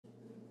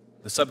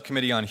The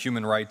Subcommittee on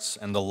Human Rights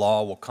and the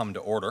Law will come to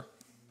order.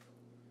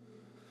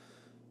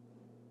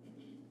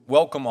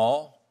 Welcome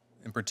all,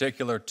 in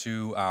particular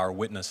to our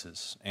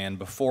witnesses. And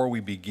before we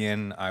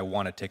begin, I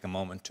want to take a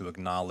moment to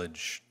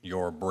acknowledge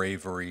your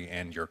bravery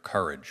and your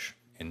courage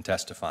in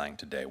testifying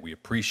today. We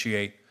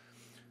appreciate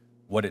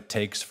what it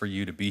takes for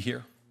you to be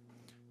here,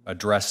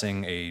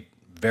 addressing a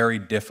very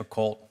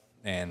difficult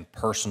and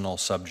personal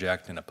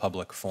subject in a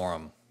public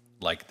forum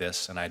like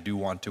this. And I do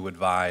want to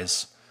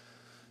advise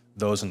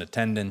those in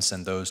attendance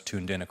and those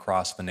tuned in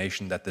across the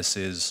nation that this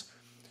is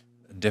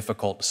a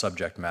difficult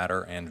subject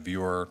matter, and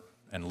viewer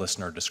and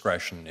listener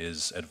discretion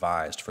is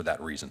advised for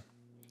that reason.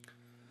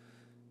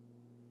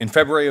 In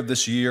February of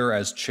this year,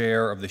 as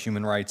chair of the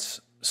Human Rights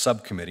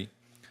Subcommittee,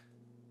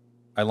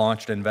 I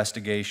launched an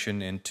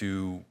investigation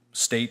into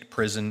state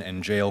prison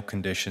and jail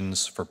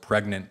conditions for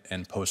pregnant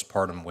and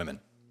postpartum women.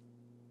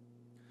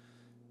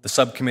 The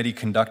subcommittee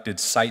conducted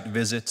site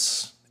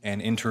visits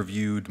and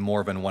interviewed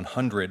more than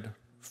 100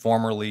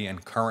 formerly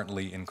and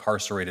currently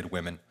incarcerated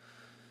women,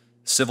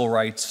 civil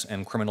rights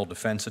and criminal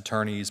defense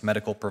attorneys,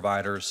 medical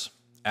providers,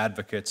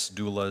 advocates,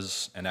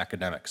 doulas, and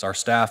academics. Our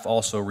staff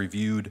also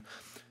reviewed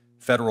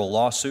federal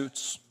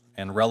lawsuits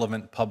and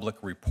relevant public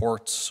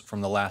reports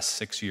from the last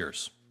 6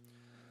 years,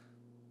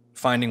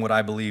 finding what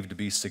I believe to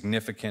be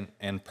significant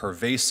and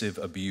pervasive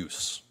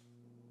abuse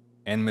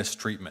and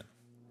mistreatment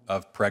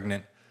of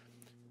pregnant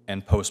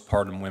and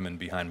postpartum women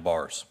behind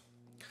bars.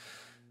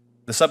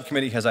 The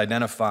subcommittee has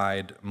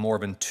identified more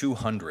than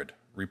 200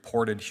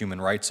 reported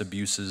human rights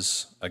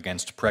abuses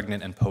against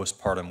pregnant and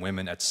postpartum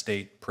women at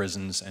state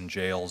prisons and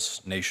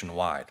jails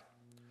nationwide.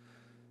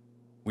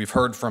 We've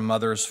heard from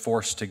mothers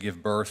forced to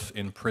give birth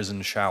in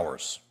prison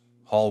showers,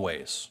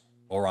 hallways,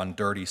 or on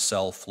dirty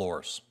cell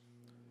floors.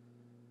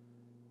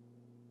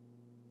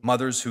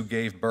 Mothers who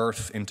gave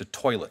birth into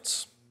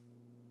toilets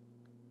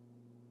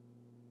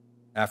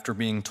after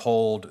being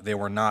told they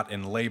were not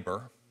in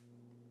labor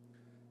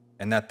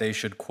and that they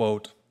should,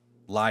 quote,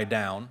 lie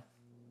down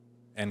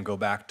and go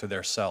back to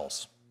their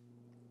cells.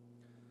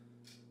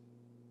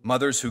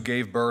 Mothers who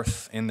gave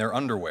birth in their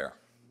underwear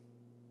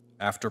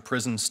after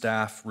prison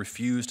staff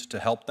refused to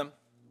help them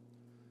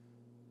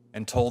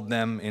and told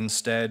them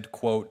instead,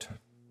 quote,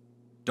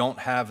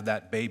 don't have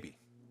that baby,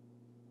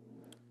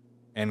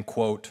 and,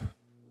 quote,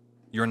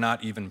 you're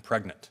not even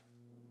pregnant.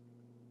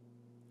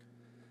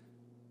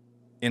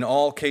 In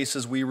all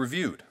cases we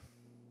reviewed,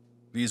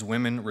 these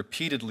women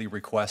repeatedly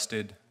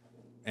requested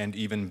and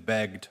even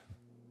begged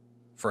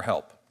for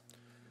help.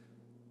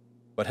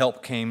 But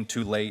help came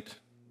too late,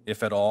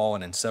 if at all,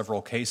 and in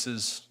several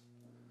cases,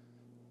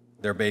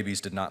 their babies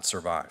did not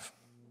survive.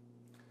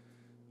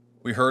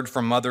 We heard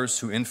from mothers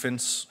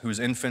whose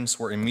infants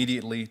were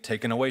immediately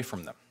taken away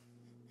from them.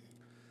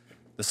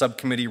 The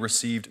subcommittee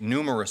received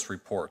numerous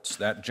reports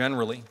that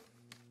generally,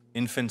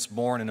 infants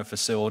born in a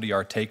facility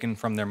are taken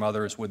from their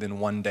mothers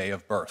within 1 day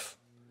of birth,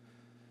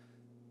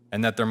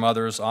 and that their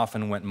mothers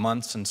often went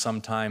months and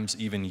sometimes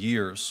even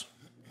years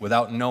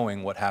without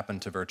knowing what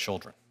happened to their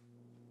children.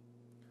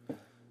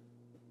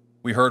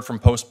 We heard from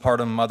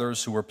postpartum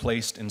mothers who were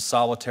placed in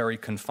solitary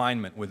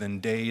confinement within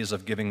days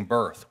of giving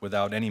birth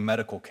without any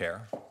medical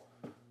care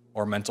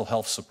or mental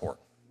health support.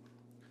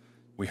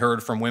 We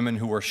heard from women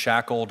who were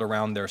shackled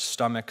around their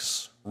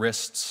stomachs,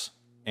 wrists,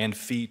 and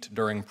feet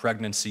during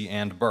pregnancy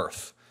and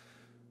birth,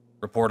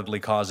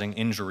 reportedly causing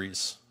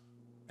injuries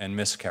and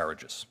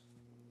miscarriages.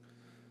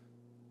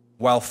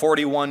 While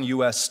 41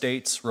 U.S.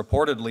 states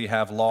reportedly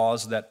have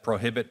laws that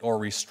prohibit or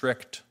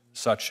restrict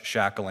such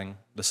shackling,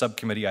 the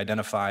subcommittee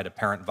identified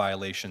apparent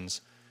violations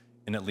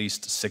in at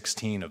least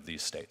 16 of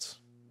these states.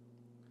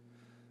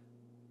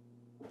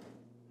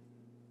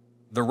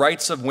 The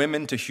rights of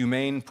women to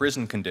humane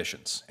prison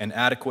conditions and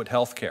adequate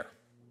health care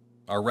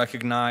are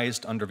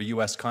recognized under the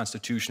U.S.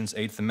 Constitution's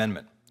 8th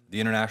Amendment, the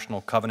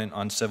International Covenant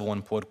on Civil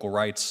and Political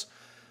Rights,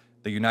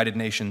 the United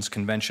Nations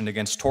Convention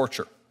Against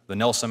Torture, the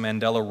Nelson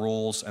Mandela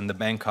Rules, and the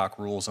Bangkok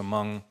Rules,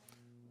 among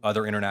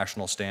other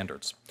international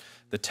standards.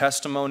 The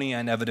testimony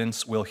and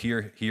evidence we'll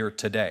hear here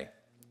today,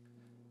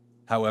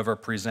 however,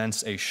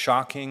 presents a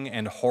shocking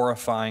and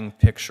horrifying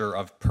picture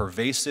of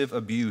pervasive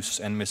abuse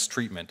and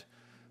mistreatment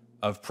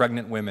of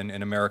pregnant women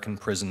in American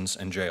prisons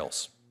and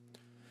jails.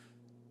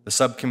 The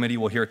subcommittee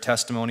will hear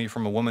testimony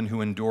from a woman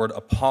who endured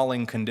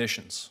appalling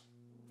conditions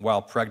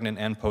while pregnant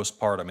and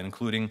postpartum,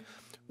 including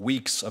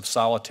weeks of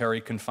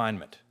solitary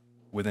confinement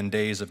within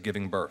days of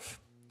giving birth.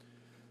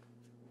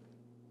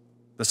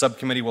 The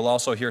subcommittee will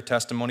also hear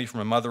testimony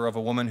from a mother of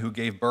a woman who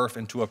gave birth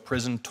into a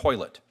prison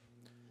toilet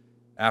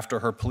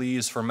after her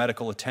pleas for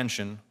medical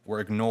attention were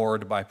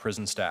ignored by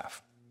prison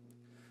staff.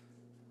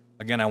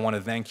 Again, I want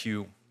to thank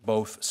you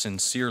both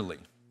sincerely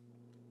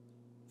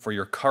for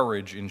your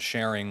courage in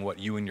sharing what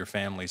you and your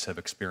families have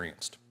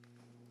experienced.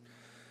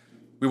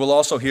 We will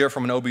also hear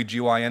from an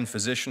OBGYN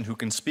physician who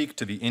can speak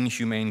to the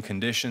inhumane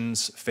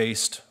conditions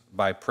faced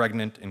by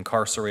pregnant,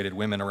 incarcerated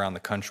women around the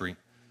country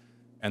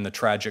and the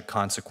tragic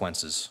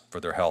consequences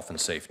for their health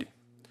and safety.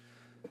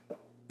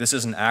 This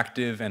is an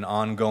active and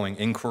ongoing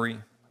inquiry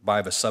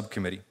by the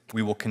subcommittee,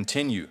 we will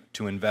continue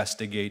to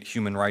investigate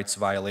human rights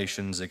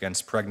violations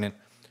against pregnant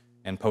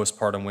and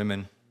postpartum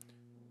women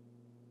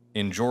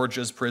in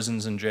Georgia's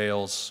prisons and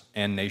jails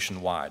and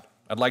nationwide.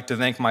 I'd like to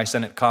thank my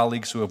Senate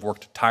colleagues who have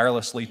worked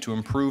tirelessly to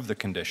improve the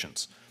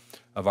conditions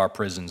of our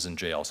prisons and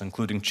jails,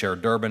 including Chair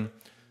Durbin,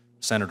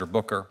 Senator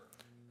Booker,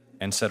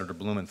 and Senator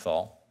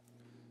Blumenthal.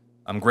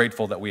 I'm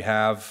grateful that we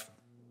have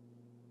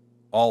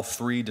all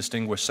three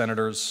distinguished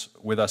senators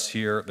with us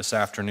here this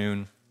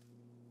afternoon,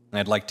 and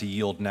I'd like to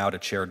yield now to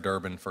Chair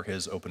Durbin for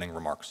his opening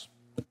remarks.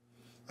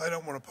 I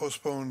don't want to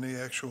postpone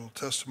the actual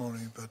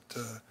testimony, but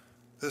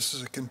this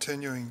is a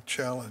continuing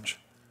challenge.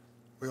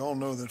 We all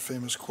know that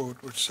famous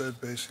quote which said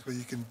basically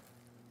you can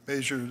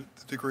measure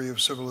the degree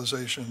of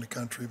civilization in a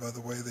country by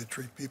the way they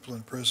treat people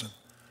in prison.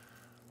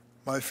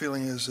 My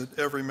feeling is that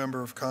every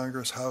member of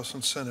Congress, House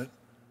and Senate,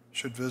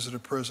 should visit a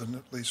prison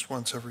at least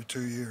once every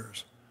 2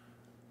 years.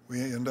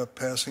 We end up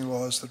passing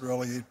laws that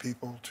relegate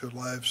people to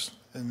lives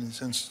in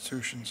these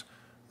institutions.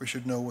 We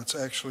should know what's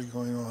actually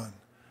going on.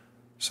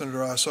 Senator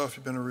Ossoff,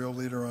 you've been a real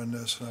leader on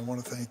this, and I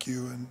want to thank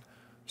you and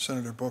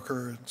Senator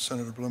Booker and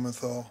Senator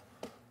Blumenthal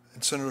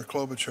and Senator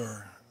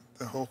Klobuchar.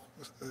 The whole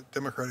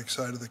Democratic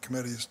side of the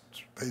committee has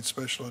paid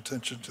special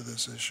attention to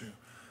this issue.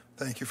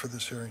 Thank you for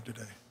this hearing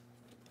today.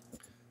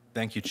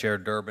 Thank you, Chair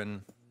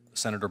Durbin.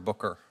 Senator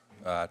Booker,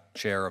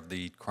 Chair of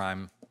the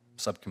Crime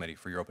Subcommittee,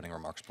 for your opening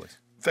remarks, please.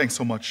 Thanks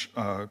so much,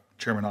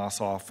 Chairman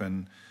Ossoff,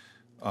 and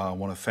I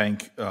want to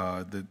thank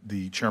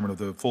the chairman of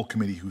the full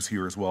committee who's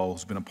here as well,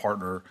 who's been a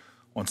partner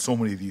on so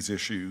many of these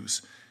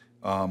issues.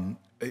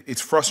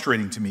 It's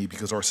frustrating to me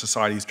because our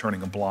society is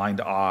turning a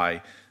blind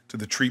eye to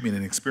the treatment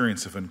and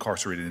experience of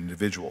incarcerated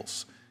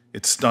individuals.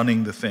 It's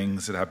stunning the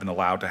things that have been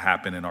allowed to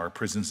happen in our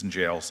prisons and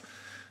jails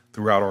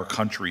throughout our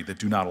country that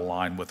do not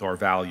align with our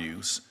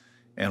values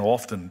and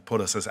often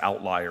put us as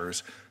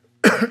outliers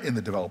in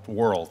the developed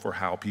world for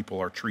how people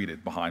are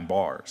treated behind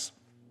bars.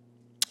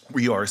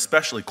 We are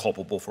especially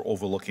culpable for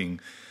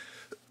overlooking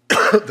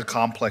the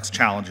complex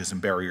challenges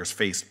and barriers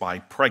faced by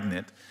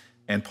pregnant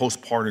and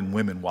postpartum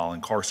women while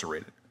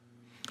incarcerated.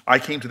 I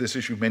came to this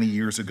issue many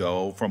years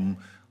ago from,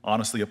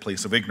 honestly, a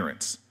place of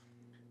ignorance.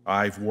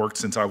 I've worked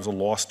since I was a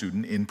law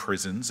student in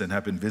prisons and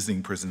have been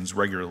visiting prisons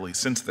regularly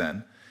since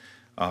then,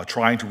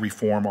 trying to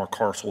reform our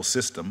carceral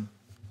system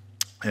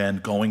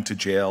and going to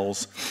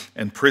jails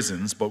and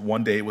prisons. But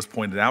one day it was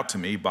pointed out to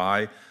me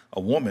by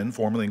a woman,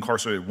 formerly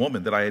incarcerated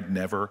woman, that I had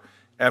never,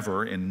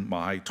 ever in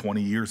my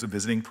 20 years of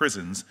visiting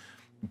prisons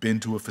been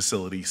to a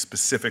facility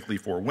specifically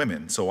for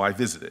women, so I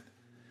visited.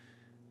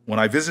 When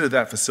I visited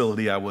that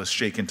facility, I was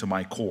shaken to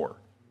my core.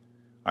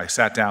 I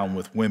sat down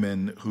with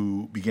women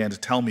who began to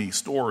tell me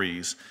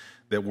stories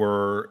that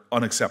were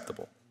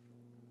unacceptable.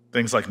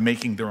 Things like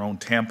making their own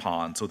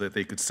tampons so that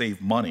they could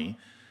save money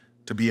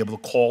to be able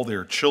to call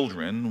their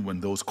children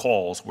when those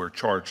calls were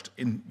charged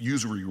in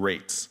usury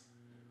rates.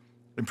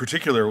 In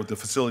particular, with the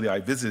facility I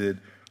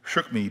visited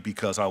shook me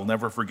because I'll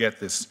never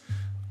forget this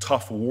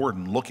tough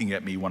warden looking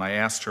at me when I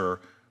asked her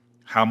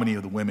how many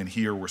of the women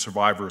here were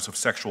survivors of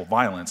sexual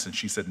violence, and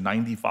she said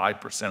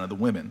 95% of the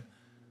women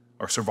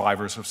are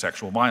survivors of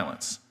sexual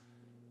violence.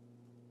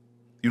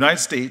 The United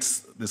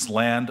States, this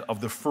land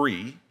of the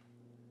free,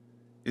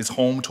 is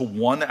home to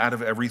 1 out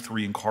of every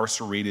 3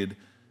 incarcerated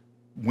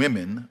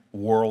women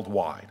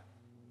worldwide.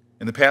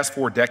 In the past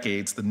 4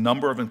 decades, the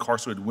number of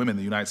incarcerated women in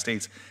the United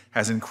States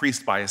has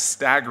increased by a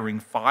staggering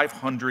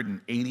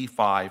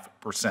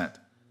 585%.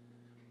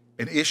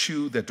 An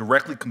issue that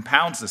directly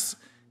compounds this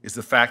is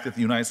the fact that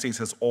the United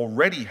States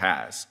already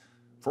has,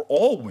 for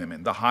all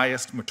women, the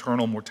highest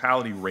maternal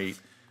mortality rate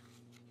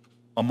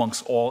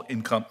amongst all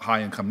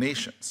high-income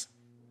nations.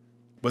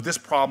 But this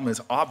problem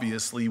is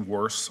obviously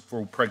worse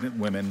for pregnant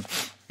women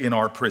in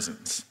our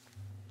prisons.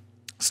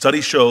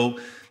 Studies show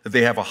that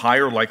they have a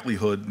higher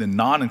likelihood than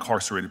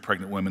non-incarcerated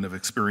pregnant women of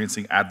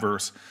experiencing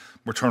adverse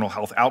maternal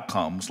health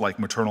outcomes like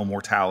maternal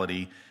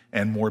mortality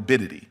and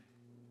morbidity.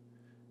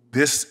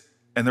 This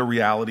and the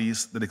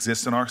realities that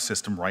exist in our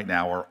system right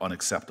now are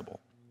unacceptable.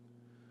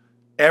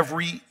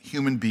 Every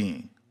human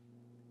being,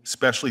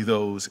 especially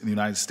those in the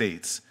United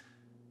States,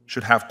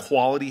 should have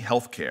quality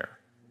health care.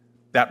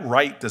 That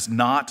right does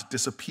not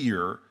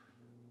disappear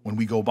when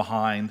we go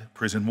behind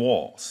prison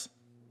walls.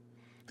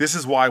 This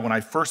is why when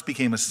I first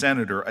became a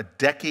senator a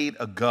decade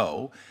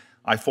ago,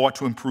 I fought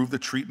to improve the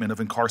treatment of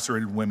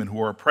incarcerated women who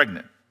are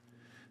pregnant.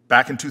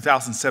 Back in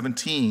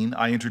 2017,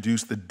 I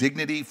introduced the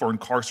Dignity for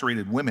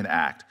Incarcerated Women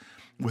Act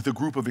with a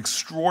group of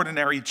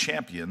extraordinary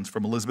champions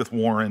from Elizabeth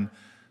Warren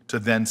to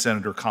then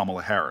Senator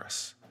Kamala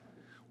Harris.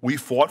 We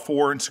fought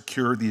for and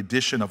secured the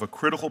addition of a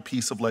critical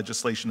piece of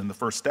legislation in the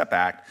First Step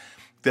Act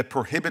that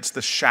prohibits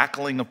the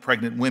shackling of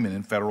pregnant women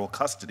in federal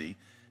custody,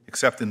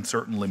 except in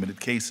certain limited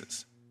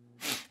cases.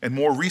 And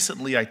more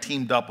recently, I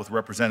teamed up with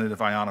Representative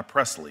Ayanna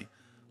Pressley,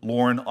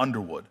 Lauren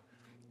Underwood,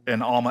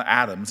 and Alma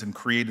Adams and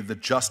created the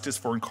Justice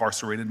for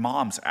Incarcerated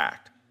Moms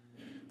Act.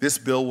 This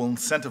bill will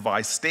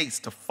incentivize states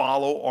to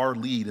follow our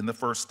lead in the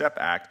First Step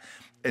Act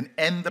and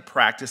end the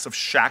practice of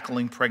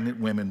shackling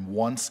pregnant women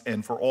once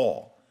and for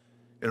all.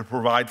 It'll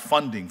provide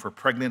funding for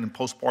pregnant and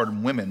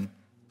postpartum women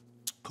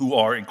who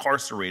are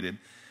incarcerated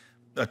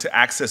to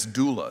access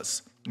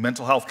doulas,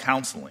 mental health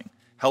counseling,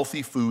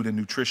 healthy food and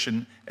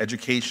nutrition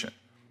education,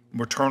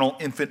 maternal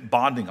infant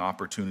bonding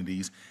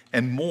opportunities,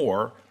 and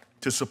more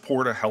to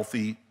support a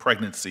healthy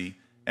pregnancy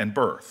and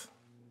birth.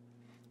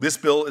 This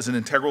bill is an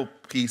integral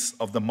piece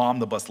of the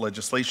Momnibus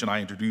legislation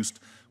I introduced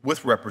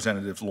with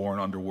Representatives Lauren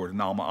Underwood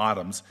and Alma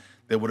Adams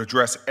that would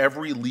address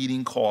every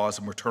leading cause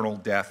of maternal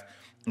death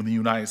in the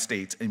United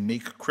States and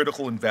make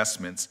critical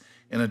investments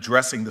in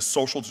addressing the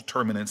social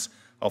determinants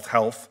of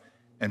health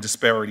and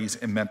disparities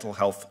in mental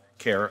health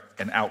care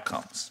and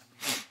outcomes.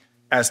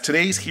 As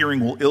today's hearing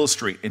will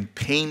illustrate in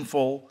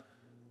painful,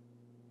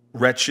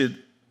 wretched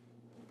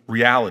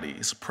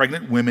realities,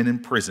 pregnant women in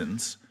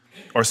prisons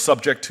are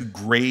subject to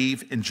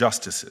grave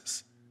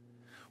injustices.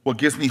 What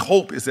gives me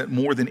hope is that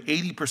more than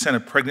 80%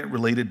 of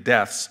pregnant-related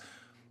deaths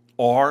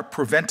are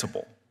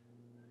preventable.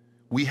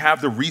 We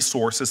have the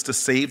resources to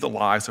save the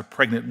lives of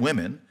pregnant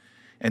women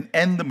and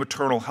end the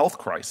maternal health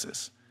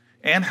crisis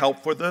and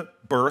help for the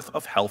birth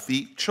of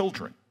healthy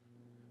children.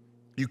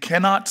 You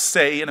cannot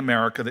say in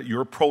America that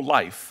you're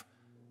pro-life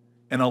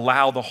and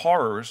allow the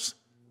horrors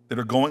that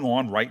are going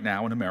on right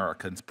now in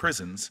Americans'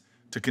 prisons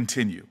to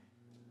continue.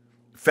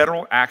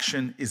 Federal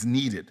action is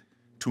needed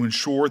to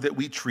ensure that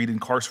we treat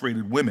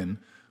incarcerated women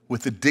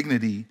with the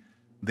dignity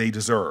they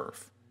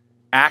deserve.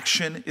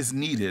 Action is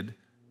needed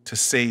to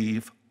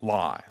save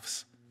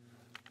lives.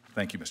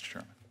 Thank you, Mr.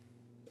 Chairman.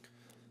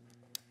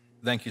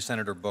 Thank you,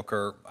 Senator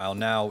Booker. I'll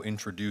now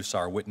introduce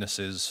our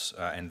witnesses,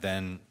 and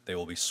then they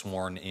will be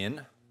sworn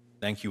in.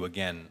 Thank you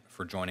again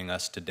for joining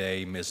us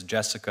today. Ms.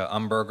 Jessica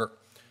Umberger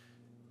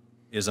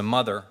is a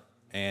mother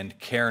and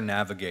care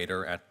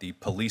navigator at the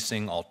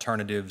Policing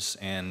Alternatives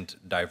and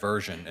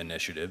Diversion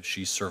Initiative.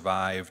 She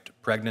survived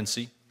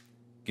pregnancy,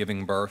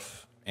 giving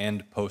birth,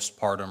 and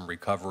postpartum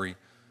recovery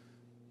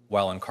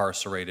while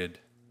incarcerated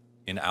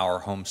in our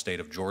home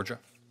state of Georgia.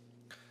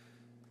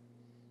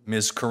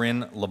 Ms.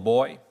 Corinne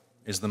LeBoy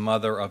is the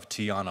mother of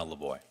Tiana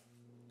LeBoy,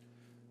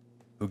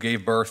 who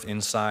gave birth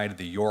inside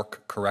the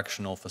York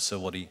Correctional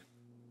Facility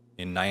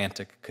in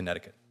Niantic,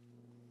 Connecticut.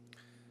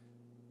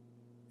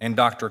 And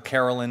Dr.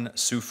 Carolyn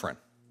Sufrin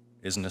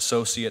is an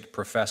associate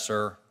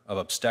professor of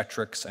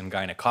obstetrics and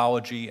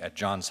gynecology at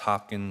Johns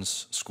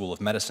Hopkins School of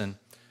Medicine,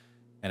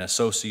 an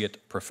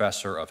associate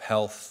professor of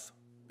health,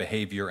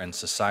 behavior, and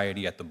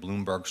society at the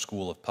Bloomberg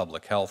School of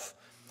Public Health,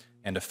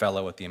 and a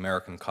fellow at the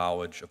American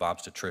College of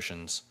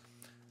Obstetricians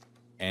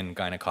and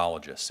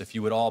Gynecologists. If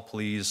you would all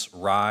please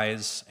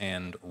rise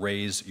and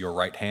raise your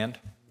right hand.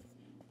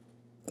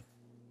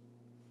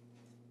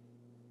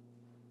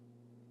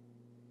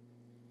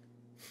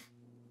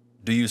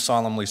 Do you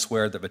solemnly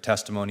swear that the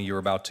testimony you're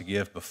about to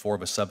give before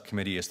the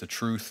subcommittee is the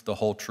truth, the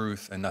whole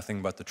truth, and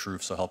nothing but the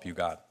truth, so help you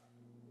God?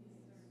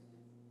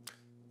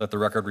 Let the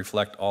record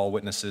reflect all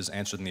witnesses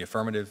answered in the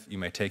affirmative. You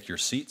may take your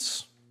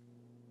seats.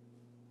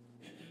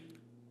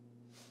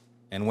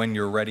 And when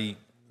you're ready,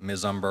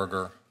 Ms.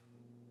 Umberger,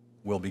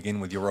 we'll begin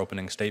with your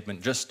opening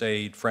statement. Just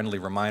a friendly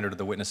reminder to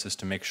the witnesses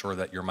to make sure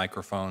that your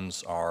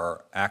microphones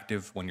are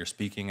active when you're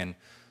speaking, and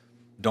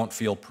don't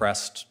feel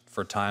pressed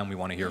for time. We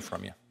want to hear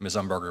from you. Ms.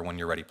 Umberger, when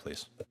you're ready,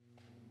 please.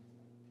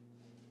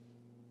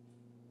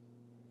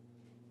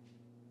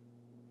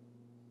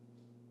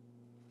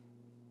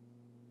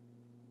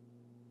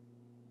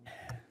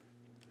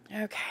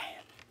 Okay.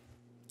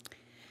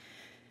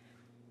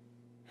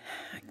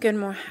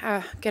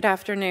 Good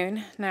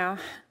afternoon now.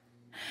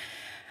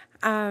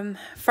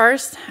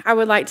 First, I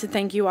would like to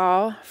thank you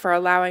all for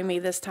allowing me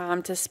this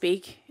time to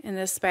speak in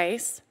this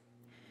space.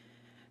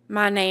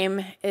 My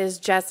name is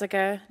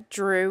Jessica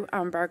Drew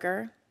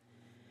Umberger.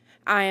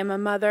 I am a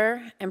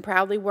mother and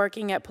proudly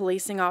working at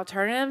Policing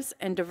Alternatives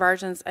and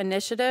Diversions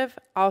Initiative,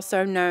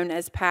 also known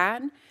as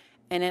PAD,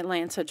 in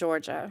Atlanta,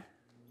 Georgia.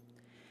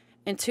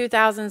 In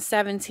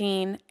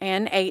 2017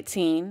 and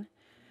 18,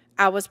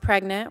 I was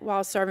pregnant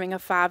while serving a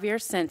 5-year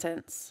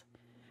sentence.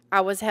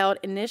 I was held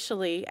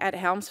initially at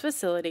Helms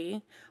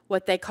Facility,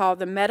 what they call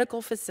the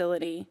medical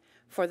facility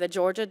for the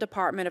Georgia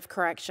Department of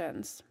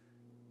Corrections.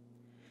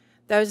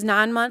 Those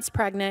 9 months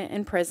pregnant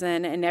in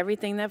prison and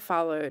everything that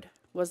followed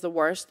was the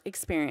worst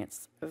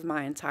experience of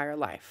my entire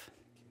life.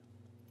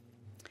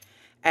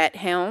 At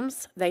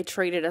Helms, they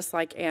treated us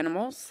like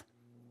animals.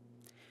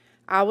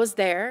 I was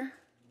there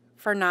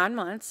for 9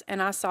 months,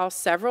 and I saw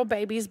several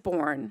babies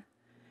born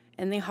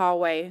in the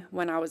hallway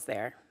when I was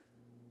there.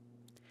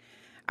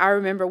 I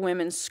remember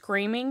women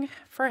screaming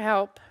for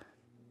help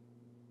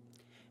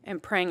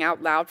and praying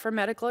out loud for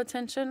medical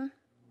attention.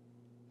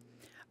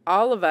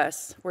 All of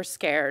us were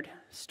scared,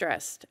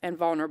 stressed, and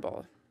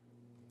vulnerable.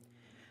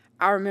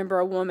 I remember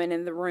a woman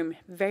in the room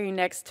very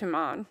next to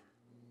mine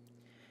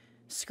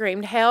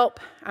screamed, "Help,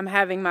 I'm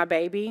having my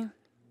baby."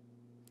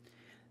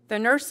 The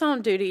nurse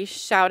on duty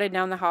shouted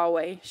down the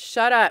hallway,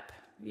 "Shut up,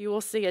 you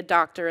will see a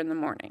doctor in the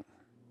morning."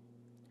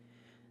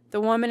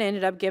 The woman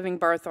ended up giving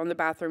birth on the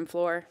bathroom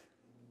floor.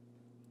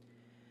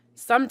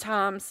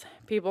 Sometimes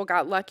people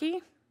got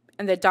lucky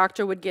and the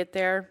doctor would get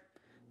there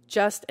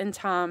just in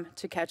time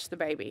to catch the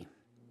baby.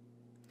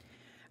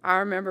 I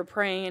remember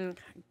praying,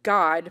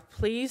 God,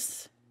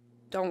 please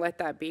don't let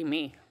that be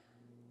me.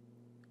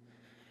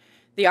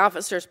 The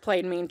officers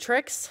played mean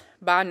tricks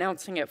by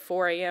announcing at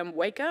 4 a.m.,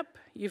 wake up,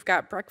 you've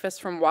got breakfast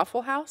from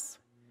Waffle House.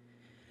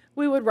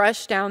 We would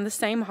rush down the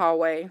same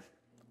hallway,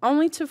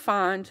 only to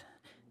find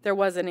there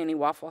wasn't any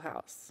Waffle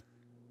House.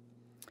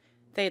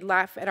 They'd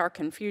laugh at our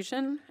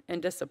confusion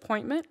and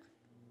disappointment.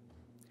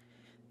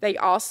 They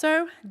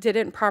also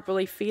didn't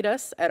properly feed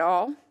us at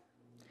all.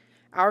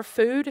 Our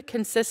food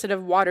consisted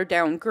of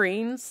watered-down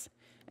greens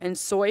and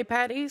soy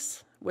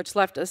patties, which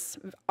left us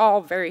all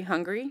very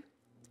hungry.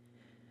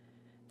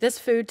 This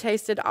food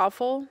tasted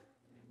awful,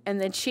 and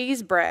the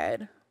cheese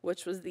bread,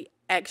 which was the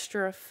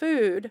extra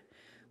food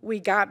we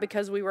got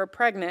because we were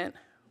pregnant,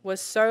 was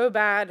so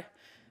bad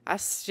I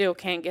still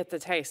can't get the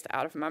taste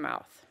out of my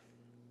mouth.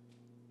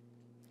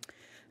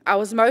 I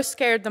was most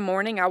scared the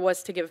morning I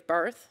was to give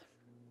birth.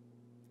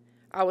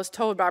 I was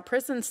told by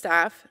prison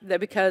staff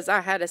that because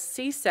I had a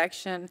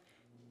C-section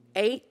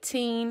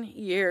 18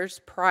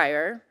 years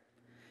prior,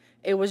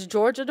 it was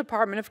Georgia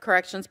Department of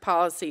Corrections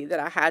policy that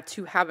I had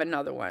to have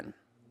another one.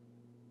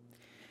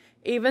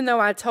 Even though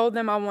I told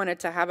them I wanted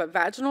to have a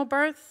vaginal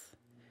birth,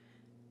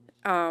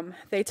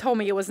 they told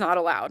me it was not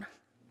allowed.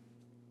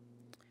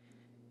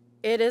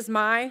 It is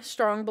my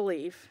strong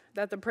belief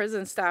that the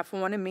prison staff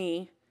wanted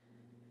me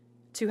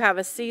to have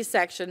a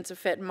C-section to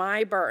fit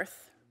my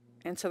birth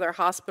into their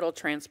hospital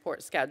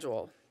transport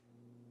schedule.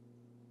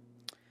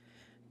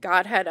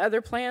 God had other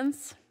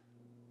plans.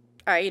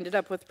 I ended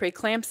up with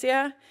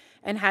preeclampsia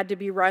and had to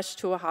be rushed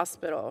to a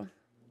hospital.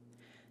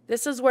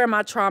 This is where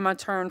my trauma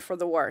turned for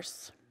the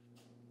worse.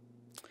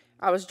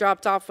 I was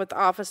dropped off with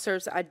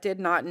officers I did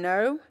not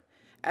know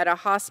at a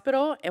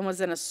hospital and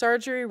was in a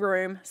surgery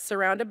room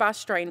surrounded by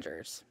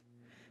strangers,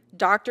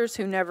 doctors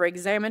who never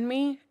examined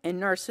me, and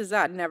nurses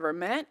I'd never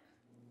met.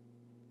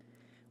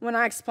 When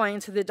I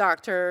explained to the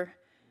doctor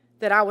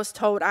that I was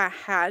told I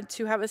had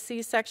to have a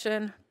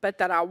C-section, but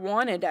that I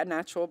wanted a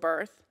natural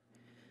birth,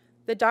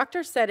 the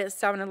doctor said it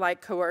sounded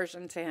like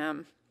coercion to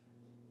him.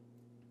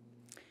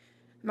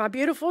 My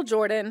beautiful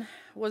Jordan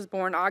was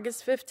born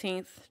August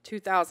 15th,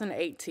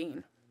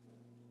 2018.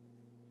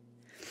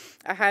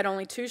 I had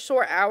only 2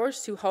 short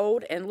hours to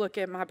hold and look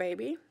at my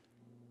baby.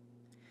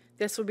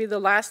 This would be the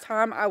last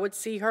time I would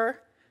see her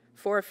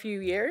for a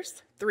few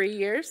years, 3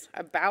 years,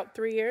 about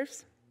 3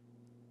 years.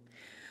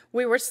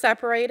 We were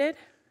separated.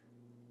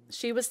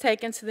 She was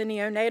taken to the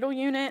neonatal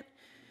unit,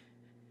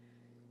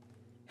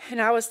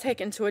 and I was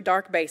taken to a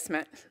dark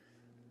basement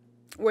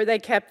where they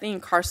kept the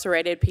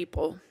incarcerated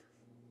people.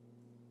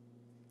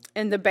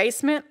 In the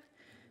basement,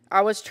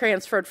 I was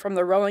transferred from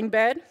the rolling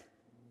bed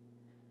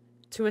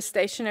to a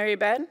stationary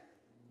bed.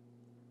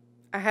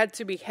 I had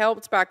to be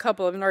helped by a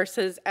couple of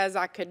nurses as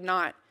I could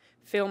not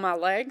feel my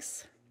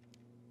legs.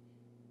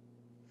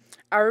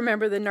 I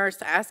remember the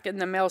nurse asking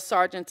the male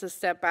sergeant to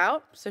step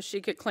out so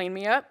she could clean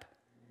me up.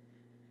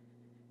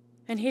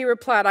 And he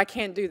replied, "I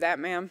can't do that,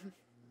 ma'am."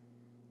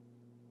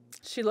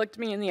 She looked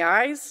me in the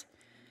eyes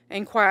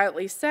and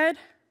quietly said,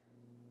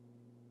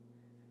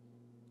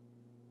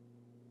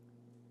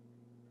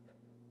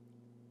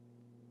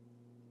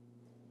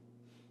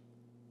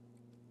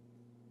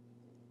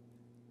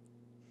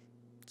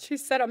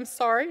 "I'm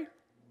sorry,"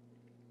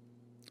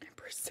 and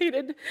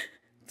proceeded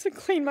to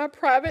clean my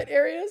private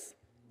areas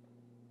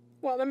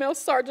while the male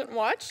sergeant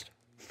watched.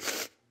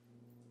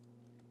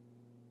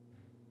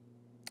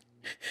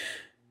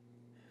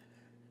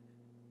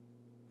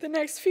 The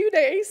next few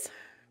days,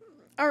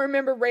 I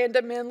remember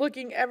random men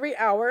looking every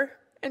hour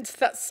into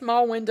that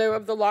small window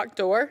of the locked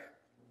door.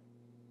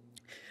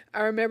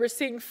 I remember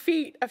seeing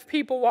feet of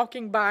people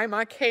walking by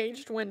my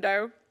caged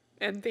window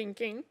and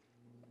thinking,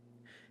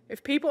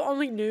 if people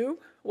only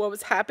knew what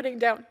was happening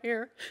down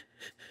here,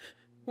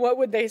 what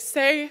would they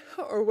say,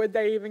 or would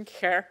they even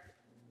care?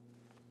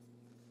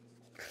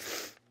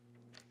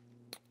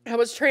 I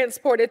was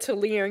transported to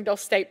Learingdale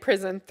State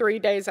Prison 3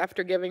 days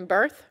after giving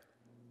birth.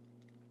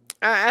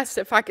 I asked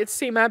if I could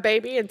see my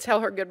baby and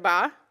tell her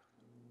goodbye,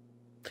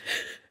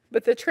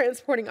 but the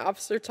transporting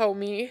officer told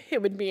me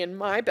it would be in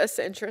my best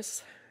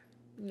interest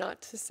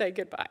not to say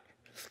goodbye.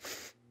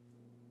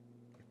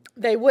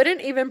 They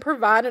wouldn't even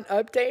provide an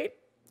update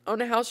on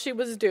how she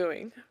was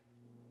doing.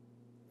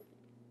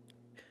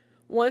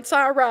 Once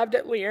I arrived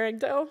at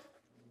Learingdale,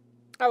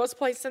 I was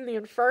placed in the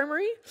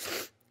infirmary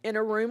in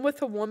a room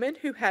with a woman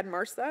who had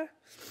MRSA.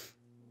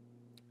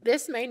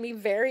 This made me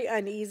very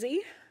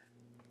uneasy,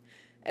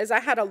 as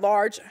I had a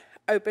large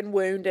open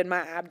wound in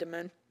my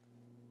abdomen.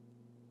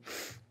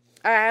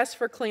 I asked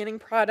for cleaning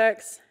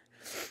products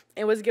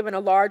and was given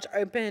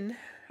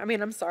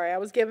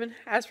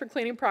asked for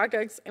cleaning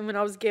products, and when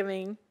I was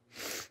giving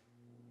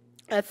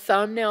a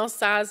thumbnail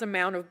size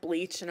amount of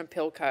bleach in a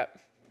pill cup.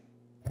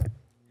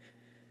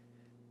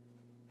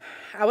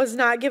 I was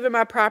not given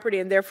my property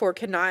and therefore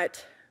could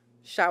not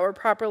shower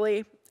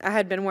properly. I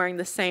had been wearing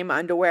the same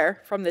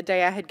underwear from the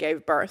day I had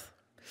gave birth,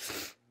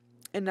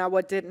 and I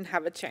didn't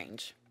have a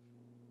change.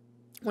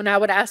 When I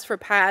would ask for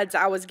pads,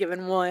 I was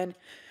given one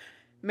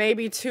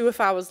maybe 2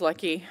 if I was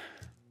lucky.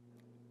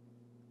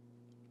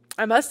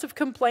 I must have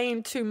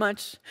complained too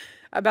much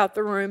about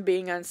the room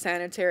being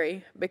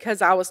unsanitary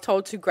because I was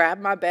told to grab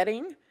my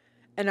bedding,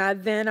 and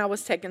I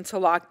was taken to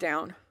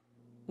lockdown,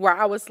 where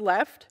I was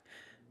left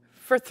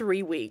for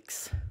 3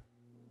 weeks.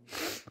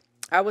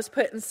 I was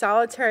put in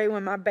solitary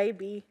when my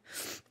baby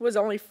was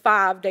only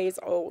 5 days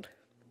old.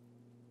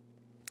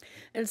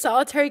 In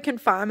solitary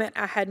confinement,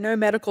 I had no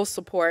medical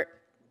support.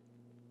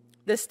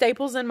 The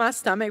staples in my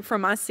stomach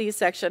from my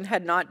C-section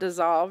had not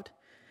dissolved,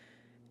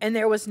 and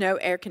there was no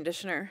air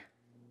conditioner.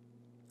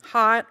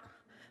 Hot,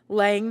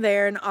 laying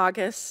there in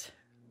August,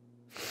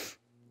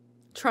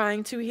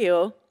 trying to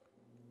heal,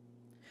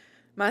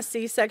 my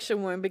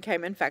C-section wound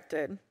became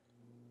infected.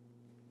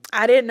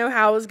 I didn't know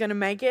how I was going to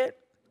make it.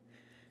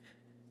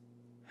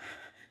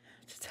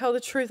 To tell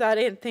the truth, I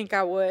didn't think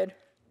I would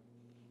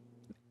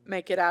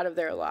make it out of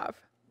there alive.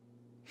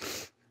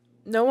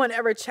 No one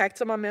ever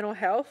checked on my mental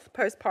health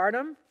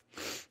postpartum.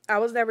 I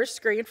was never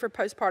screened for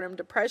postpartum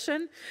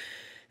depression.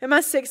 And my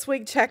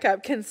 6-week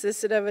checkup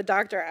consisted of a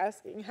doctor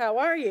asking, "How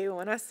are you?"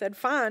 When I said,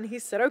 "Fine," he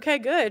said, "Okay,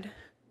 good."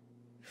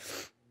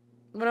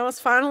 When I was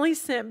finally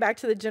sent back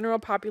to the general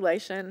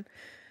population,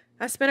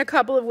 I spent a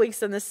couple of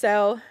weeks in a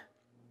cell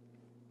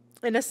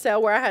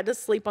where I had to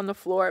sleep on the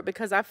floor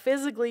because I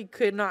physically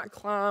could not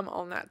climb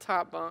on that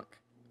top bunk.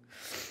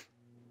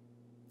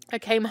 I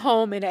came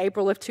home in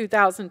April of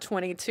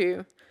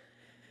 2022,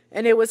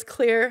 and it was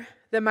clear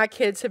that my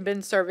kids had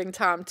been serving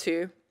time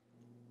too.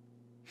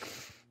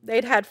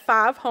 They'd had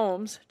 5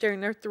 homes during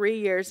their 3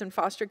 years in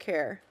foster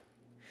care,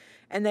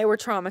 and they were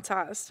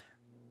traumatized.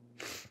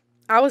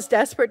 I was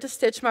desperate to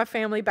stitch my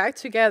family back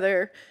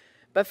together,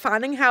 but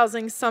finding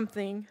housing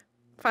something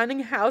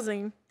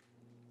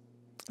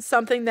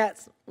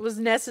that was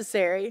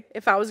necessary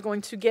if I was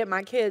going to get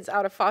my kids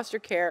out of foster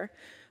care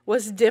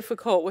was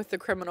difficult with the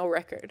criminal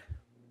record.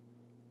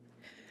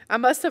 I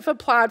must have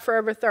applied for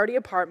over 30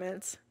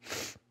 apartments,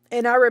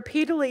 and I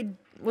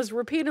was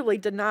repeatedly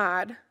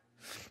denied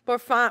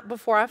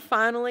before I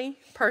finally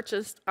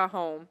purchased a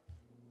home.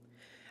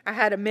 I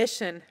had a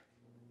mission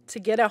to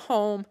get a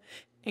home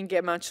and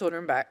get my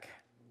children back.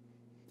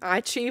 I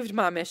achieved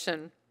my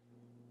mission.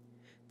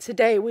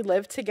 Today we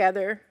live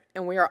together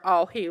and we are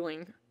all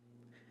healing.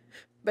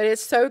 But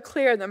it's so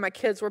clear that my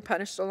kids were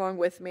punished along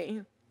with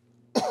me.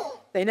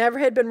 They never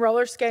had been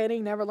roller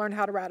skating, never learned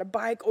how to ride a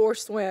bike or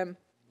swim.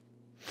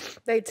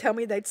 They'd tell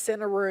me they'd sit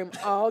in a room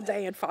all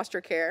day in foster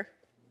care.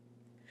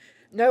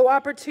 No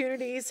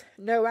opportunities,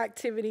 no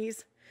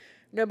activities.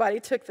 Nobody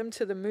took them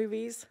to the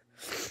movies.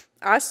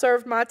 I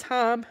served my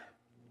time,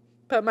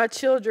 but my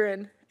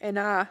children and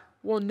I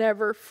will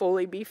never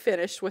fully be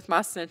finished with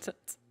my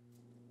sentence.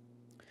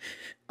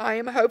 I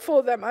am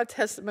hopeful that my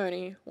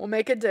testimony will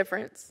make a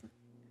difference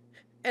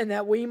and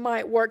that we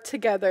might work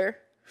together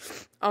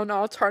on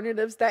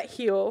alternatives that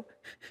heal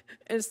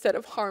instead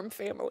of harm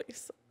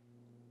families.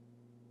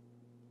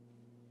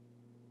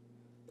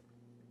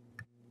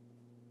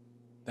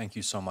 Thank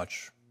you so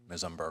much,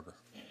 Ms. Umberger.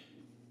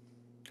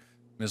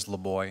 Ms.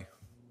 LeBoy,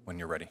 when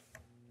you're ready.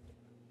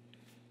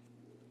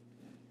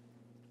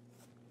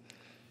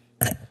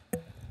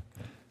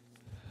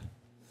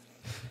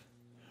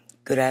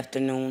 Good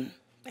afternoon,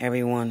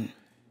 everyone.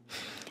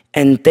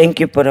 And thank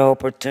you for the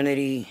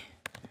opportunity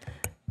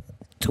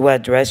to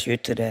address you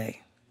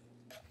today.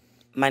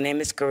 My name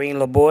is Corinne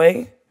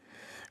LeBoy.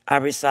 I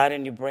reside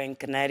in New Britain,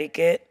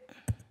 Connecticut.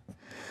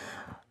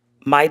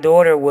 My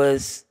daughter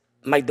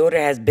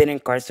has been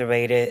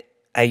incarcerated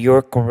at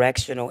York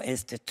Correctional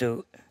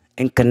Institute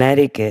in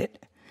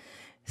Connecticut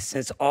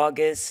since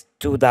August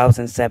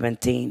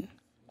 2017.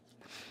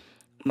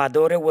 My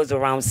daughter was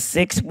around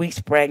 6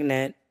 weeks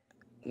pregnant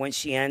when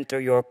she entered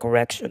York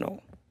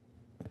Correctional.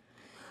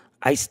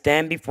 I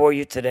stand before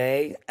you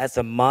today as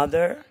a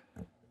mother,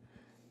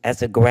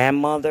 as a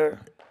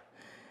grandmother,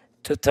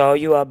 to tell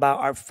you about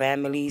our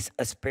family's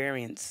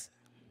experience.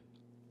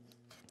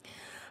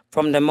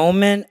 From the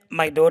moment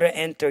my daughter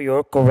entered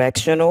York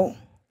Correctional,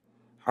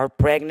 her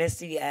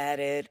pregnancy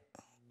added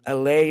a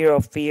layer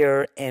of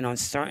fear and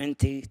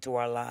uncertainty to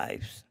our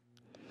lives.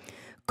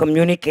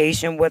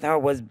 Communication with her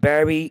was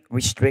very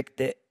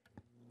restricted,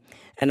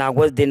 and I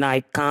was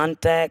denied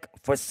contact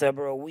for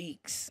several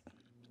weeks.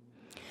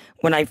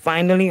 When I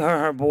finally heard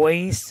her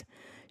voice,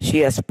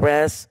 she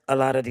expressed a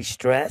lot of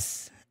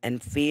distress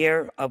and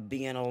fear of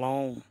being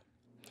alone.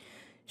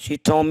 She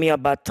told me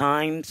about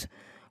times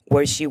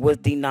where she was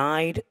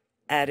denied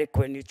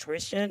adequate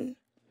nutrition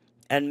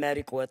and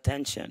medical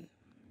attention.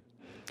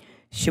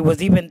 She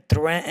was even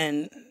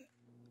threatened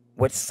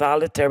with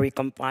solitary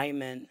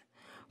confinement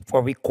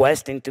for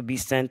requesting to be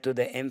sent to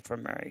the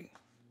infirmary.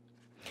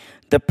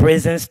 The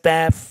prison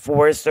staff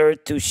forced her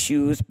to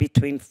choose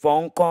between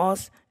phone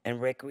calls and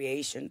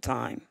recreation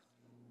time,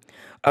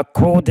 a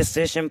cruel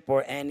decision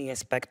for any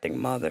expecting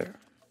mother.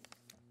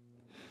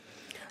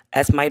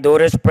 As my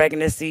daughter's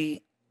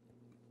pregnancy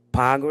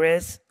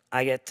progressed,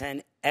 I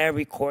attend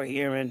every court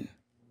hearing,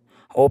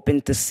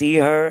 hoping to see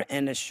her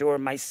and assure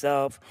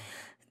myself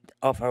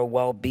of her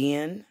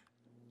well-being.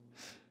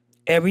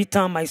 Every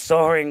time I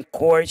saw her in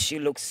court, she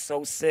looked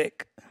so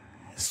sick,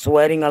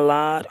 sweating a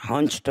lot,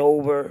 hunched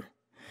over.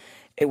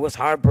 It was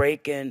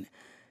heartbreaking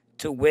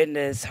to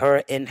witness her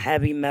in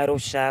heavy metal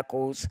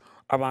shackles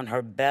around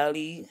her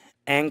belly,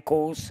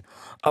 ankles,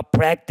 a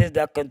practice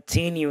that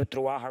continued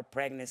throughout her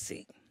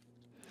pregnancy.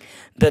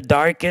 The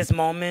darkest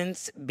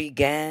moments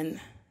began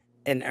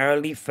in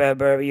early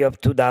February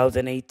of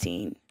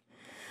 2018,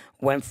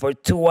 when for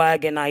 2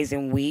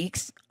 agonizing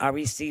weeks, I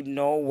received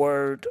no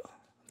word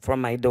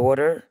from my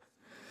daughter.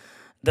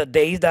 The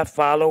days that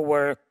followed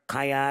were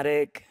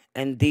chaotic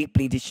and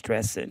deeply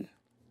distressing.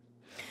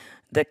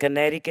 The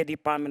Connecticut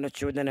Department of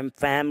Children and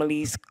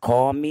Families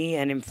called me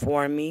and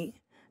informed me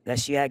that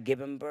she had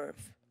given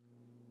birth.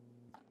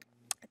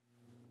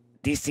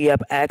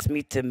 DCF asked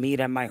me to meet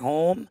at my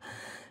home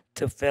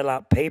to fill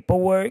out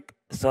paperwork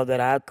so that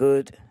I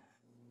could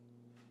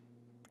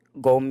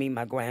go meet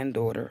my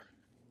granddaughter.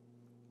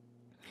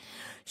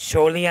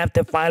 Shortly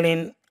after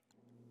filing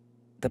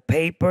the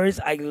papers,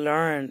 I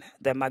learned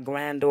that my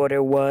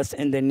granddaughter was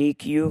in the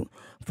NICU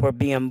for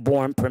being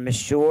born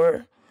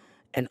premature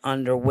and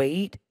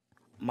underweight,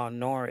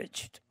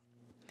 malnourished.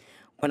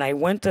 When I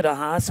went to the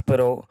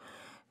hospital,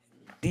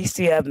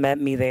 DCF met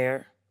me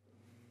there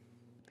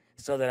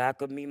so that I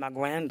could meet my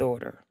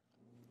granddaughter.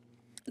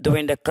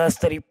 During the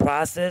custody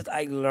process,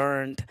 I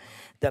learned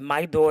that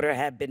my daughter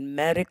had been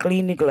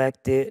medically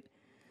neglected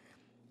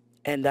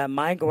and that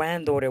my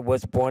granddaughter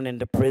was born in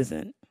the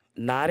prison,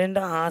 not in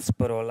the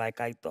hospital like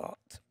I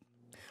thought.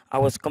 I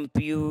was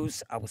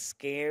confused. I was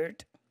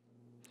scared.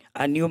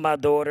 I knew my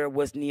daughter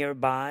was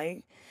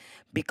nearby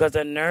because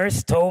a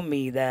nurse told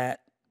me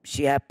that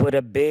she had put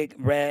a big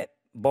red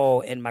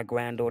bow in my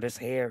granddaughter's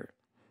hair.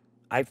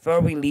 I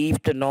felt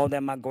relieved to know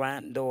that my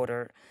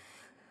daughter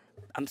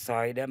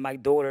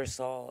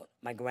saw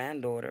my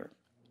granddaughter.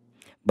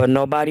 But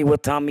nobody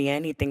would tell me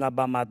anything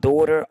about my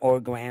daughter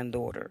or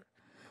granddaughter.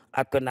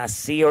 I could not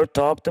see or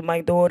talk to my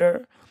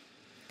daughter.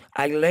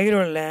 I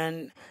later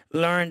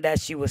learned that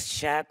she was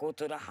shackled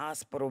to the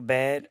hospital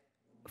bed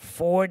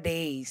 4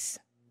 days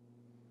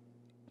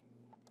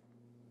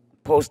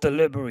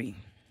post-delivery,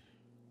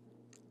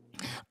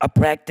 a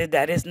practice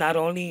that is not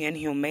only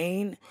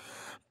inhumane,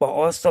 but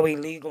also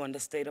illegal in the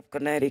state of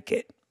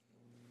Connecticut.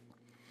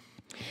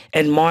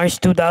 In March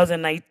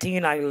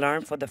 2019, I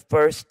learned for the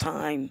first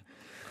time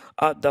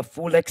the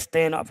full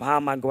extent of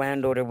how my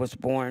granddaughter was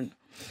born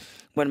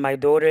when my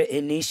daughter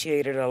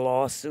initiated a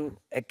lawsuit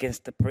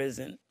against the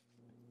prison.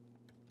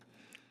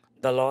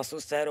 The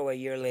lawsuit settled a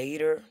year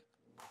later,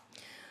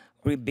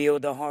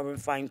 revealed the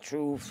horrifying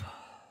truth.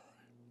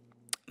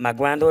 My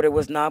granddaughter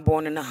was not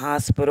born in a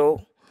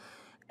hospital,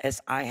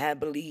 as I had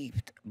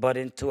believed, but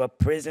into a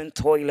prison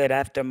toilet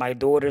after my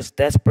daughter's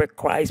desperate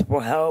cries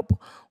for help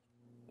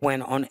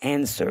went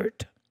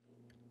unanswered.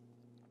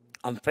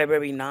 On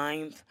February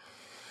 9th,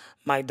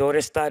 my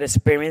daughter started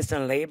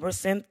experiencing labor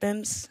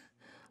symptoms,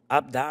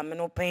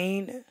 abdominal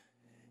pain,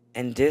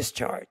 and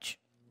discharge.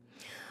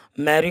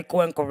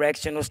 Medical and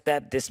correctional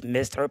staff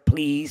dismissed her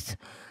pleas,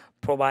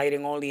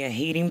 providing only a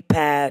heating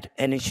pad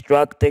and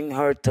instructing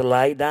her to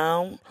lie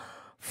down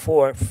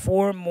for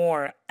 4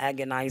 more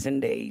agonizing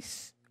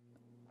days.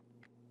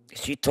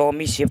 She told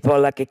me she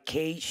felt like a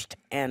caged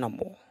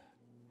animal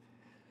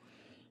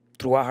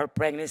throughout her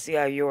pregnancy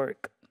at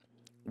York,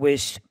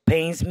 which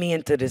pains me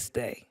into this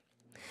day.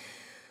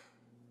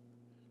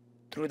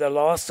 Through the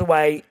lawsuit,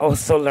 I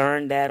also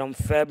learned that on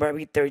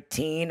February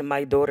 13,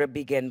 my daughter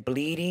began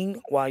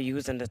bleeding while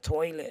using the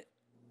toilet.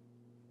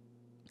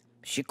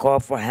 She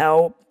called for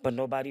help, but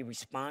nobody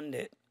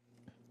responded.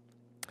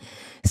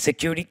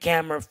 Security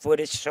camera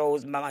footage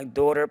shows my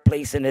daughter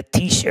placing a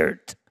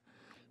T-shirt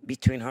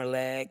between her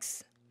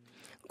legs,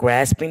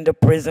 grasping the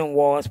prison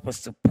walls for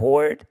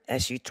support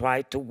as she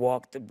tried to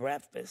walk to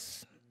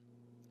breakfast.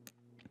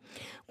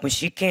 When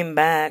she came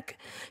back,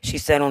 she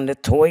sat on the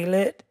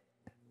toilet.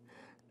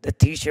 The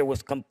T-shirt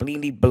was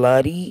completely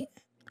bloody.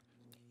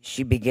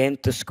 She began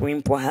to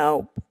scream for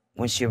help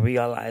when she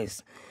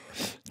realized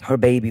her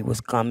baby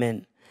was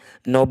coming.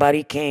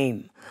 Nobody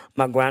came.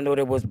 My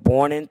granddaughter was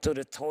born into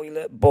the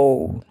toilet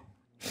bowl.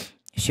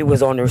 She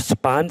was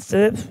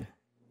unresponsive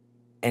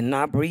and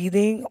not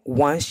breathing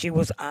once she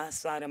was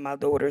outside of my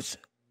daughter's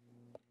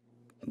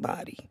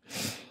body.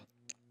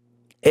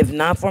 If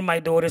not for my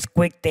daughter's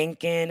quick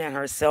thinking and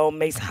her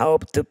cellmates'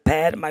 help to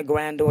pat my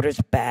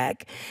granddaughter's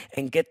back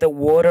and get the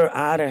water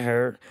out of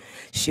her,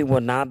 she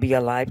would not be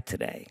alive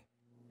today.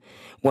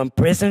 When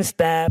prison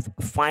staff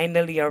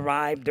finally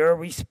arrived, their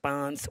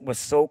response was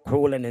so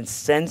cruel and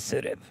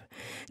insensitive.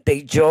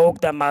 They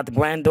joked that my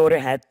granddaughter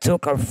had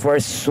took her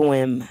first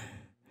swim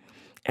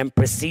and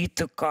proceeded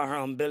to cut her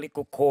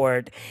umbilical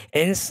cord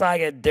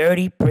inside a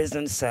dirty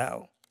prison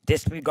cell,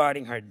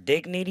 disregarding her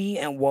dignity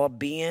and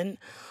well-being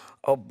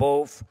of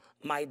both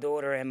my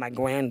daughter and my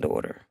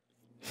granddaughter.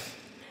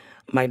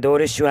 My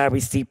daughter should have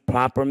received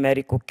proper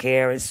medical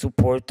care and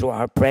support throughout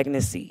her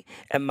pregnancy,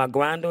 and my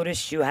granddaughter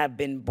should have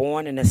been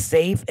born in a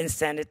safe and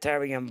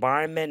sanitary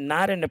environment,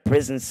 not in a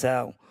prison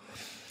cell.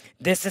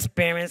 This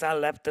experience I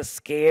left us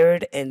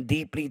scared and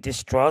deeply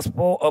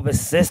distrustful of a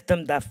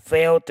system that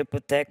failed to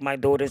protect my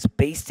daughter's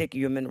basic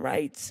human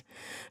rights.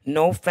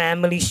 No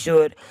family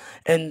should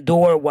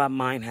endure what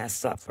mine has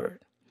suffered.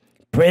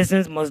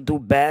 Prisons must do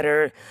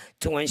better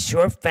to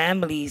ensure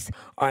families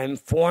are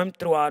informed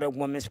throughout a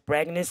woman's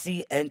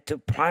pregnancy and to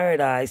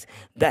prioritize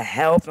the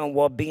health and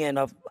well-being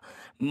of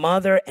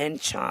mother and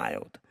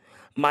child.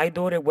 My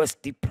daughter was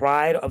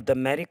deprived of the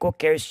medical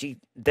care she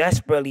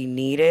desperately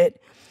needed.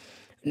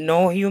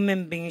 No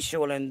human being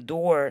should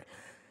endure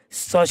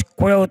such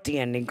cruelty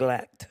and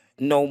neglect.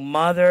 No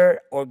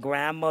mother or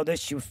grandmother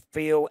should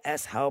feel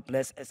as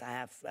helpless as I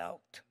have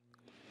felt.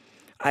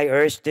 I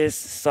urge this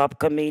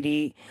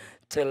subcommittee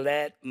to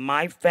let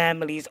my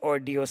family's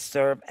ordeal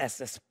serve as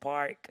a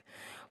spark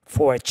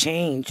for a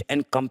change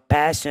and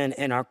compassion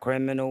in our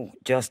criminal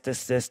justice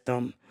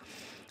system.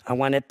 I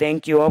want to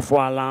thank you all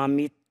for allowing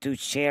me to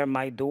share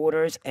my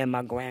daughter's and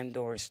my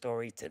granddaughter's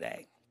story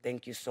today.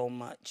 Thank you so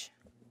much.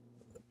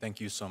 Thank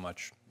you so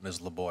much, Ms.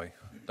 LeBoy.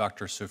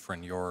 Dr.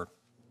 Sufrin, your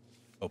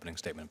opening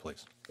statement,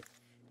 please.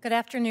 Good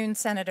afternoon,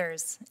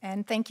 Senators,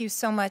 and thank you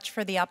so much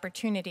for the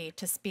opportunity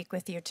to speak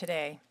with you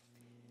today.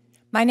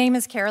 My name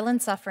is Carolyn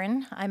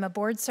Sufrin. I'm a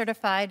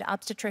board-certified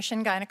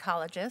obstetrician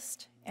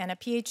gynecologist and a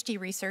PhD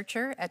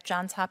researcher at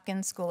Johns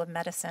Hopkins School of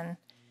Medicine.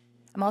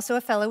 I'm also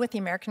a fellow with the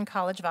American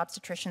College of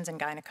Obstetricians and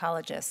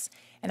Gynecologists,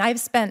 and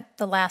I've spent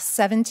the last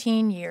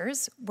 17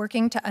 years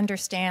working to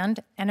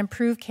understand and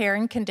improve care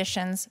and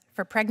conditions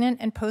for pregnant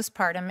and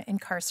postpartum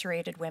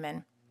incarcerated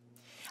women.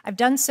 I've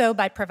done so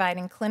by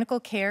providing clinical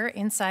care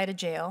inside a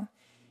jail,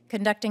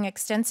 conducting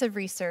extensive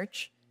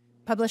research,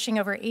 publishing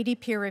over 80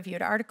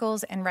 peer-reviewed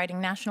articles, and writing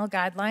national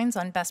guidelines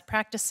on best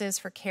practices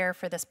for care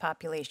for this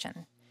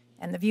population.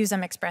 And the views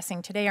I'm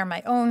expressing today are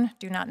my own,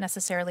 do not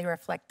necessarily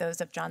reflect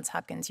those of Johns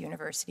Hopkins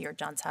University or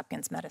Johns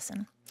Hopkins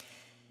Medicine.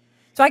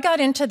 So I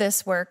got into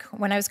this work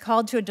when I was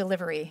called to a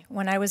delivery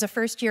when I was a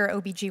first-year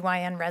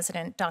OBGYN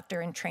resident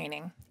doctor in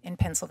training in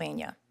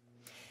Pennsylvania.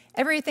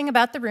 Everything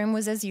about the room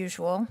was as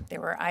usual. There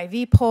were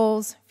IV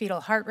poles, fetal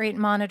heart rate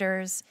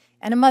monitors,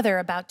 and a mother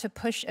about to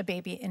push a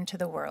baby into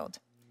the world.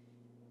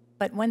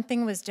 But one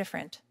thing was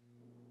different.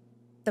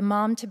 The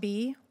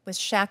mom-to-be was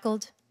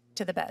shackled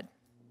to the bed.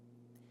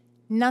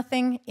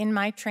 Nothing in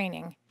my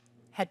training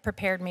had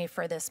prepared me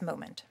for this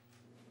moment.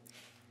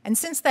 And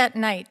since that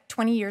night,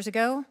 20 years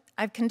ago,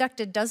 I've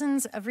conducted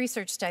dozens of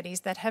research studies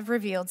that have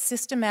revealed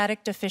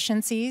systematic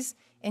deficiencies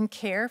in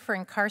care for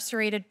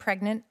incarcerated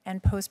pregnant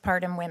and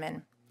postpartum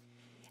women.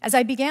 As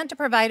I began to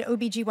provide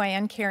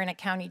OBGYN care in a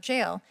county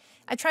jail,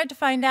 I tried to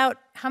find out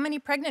how many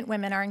pregnant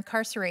women are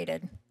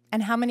incarcerated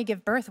and how many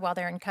give birth while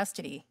they're in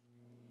custody.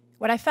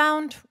 What I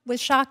found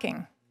was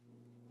shocking.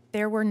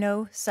 There were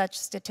no such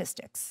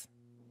statistics.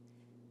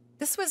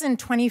 This was in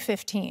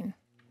 2015,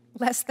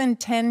 less than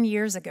 10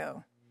 years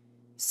ago.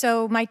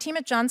 So my team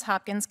at Johns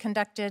Hopkins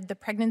conducted the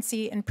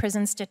Pregnancy in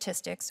Prison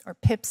Statistics, or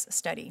PIPS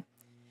study.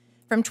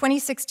 From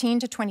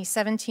 2016 to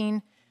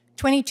 2017,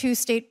 22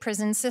 state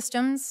prison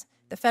systems,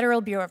 the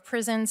Federal Bureau of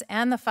Prisons,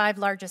 and the 5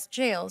 largest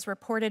jails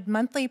reported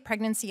monthly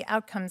pregnancy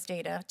outcomes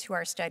data to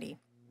our study.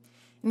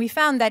 And we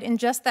found that in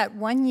just that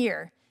 1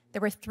 year,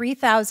 there were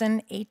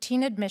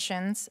 3,018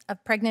 admissions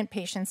of pregnant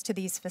patients to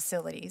these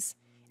facilities,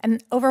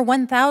 and over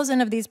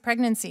 1,000 of these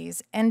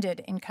pregnancies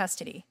ended in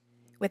custody,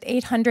 with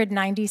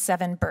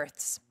 897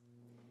 births.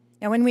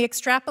 Now, when we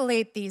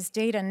extrapolate these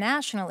data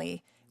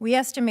nationally, we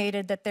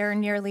estimated that there are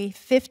nearly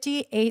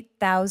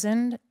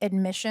 58,000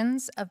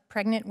 admissions of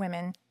pregnant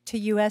women to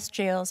U.S.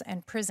 jails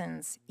and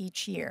prisons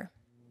each year.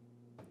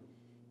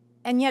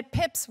 And yet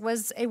PIPS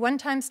was a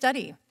one-time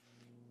study.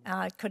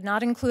 It could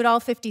not include all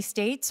 50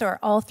 states or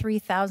all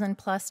 3,000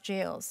 plus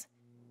jails.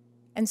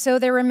 And so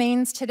there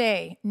remains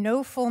today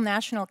no full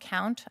national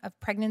count of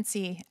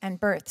pregnancy and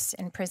births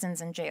in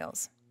prisons and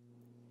jails.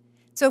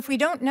 So if we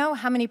don't know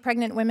how many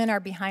pregnant women are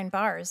behind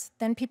bars,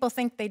 then people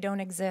think they don't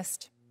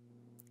exist.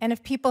 And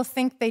if people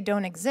think they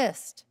don't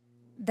exist,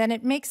 then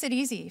it makes it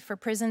easy for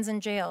prisons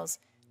and jails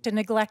to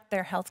neglect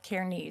their health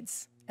care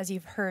needs, as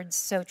you've heard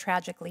so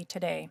tragically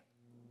today.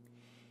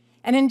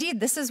 And indeed,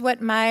 this is what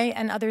my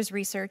and others'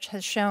 research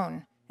has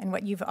shown, and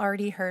what you've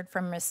already heard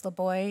from Ms.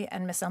 LeBoy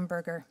and Ms.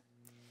 Umberger.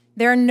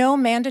 There are no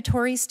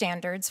mandatory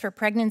standards for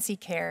pregnancy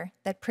care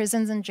that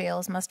prisons and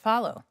jails must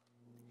follow.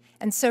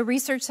 And so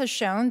research has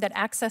shown that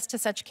access to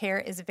such care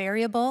is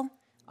variable,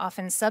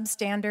 often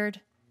substandard,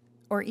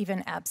 or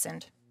even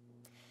absent.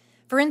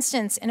 For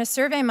instance, in a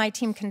survey my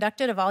team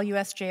conducted of all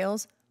U.S.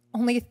 jails,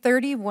 only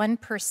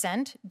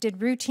 31% did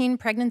routine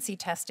pregnancy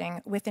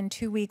testing within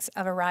 2 weeks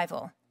of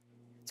arrival.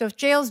 So if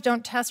jails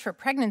don't test for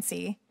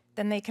pregnancy,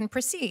 then they can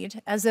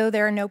proceed as though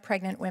there are no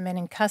pregnant women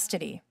in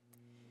custody.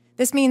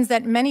 This means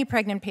that many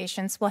pregnant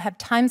patients will have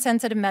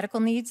time-sensitive medical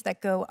needs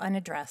that go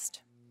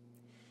unaddressed.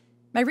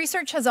 My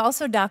research has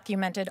also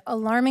documented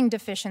alarming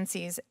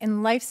deficiencies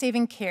in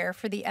life-saving care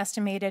for the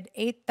estimated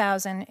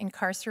 8,000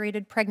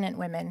 incarcerated pregnant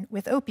women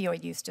with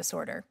opioid use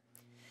disorder.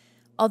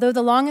 Although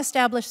the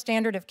long-established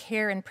standard of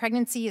care in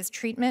pregnancy is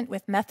treatment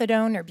with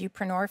methadone or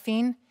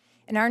buprenorphine,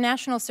 in our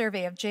national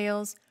survey of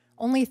jails,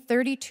 only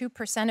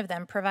 32% of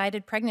them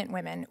provided pregnant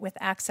women with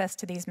access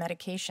to these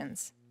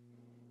medications.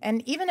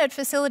 And even at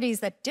facilities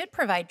that did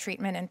provide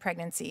treatment in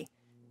pregnancy,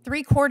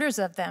 3/4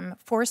 of them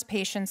forced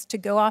patients to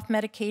go off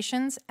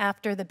medications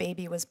after the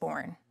baby was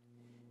born.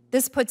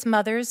 This puts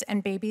mothers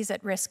and babies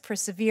at risk for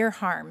severe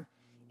harm,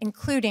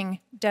 including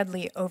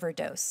deadly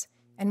overdose.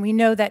 And we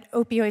know that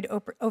opioid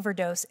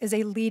overdose is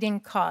a leading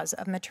cause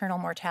of maternal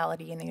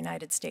mortality in the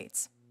United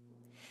States.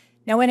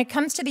 Now, when it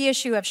comes to the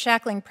issue of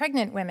shackling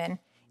pregnant women,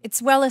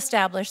 it's well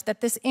established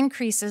that this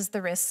increases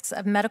the risks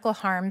of medical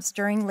harms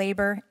during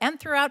labor and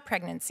throughout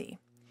pregnancy.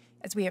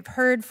 As we have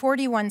heard,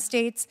 41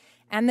 states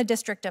and the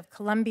District of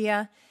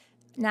Columbia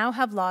now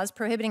have laws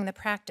prohibiting the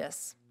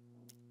practice.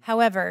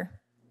 However,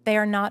 they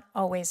are not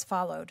always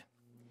followed.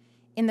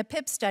 In the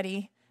PIP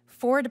study,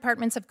 4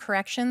 departments of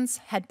corrections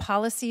had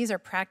policies or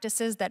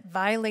practices that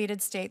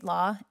violated state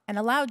law and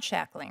allowed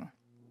shackling.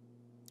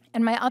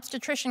 And my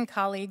obstetrician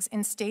colleagues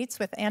in states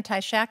with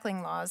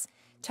anti-shackling laws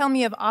tell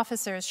me of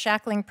officers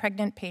shackling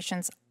pregnant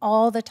patients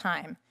all the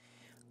time,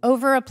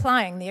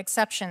 over-applying the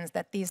exceptions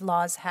that these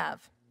laws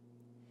have.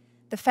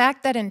 The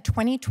fact that in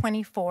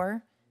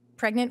 2024,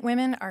 pregnant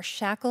women are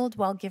shackled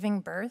while giving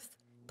birth,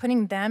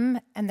 putting them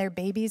and their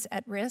babies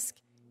at risk,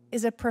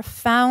 is a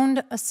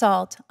profound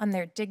assault on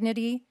their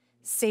dignity,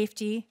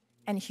 safety,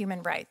 and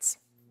human rights.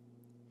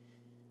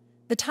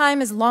 The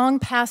time is long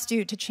past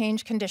due to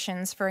change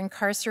conditions for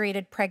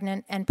incarcerated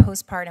pregnant and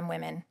postpartum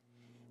women.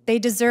 They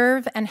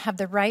deserve and have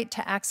the right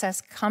to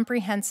access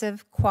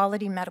comprehensive,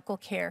 quality medical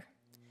care.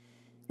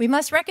 We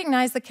must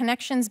recognize the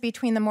connections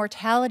between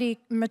the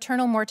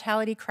maternal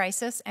mortality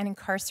crisis and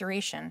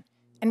incarceration,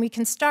 and we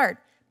can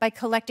start by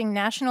collecting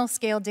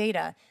national-scale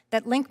data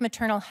that link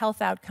maternal health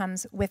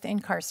outcomes with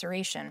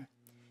incarceration.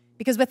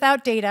 Because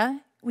without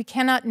data, we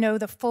cannot know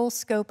the full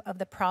scope of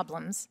the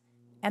problems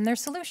and their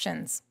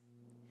solutions.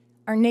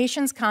 Our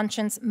nation's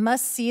conscience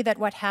must see that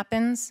what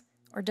happens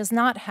or does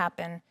not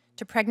happen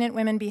to pregnant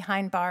women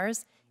behind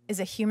bars is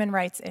a human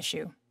rights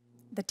issue.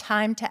 The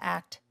time to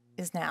act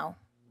is now.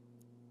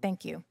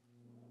 Thank you.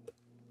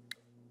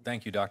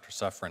 Thank you, Dr.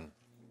 Suffren.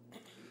 I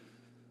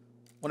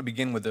want to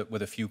begin with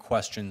a few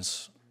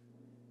questions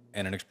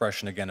and an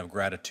expression again of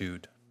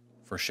gratitude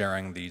for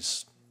sharing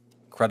these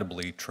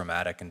incredibly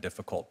traumatic and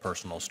difficult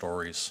personal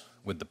stories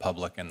with the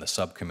public and the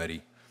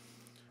subcommittee.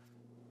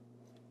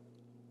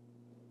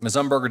 Ms.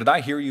 Umberger, did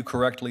I hear you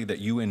correctly that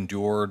you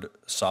endured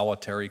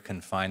solitary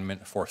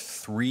confinement for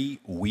 3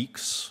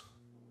 weeks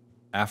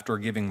after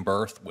giving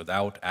birth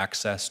without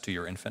access to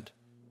your infant?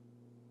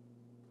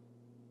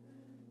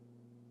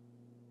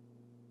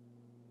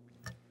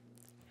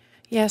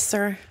 Yes,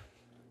 sir.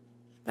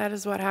 That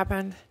is what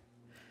happened.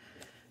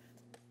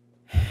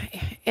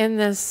 In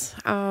this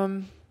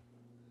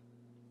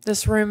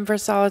room for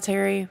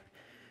solitary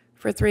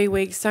for 3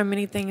 weeks, so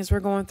many things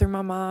were going through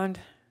my mind.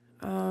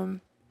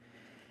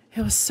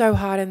 It was so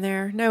hot in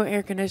there, no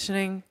air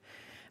conditioning.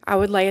 I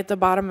would lay at the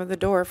bottom of the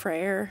door for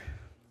air.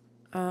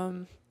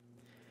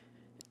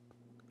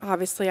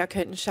 Obviously, I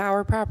couldn't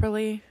shower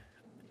properly.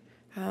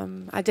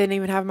 I didn't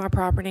even have my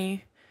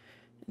property.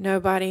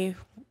 Nobody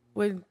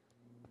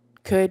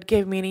could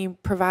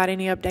provide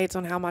any updates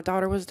on how my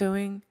daughter was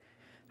doing.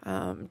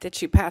 Did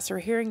she pass her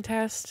hearing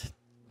test?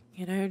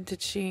 You know,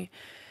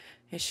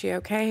 is she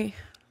okay?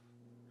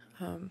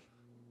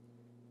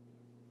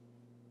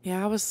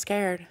 Yeah, I was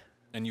scared.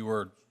 And you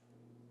were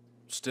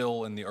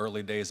still in the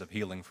early days of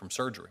healing from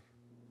surgery.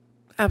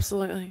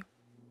 Absolutely.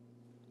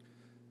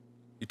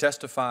 You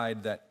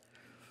testified that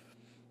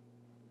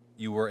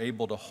you were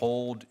able to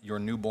hold your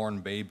newborn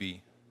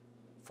baby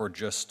for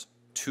just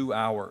 2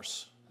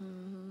 hours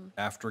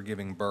after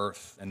giving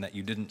birth, and that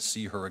you didn't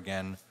see her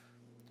again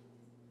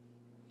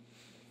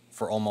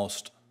for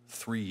almost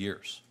 3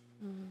 years.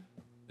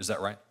 Is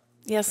that right?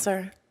 Yes,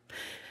 sir.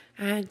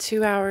 I had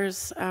 2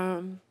 hours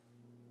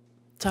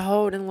to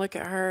hold and look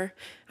at her.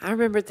 I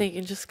remember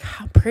thinking just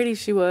how pretty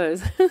she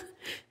was.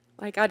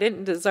 Like I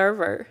didn't deserve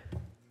her.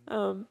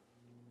 And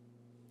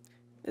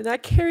I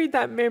carried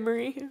that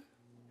memory.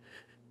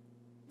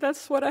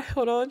 That's what I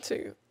held on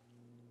to.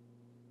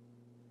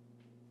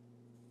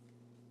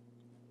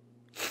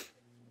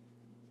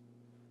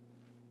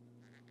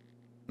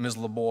 Ms.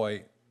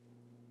 LeBoy,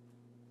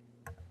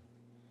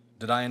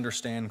 did I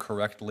understand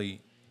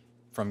correctly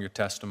from your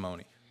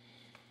testimony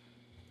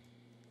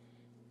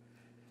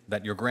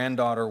that your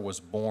granddaughter was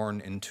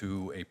born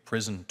into a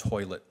prison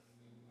toilet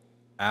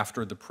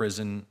after the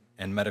prison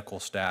and medical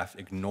staff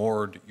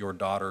ignored your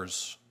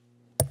daughter's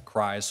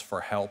cries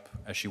for help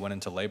as she went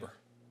into labor?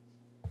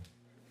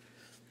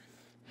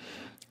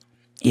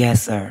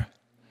 Yes, sir.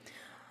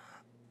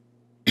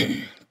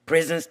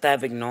 Prison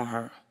staff ignored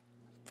her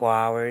for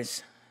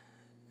hours,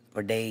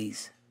 for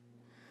days.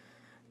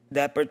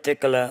 That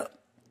particular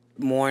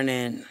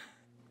morning,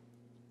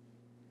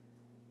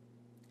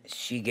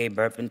 she gave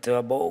birth into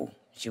a bowl.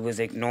 She was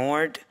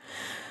ignored.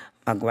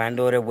 My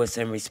granddaughter was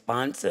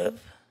unresponsive.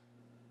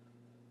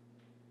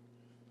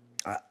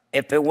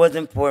 If it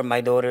wasn't for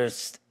my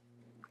daughter's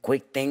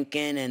quick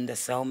thinking and the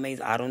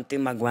cellmates, I don't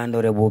think my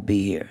granddaughter will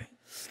be here.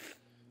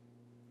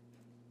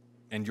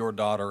 And your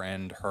daughter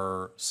and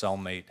her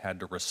cellmate had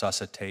to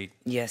resuscitate?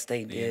 Yes,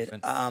 they The did.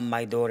 infant?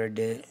 My daughter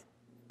did.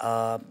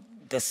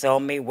 The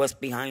cellmate was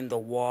behind the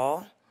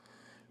wall.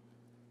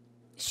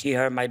 She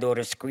heard my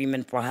daughter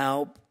screaming for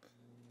help.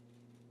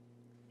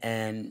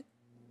 And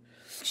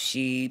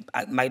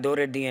my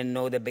daughter didn't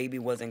know the baby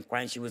wasn't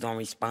crying. She was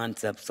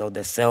unresponsive. So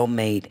the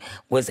cellmate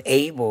was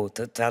able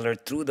to tell her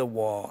through the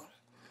wall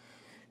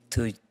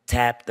to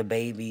tap the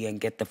baby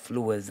and get the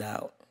fluids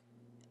out.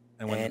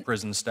 And when the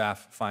prison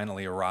staff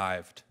finally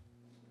arrived,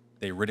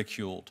 they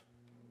ridiculed.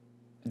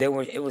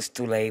 It was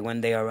too late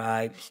when they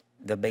arrived.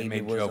 The baby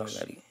made was jokes.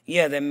 already.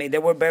 Yeah, they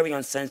were very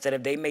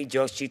insensitive. They made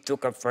jokes. She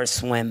took her first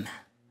swim.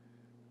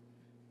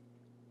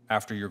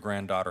 After your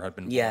granddaughter had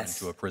been born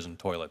Yes. into a prison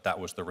toilet, that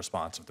was the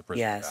response of the prison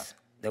Yes, staff.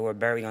 they were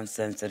very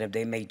insensitive.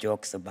 They made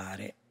jokes about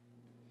it.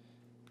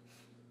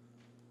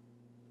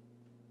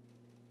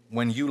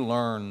 When you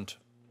learned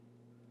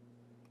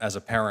as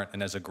a parent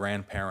and as a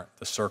grandparent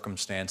the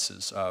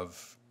circumstances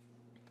of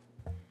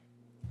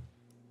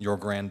your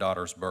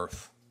granddaughter's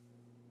birth,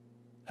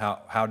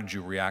 how did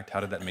you react? How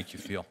did that make you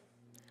feel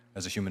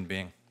as a human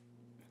being?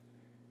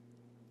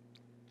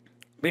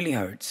 Really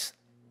hurts.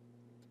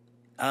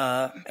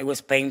 It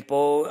was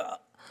painful.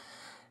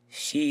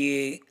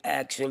 She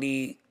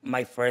actually,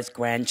 my first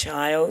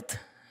grandchild,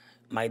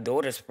 my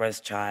daughter's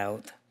first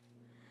child.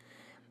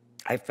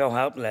 I felt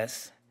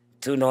helpless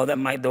to know that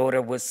my daughter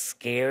was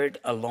scared,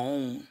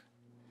 alone,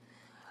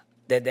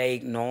 that they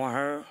ignored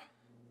her,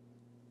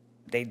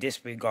 they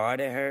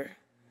disregarded her.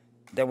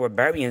 They were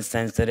very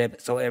insensitive,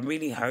 so it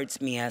really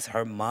hurts me as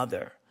her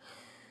mother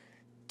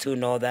to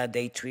know that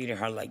they treated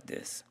her like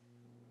this.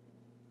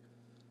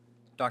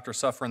 Dr.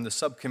 Suffren, the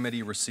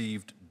subcommittee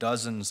received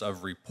dozens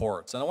of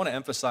reports, and I want to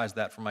emphasize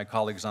that for my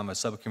colleagues on the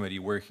subcommittee.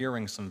 We're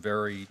hearing some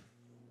very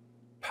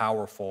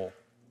powerful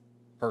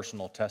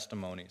personal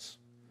testimonies.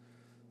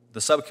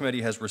 The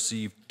subcommittee has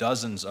received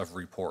dozens of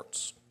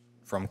reports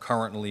from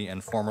currently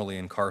and formerly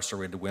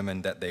incarcerated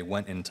women that they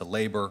went into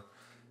labor,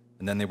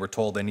 and then they were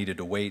told they needed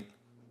to wait,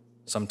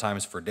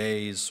 sometimes for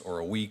days or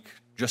a week,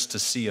 just to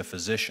see a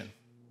physician.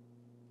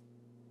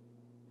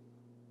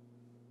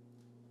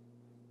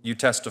 You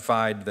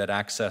testified that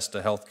access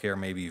to health care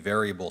may be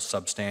variable,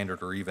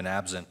 substandard, or even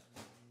absent.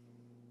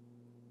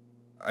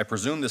 I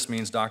presume this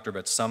means, doctor,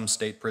 that some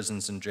state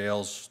prisons and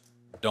jails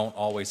don't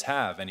always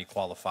have any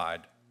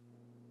qualified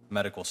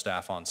medical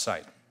staff on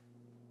site.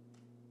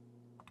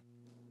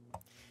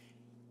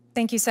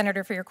 Thank you,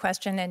 Senator, for your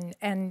question.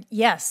 And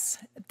yes,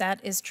 that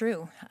is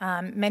true.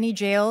 Many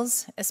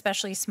jails,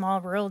 especially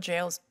small rural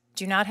jails,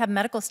 do not have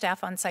medical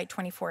staff on site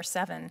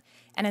 24/7.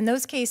 And in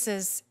those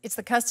cases, it's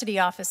the custody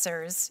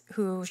officers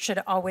who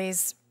should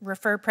always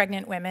refer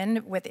pregnant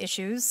women with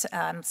issues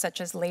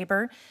such as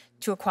labor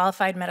to a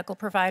qualified medical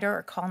provider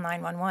or call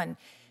 911.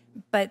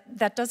 But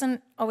that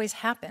doesn't always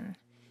happen.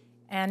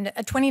 And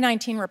a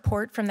 2019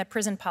 report from the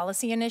Prison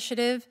Policy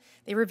Initiative,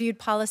 they reviewed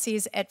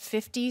policies at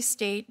 50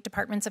 state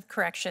departments of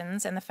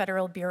corrections and the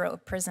Federal Bureau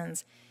of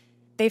Prisons.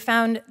 They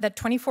found that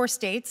 24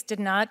 states did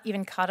not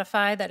even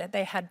codify that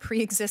they had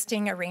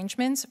pre-existing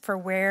arrangements for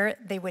where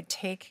they would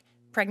take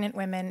pregnant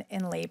women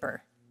in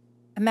labor.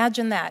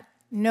 Imagine that.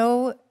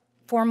 No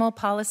formal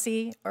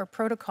policy or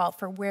protocol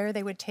for where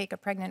they would take a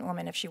pregnant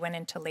woman if she went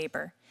into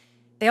labor.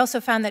 They also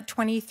found that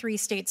 23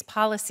 states'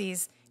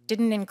 policies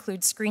didn't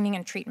include screening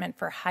and treatment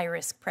for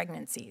high-risk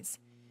pregnancies.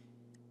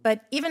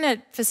 But even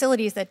at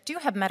facilities that do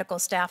have medical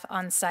staff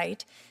on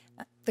site,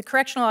 the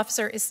correctional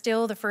officer is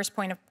still the first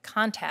point of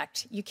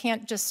contact. You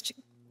can't just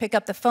pick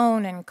up the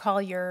phone and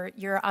call your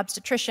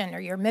obstetrician or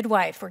your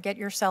midwife or get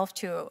yourself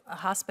to a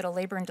hospital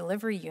labor and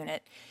delivery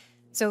unit.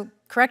 So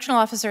correctional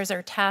officers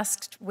are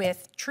tasked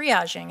with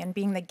triaging and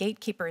being the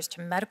gatekeepers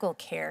to medical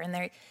care,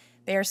 and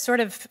they are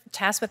sort of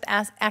tasked with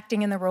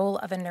acting in the role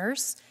of a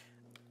nurse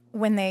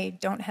when they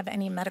don't have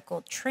any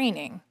medical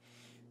training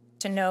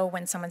to know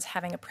when someone's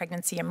having a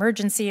pregnancy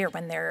emergency or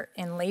when they're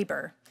in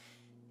labor.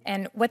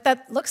 And what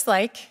that looks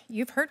like,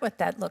 you've heard what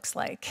that looks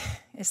like,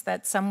 is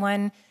that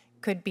someone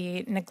could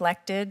be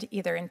neglected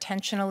either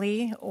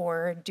intentionally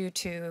or due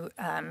to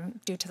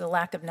the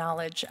lack of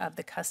knowledge of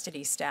the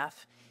custody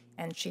staff,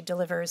 and she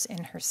delivers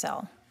in her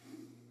cell.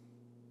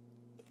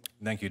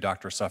 Thank you,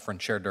 Dr. Suffren.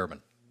 Chair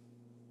Durbin.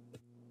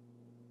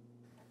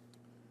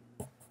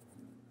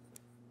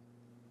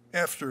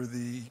 After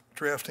the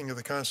drafting of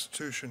the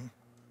Constitution,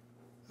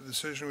 the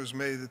decision was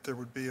made that there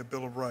would be a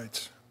Bill of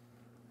Rights.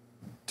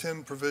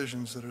 10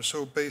 provisions that are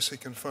so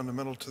basic and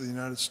fundamental to the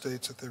United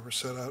States that they were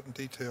set out in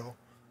detail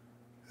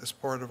as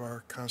part of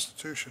our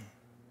Constitution.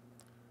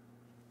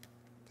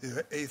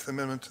 The 8th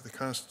Amendment to the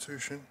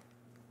Constitution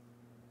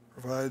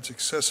provides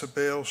excessive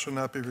bail shall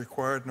not be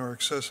required, nor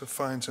excessive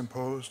fines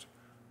imposed,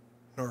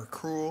 nor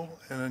cruel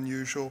and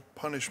unusual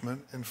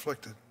punishment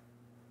inflicted.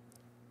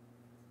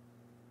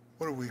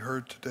 What have we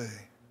heard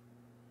today?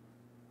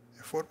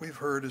 If what we've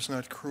heard is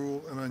not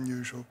cruel and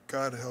unusual,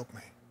 God help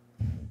me.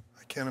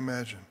 I can't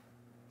imagine.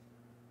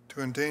 To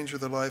endanger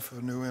the life of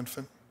a new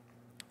infant,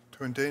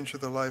 to endanger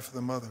the life of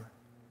the mother.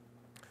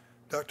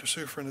 Dr.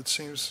 Suffren, it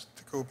seems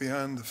to go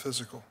beyond the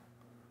physical.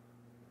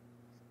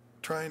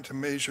 trying to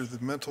measure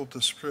the mental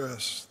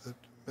distress that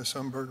Miss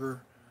Umberger,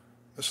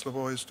 Miss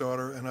Lavoie's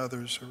daughter, and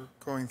others are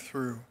going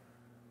through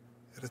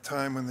at a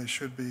time when they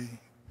should be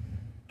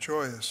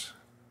joyous,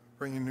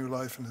 bringing new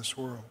life in this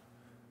world.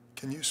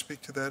 Can you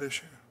speak to that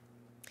issue?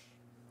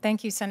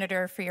 Thank you,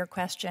 Senator, for your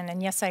question.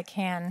 And yes, I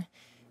can.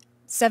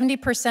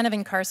 70% of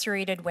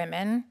incarcerated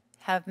women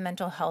have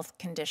mental health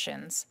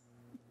conditions,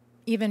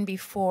 even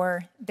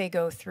before they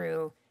go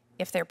through,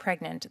 if they're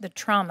pregnant, the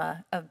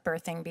trauma of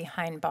birthing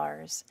behind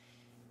bars.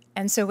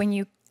 And so when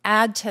you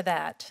add to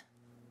that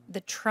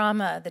the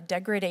trauma, the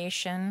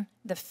degradation,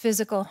 the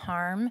physical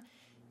harm,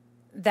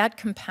 that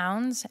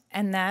compounds,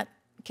 and that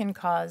can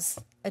cause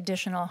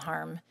additional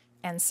harm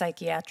and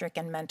psychiatric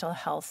and mental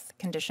health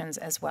conditions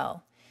as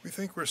well. We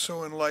think we're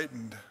so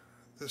enlightened,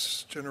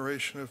 this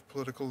generation of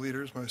political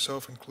leaders,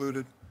 myself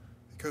included,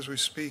 because we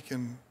speak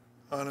in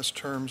honest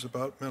terms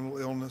about mental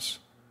illness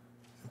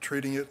and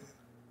treating it,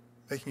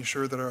 making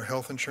sure that our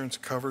health insurance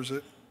covers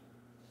it,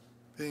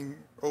 being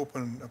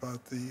open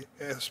about the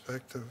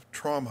aspect of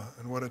trauma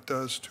and what it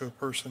does to a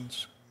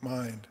person's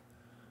mind.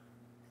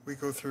 We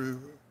go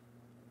through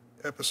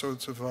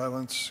episodes of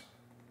violence,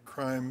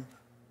 crime,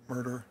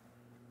 murder,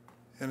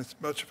 and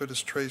much of it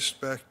is traced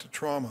back to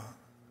trauma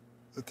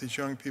that these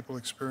young people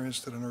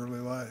experienced in an early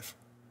life.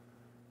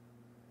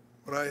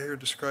 What I hear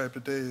described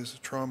today is the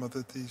trauma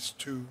that these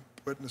two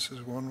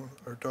witnesses, one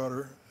our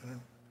daughter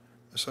and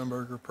Ms.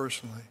 Umberger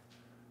personally,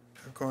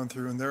 have gone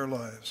through in their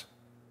lives.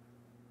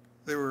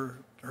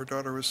 Her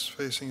daughter was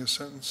facing a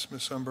sentence,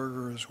 Ms.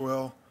 Umberger as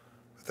well,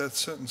 but that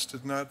sentence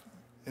did not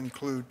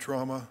include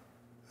trauma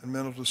and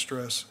mental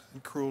distress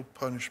and cruel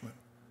punishment.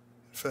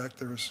 In fact,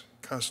 there was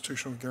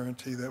constitutional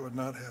guarantee that would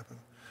not happen.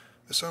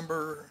 Ms.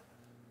 Umberger,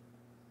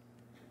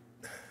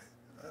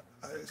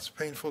 it's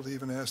painful to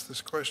even ask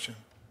this question,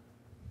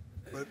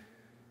 but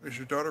was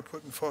your daughter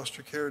put in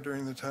foster care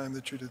during the time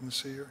that you didn't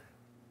see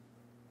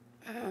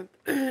her?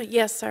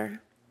 Yes, sir.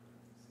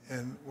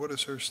 And what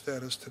is her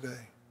status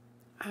today?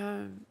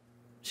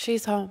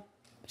 She's home.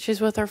 She's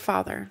with her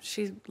father.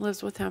 She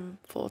lives with him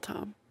full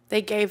time.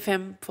 They gave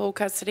him full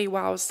custody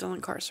while I was still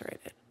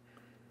incarcerated.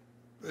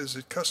 Is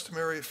it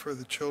customary for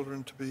the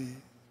children to be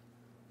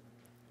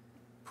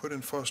put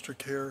in foster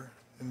care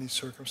in these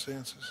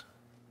circumstances?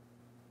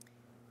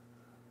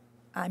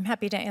 I'm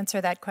happy to answer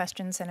that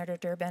question, Senator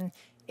Durbin.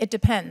 It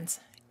depends.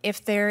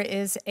 If there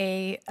is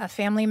a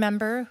family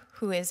member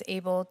who is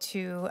able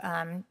to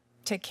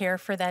care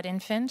for that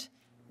infant,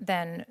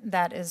 then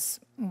that is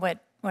what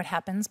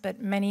happens.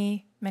 But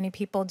many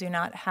people do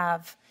not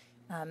have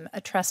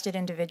a trusted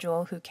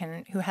individual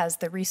who has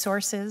the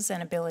resources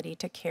and ability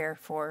to care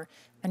for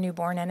a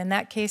newborn. And in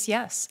that case,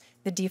 yes,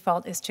 the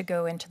default is to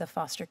go into the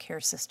foster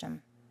care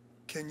system.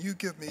 Can you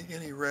give me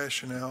any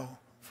rationale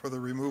for the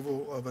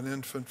removal of an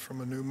infant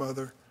from a new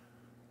mother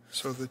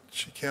so that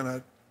she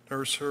cannot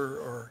nurse her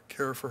or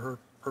care for her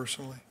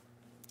personally?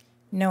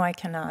 No, I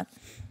cannot.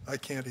 I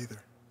can't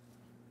either.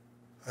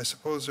 I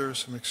suppose there are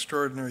some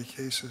extraordinary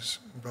cases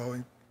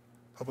involving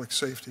public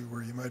safety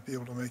where you might be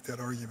able to make that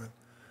argument,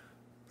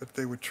 but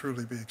they would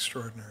truly be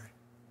extraordinary.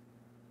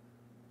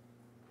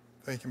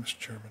 Thank you, Mr.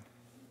 Chairman.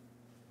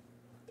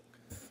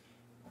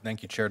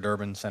 Thank you, Chair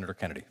Durbin. Senator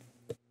Kennedy.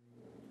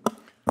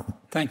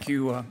 Thank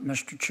you,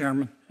 Mr.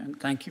 Chairman, and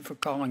thank you for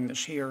calling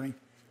this hearing.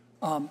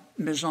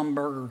 Ms.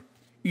 Umberger,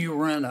 you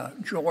were in a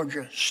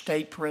Georgia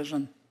state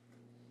prison?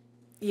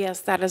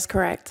 Yes, that is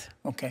correct.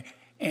 Okay.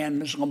 And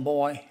Ms.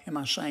 Lavoie, am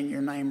I saying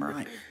your name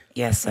right?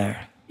 Yes, sir.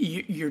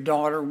 Your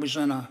daughter was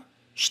in a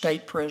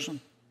state prison?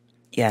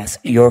 Yes,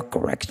 York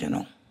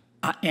Correctional.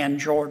 And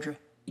Georgia?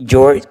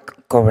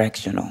 York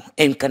Correctional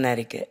in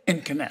Connecticut.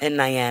 In Connecticut. In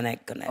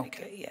Niantic,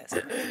 Connecticut, Okay. yes.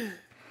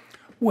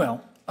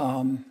 Well,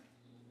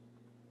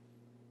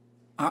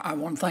 I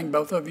want to thank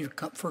both of you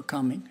for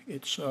coming.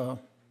 It's, I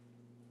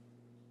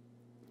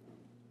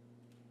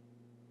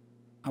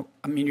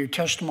mean, your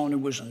testimony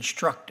was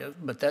instructive,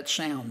 but that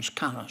sounds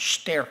kind of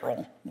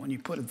sterile when you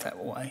put it that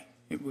way.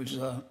 It was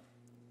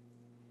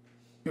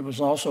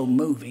also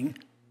moving.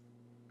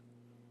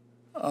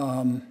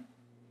 I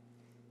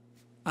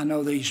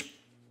know these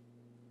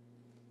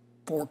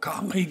four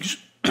colleagues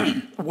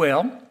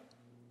well.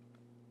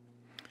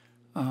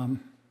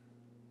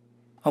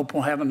 Hope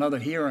we'll have another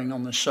hearing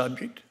on this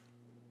subject.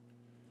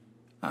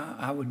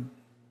 I would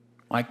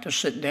like to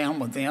sit down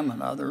with them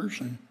and others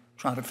and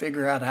try to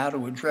figure out how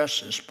to address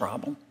this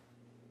problem.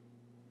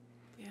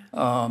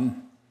 Yeah.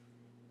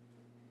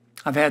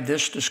 I've had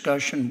this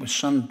discussion with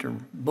Senator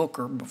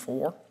Booker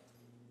before.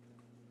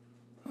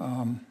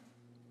 I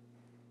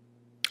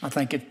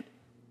think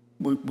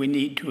we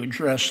need to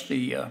address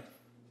the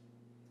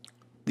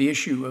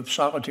issue of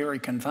solitary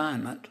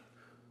confinement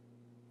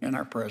in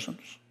our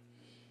prisons.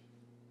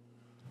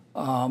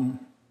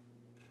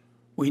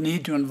 We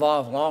need to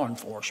involve law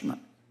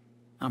enforcement.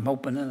 I'm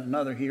hoping in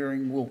another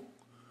hearing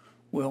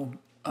we'll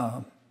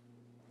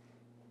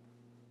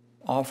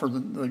offer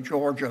the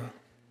Georgia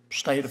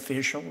state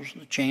officials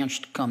the chance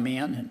to come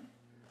in and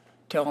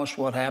tell us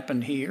what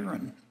happened here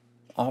and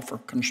offer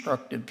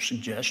constructive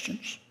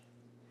suggestions.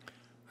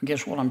 I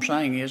guess what I'm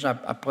saying is I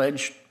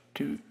pledge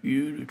to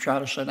you to try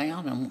to sit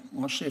down and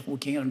let's see if we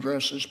can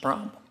address this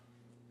problem.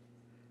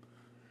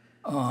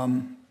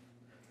 I'm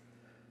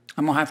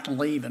going to have to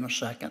leave in a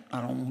second.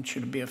 I don't want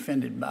you to be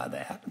offended by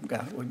that.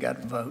 We've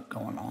got a vote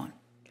going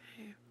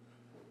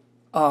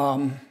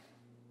on.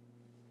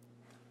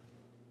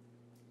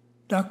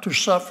 Dr.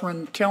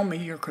 Suffren, tell me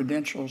your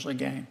credentials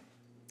again.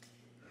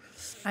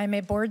 I'm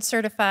a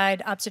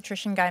board-certified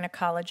obstetrician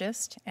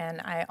gynecologist, and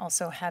I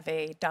also have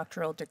a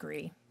doctoral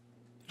degree.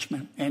 Yes,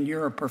 ma'am. And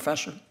you're a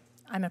professor?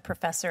 I'm a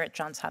professor at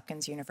Johns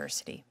Hopkins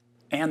University.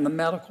 And the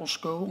medical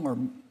school, or?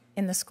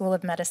 In the School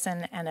of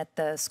Medicine and at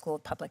the School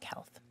of Public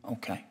Health.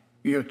 Okay.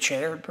 You're a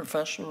chaired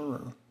professor,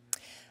 or?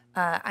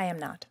 I am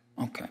not.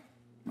 Okay.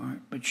 All right.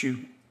 But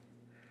you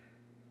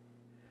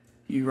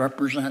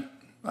represent,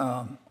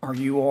 or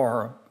you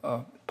are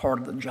a part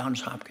of the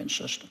Johns Hopkins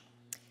system?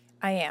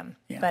 I am,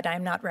 Yeah. but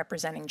I'm not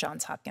representing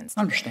Johns Hopkins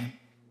today.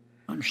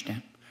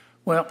 Understand.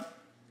 Well,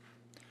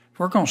 if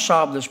we're going to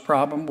solve this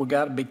problem, we've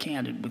got to be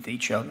candid with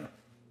each other.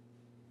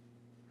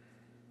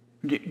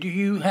 Do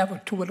you have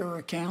a Twitter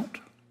account?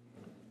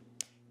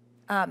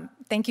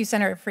 Thank you,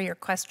 Senator, for your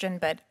question,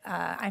 but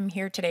I'm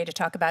here today to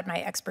talk about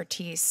my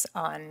expertise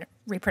on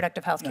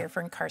reproductive health care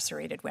for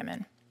incarcerated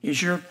women.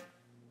 Is your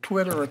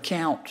Twitter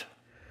account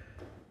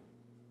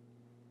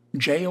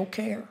jail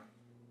care?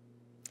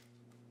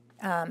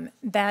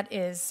 That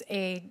is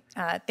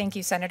thank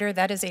you, Senator,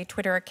 that is a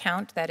Twitter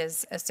account that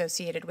is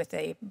associated with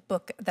a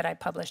book that I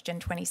published in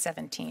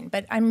 2017.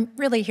 But I'm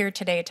really here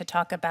today to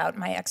talk about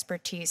my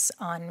expertise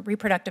on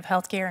reproductive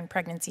health care and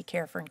pregnancy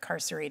care for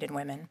incarcerated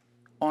women.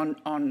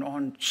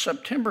 On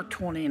September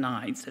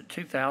 29th of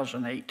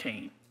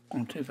 2018,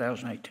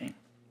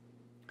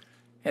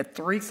 at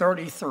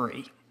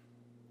 3:33,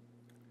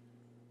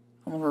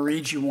 I'm going to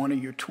read you one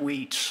of your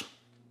tweets.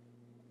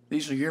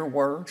 These are your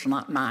words,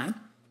 not mine.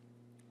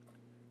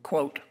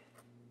 Quote,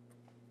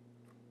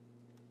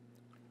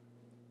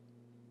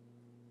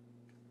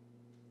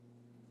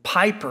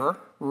 Piper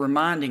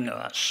reminding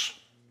us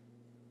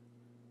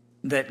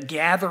that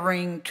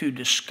gathering to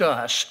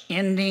discuss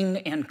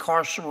ending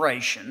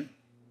incarceration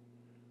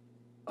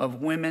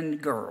of women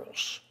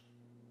girls.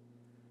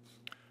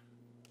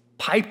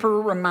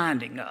 Piper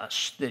reminding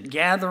us that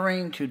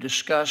gathering to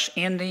discuss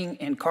ending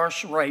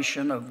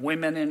incarceration of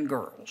women and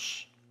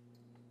girls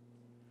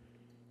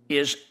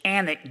is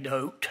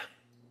anecdote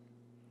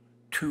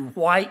to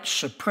white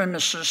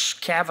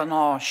supremacist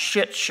Kavanaugh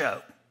shit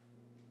show.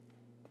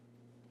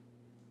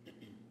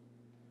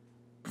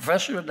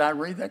 Professor, did I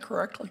read that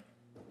correctly?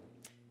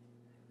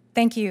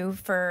 Thank you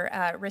for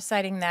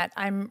reciting that.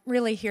 I'm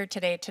really here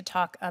today to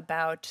talk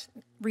about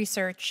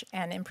research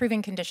and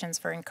improving conditions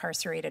for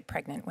incarcerated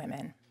pregnant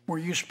women. Were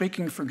you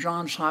speaking for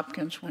Johns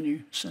Hopkins when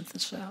you sent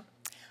this out?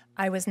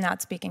 I was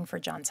not speaking for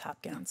Johns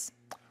Hopkins.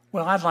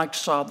 Well, I'd like to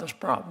solve this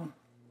problem,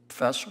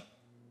 Professor.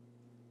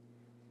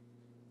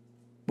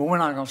 But we're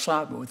not going to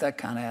solve it with that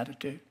kind of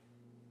attitude.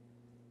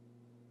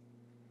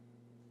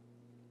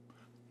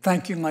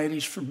 Thank you,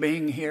 ladies, for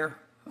being here.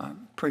 I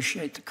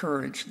appreciate the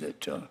courage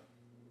that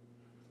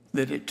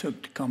it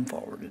took to come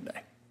forward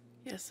today.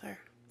 Yes, sir.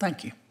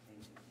 Thank you.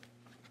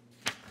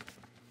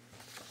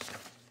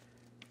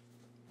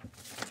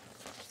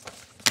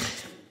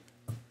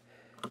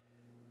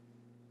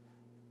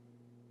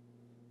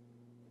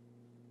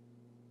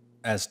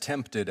 As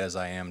tempted as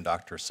I am,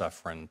 Dr.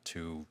 Suffren,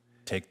 to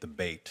take the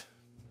bait,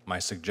 my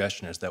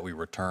suggestion is that we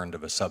return to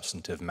the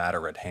substantive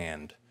matter at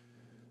hand,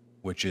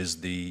 which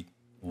is the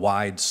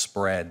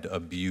widespread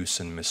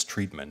abuse and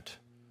mistreatment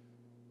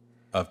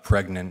of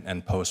pregnant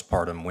and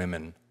postpartum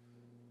women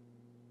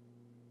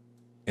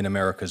in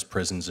America's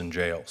prisons and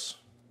jails.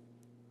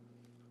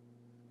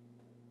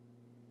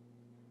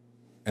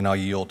 And I'll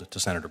yield to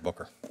Senator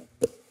Booker.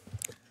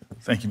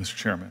 Thank you, Mr.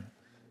 Chairman.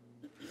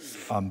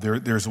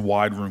 There's a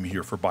wide room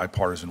here for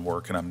bipartisan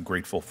work, and I'm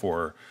grateful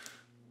for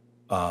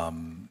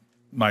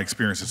my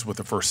experiences with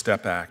the First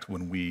Step Act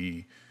when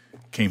we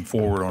came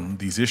forward on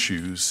these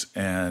issues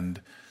and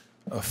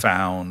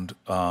found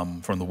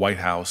from the White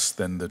House,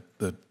 then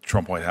the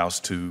Trump White House,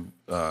 to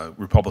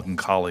Republican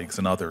colleagues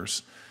and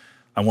others.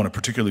 I want to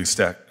particularly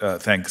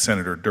thank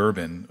Senator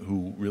Durbin,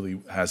 who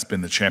really has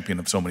been the champion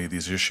of so many of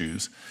these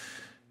issues.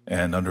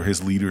 And under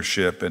his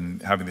leadership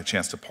and having the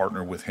chance to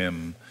partner with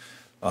him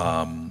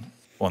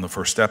on the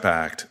First Step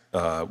Act,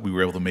 we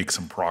were able to make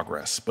some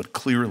progress. But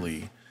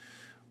clearly,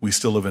 we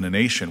still live in a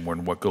nation where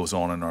what goes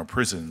on in our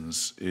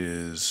prisons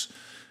is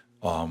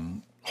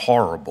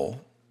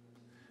horrible.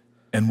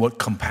 And what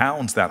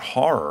compounds that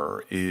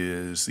horror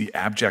is the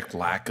abject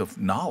lack of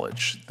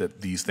knowledge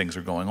that these things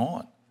are going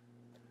on.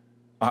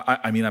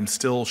 I mean, I'm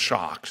still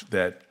shocked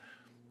that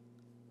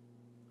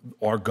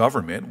our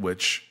government,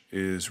 which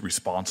is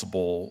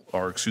responsible,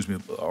 our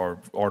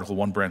Article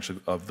 1 branch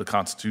of the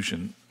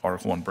Constitution,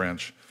 Article 1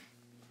 branch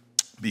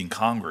being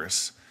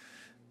Congress,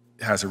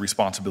 has a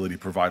responsibility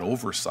to provide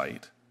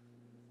oversight.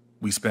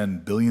 We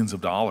spend billions of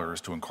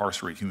dollars to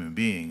incarcerate human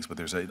beings, but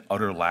there's an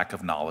utter lack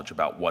of knowledge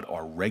about what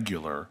are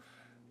regular,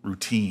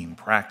 routine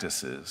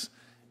practices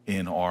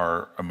in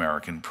our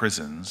American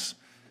prisons,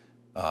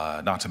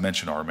 not to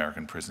mention our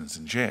American prisons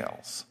and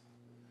jails.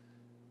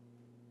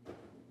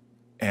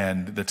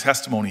 And the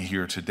testimony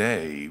here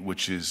today,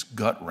 which is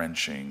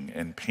gut-wrenching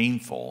and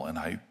painful, and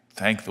I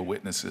thank the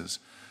witnesses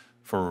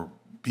for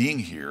being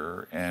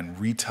here and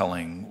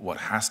retelling what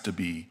has to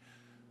be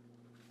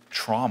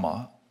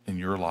trauma in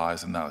your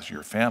lives and not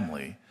your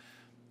family.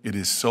 It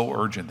is so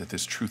urgent that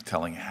this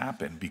truth-telling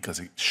happen because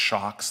it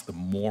shocks the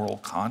moral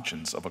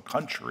conscience of a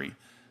country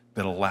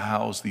that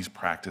allows these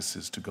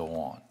practices to go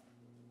on.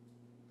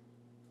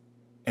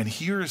 And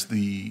here's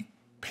the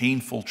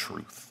painful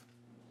truth,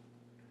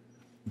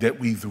 that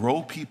we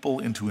throw people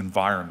into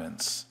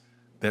environments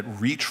that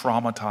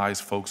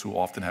re-traumatize folks who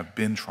often have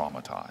been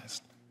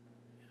traumatized.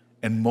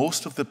 And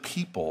most of the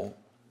people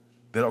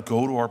that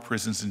go to our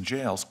prisons and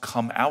jails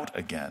come out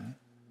again,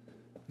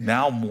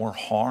 now more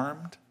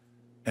harmed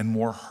and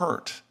more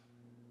hurt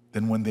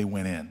than when they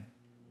went in.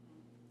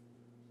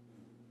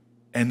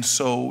 And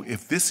so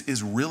if this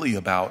is really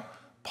about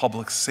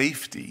public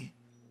safety,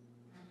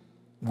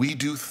 we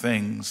do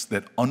things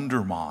that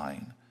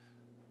undermine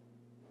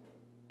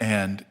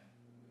and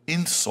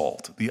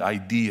insult the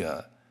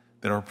idea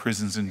that our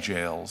prisons and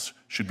jails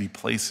should be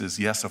places,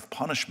 yes, of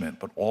punishment,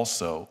 but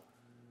also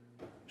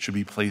should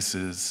be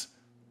places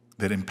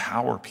that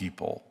empower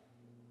people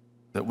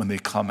that when they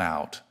come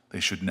out, they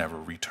should never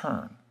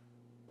return,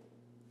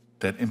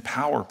 that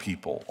empower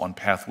people on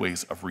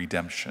pathways of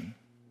redemption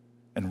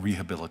and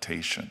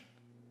rehabilitation.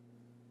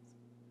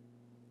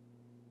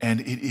 And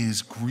it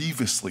is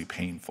grievously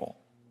painful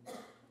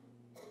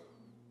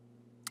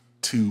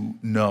to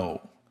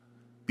know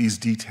these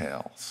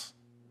details,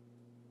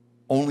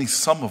 only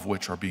some of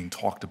which are being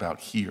talked about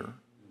here,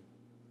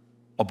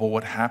 about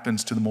what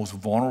happens to the most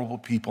vulnerable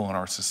people in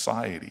our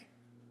society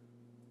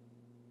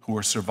who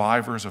are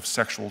survivors of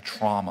sexual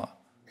trauma,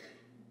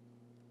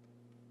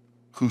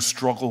 who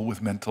struggle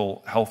with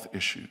mental health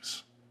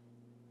issues,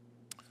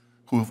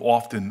 who have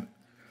often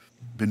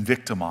been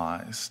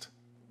victimized,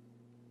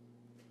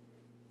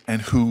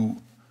 and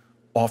who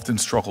often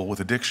struggle with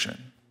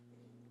addiction,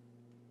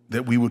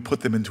 that we would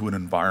put them into an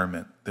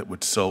environment that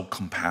would so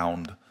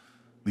compound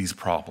these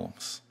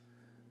problems.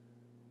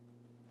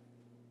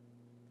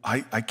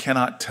 I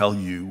cannot tell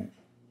you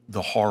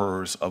the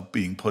horrors of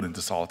being put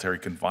into solitary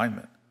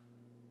confinement.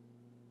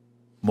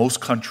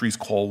 Most countries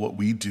call what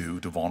we do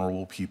to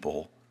vulnerable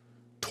people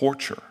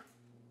torture.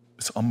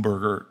 Ms.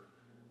 Umberger,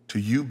 to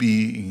you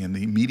being in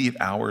the immediate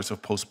hours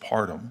of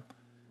postpartum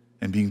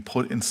and being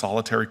put in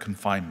solitary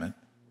confinement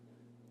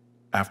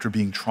after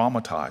being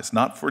traumatized,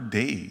 not for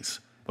days,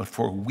 but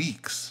for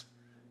weeks,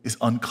 is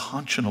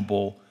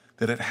unconscionable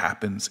that it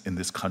happens in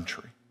this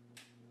country.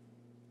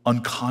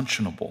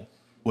 Unconscionable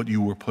what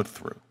you were put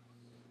through.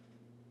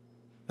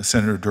 As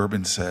Senator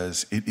Durbin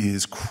says, it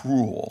is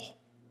cruel.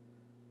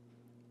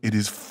 It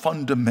is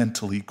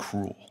fundamentally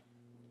cruel.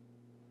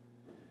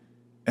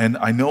 And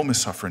I know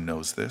Ms. Suffren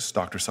knows this,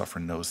 Dr.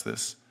 Suffren knows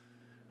this,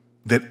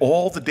 that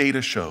all the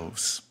data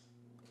shows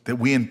that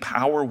we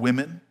empower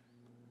women,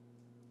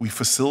 we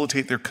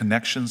facilitate their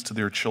connections to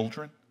their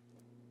children,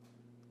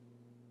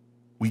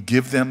 we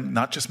give them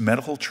not just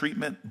medical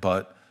treatment,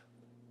 but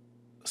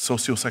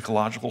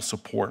socio-psychological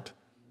support,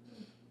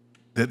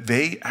 that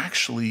they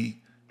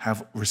actually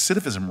have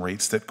recidivism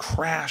rates that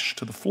crash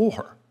to the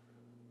floor.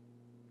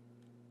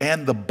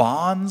 And the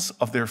bonds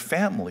of their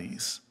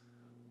families,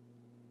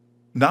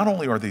 not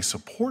only are they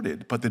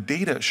supported, but the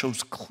data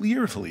shows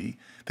clearly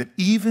that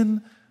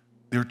even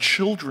their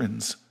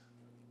children's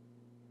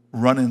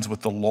run-ins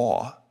with the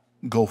law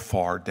go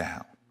far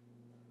down.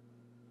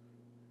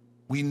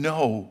 We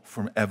know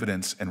from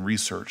evidence and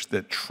research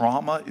that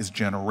trauma is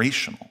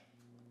generational,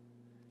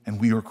 and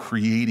we are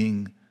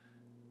creating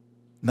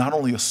not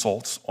only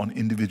assaults on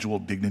individual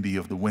dignity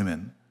of the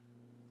women,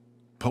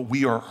 but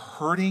we are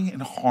hurting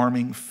and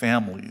harming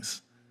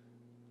families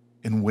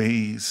in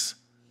ways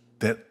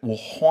that will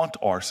haunt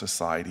our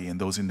society and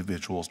those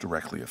individuals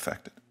directly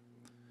affected.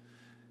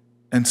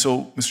 And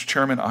so, Mr.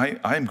 Chairman, I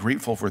am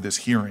grateful for this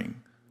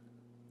hearing,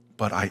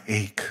 but I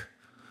ache.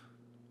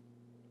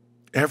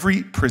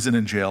 Every prison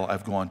and jail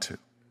I've gone to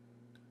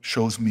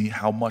shows me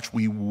how much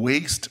we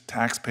waste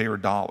taxpayer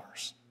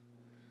dollars,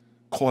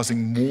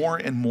 causing more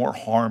and more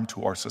harm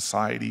to our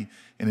society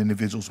and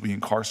individuals we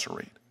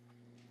incarcerate.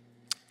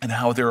 And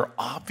how there are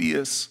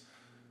obvious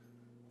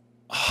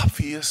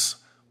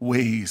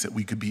ways that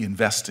we could be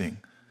investing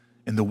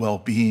in the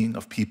well-being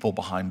of people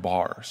behind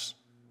bars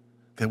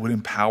that would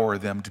empower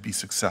them to be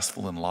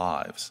successful in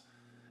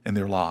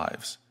their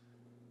lives,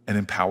 and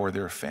empower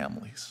their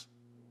families.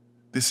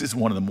 This is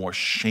one of the more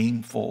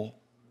shameful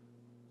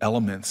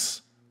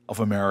elements of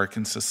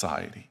American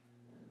society,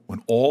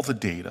 when all the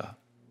data,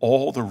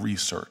 all the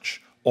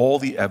research, all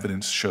the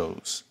evidence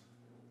shows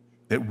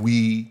that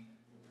we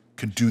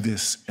can do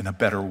this in a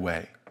better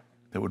way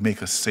that would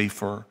make us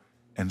safer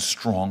and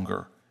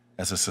stronger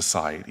as a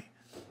society.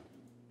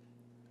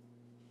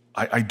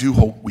 I do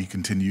hope we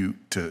continue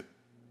to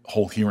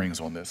hold hearings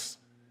on this,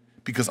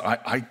 because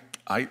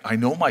I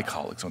know my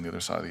colleagues on the other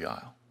side of the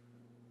aisle.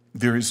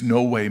 There is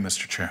no way,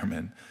 Mr.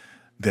 Chairman,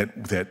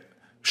 that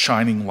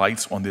shining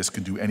lights on this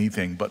can do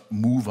anything but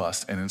move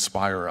us and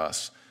inspire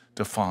us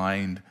to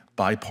find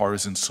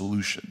bipartisan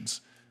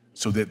solutions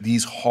so that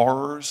these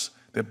horrors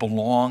that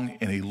belong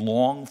in a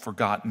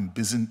long-forgotten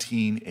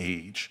Byzantine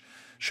age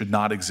should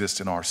not exist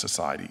in our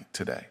society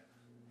today.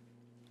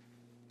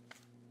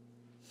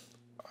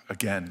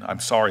 Again, I'm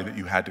sorry that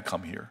you had to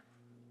come here.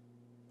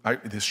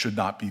 This should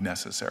not be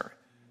necessary.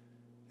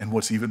 And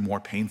what's even more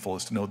painful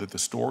is to know that the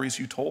stories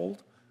you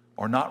told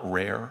are not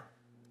rare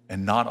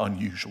and not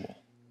unusual,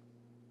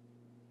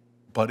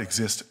 but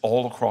exist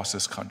all across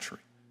this country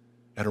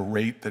at a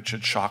rate that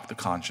should shock the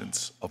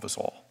conscience of us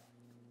all.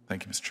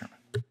 Thank you, Mr. Chairman.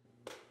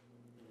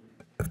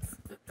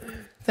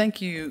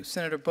 Thank you,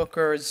 Senator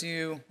Booker. As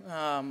you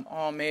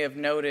all may have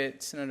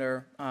noted,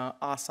 Senator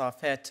Ossoff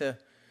had to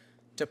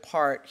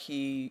depart.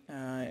 He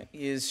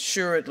is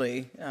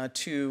assuredly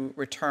to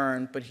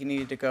return, but he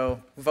needed to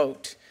go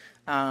vote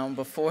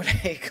before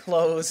they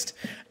closed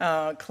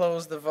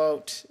the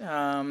vote.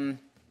 And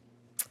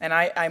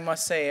I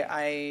must say,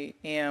 I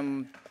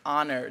am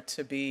honored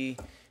to be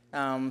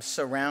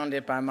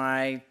surrounded by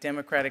my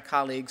Democratic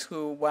colleagues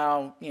who,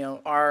 while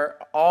are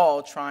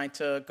all trying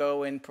to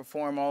go and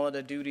perform all of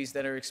the duties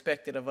that are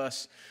expected of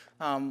us,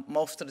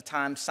 most of the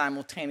time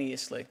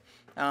simultaneously.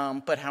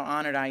 But how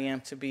honored I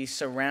am to be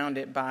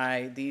surrounded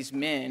by these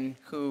men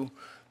who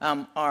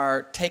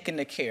are taking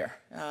the care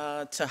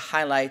to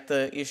highlight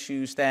the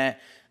issues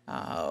that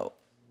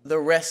the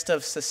rest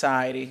of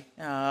society,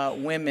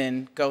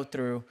 women, go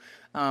through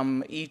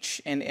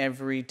each and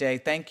every day.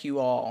 Thank you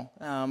all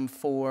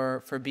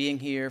for being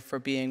here, for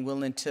being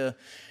willing to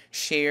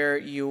share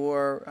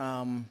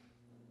your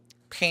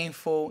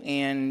painful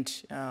and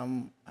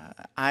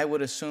I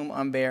would assume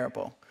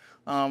unbearable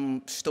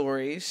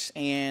stories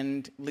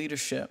and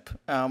leadership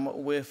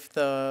with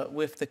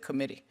the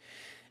committee.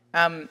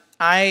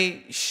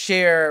 I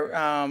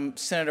share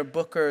Senator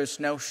Booker's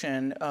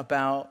notion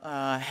about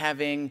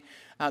having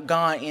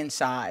gone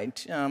inside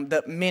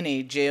the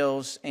many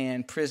jails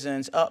and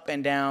prisons up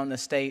and down the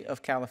state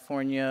of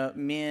California,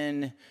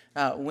 men,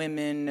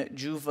 women,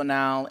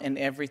 juvenile, and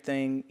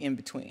everything in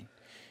between.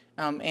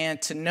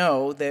 And to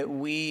know that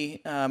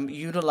we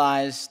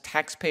utilize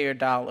taxpayer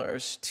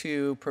dollars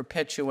to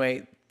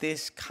perpetuate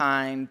this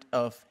kind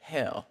of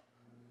hell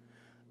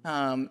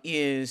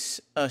is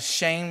a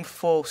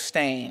shameful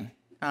stain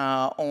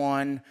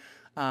on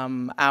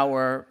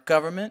our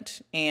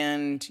government,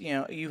 and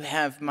you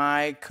have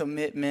my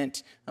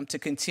commitment to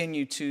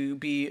continue to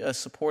be a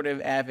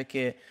supportive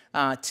advocate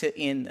to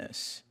end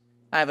this.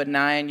 I have a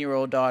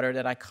 9-year-old daughter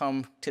that I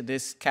come to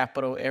this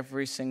Capitol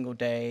every single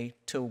day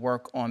to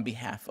work on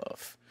behalf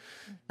of,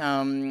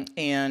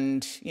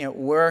 and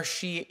were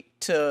she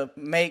to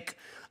make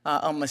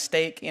a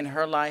mistake in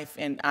her life,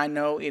 and I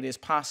know it is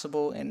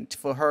possible, and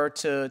for her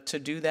to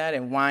do that,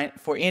 and why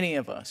for any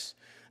of us.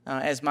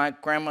 As my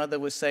grandmother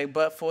would say,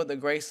 but for the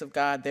grace of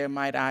God, there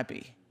might I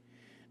be.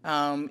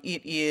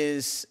 It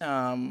is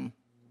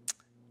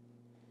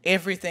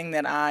everything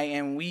that I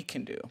and we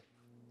can do,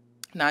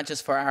 not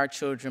just for our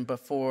children, but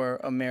for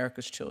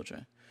America's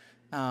children,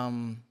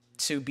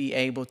 to be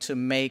able to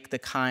make the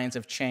kinds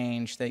of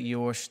change that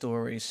your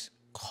stories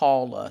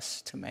call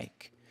us to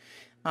make.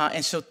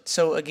 And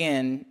so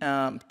again,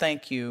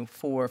 thank you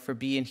for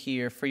being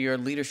here, for your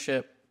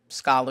leadership,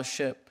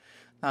 scholarship,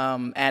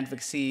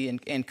 advocacy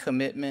and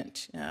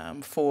commitment,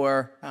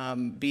 for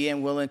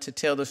being willing to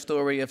tell the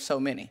story of so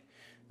many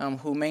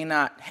who may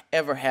not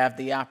ever have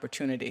the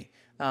opportunity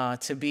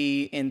to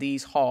be in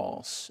these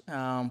halls,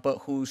 but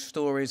whose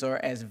stories are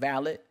as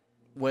valid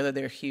whether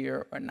they're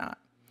here or not.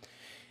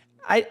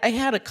 I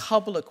had a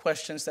couple of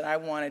questions that I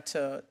wanted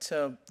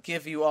to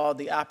give you all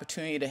the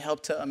opportunity to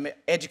help to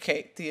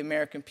educate the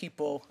American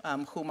people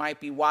who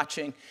might be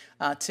watching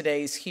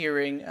today's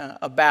hearing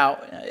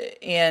about.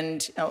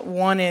 And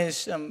one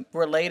is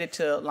related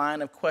to a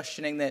line of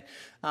questioning that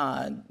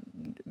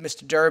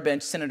Mr.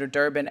 Durbin, Senator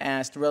Durbin,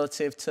 asked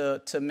relative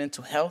to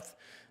mental health.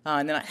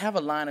 And then I have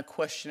a line of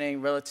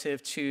questioning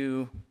relative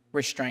to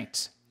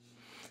restraints.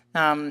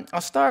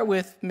 I'll start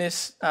with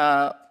Ms.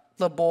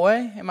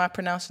 LaBoy, am I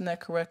pronouncing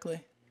that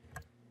correctly?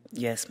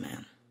 Yes,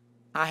 ma'am.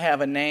 I have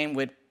a name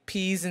with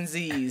P's and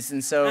Z's,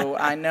 and so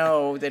I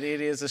know that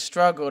it is a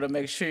struggle to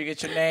make sure you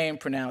get your name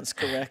pronounced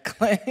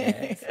correctly.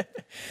 Yes.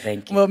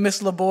 Thank you. Well,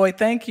 Ms. LaBoy,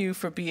 thank you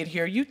for being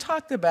here. You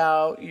talked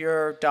about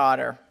your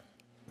daughter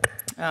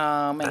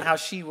and how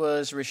she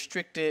was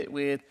restricted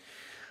with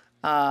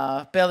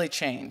belly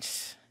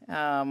chains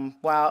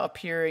while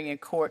appearing in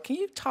court. Can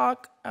you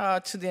talk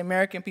to the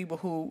American people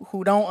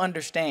who don't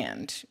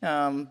understand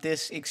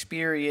this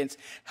experience,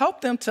 help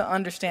them to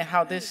understand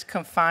how this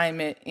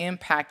confinement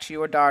impacts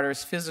your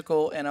daughter's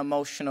physical and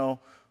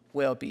emotional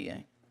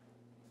well-being?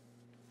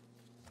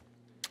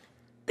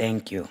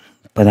 Thank you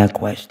for that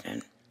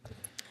question.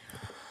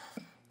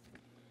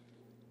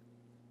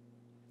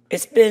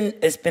 It's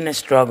been a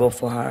struggle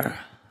for her.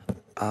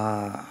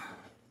 I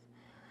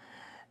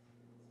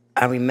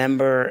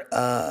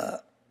remember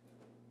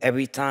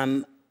every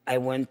time I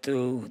went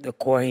through the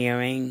court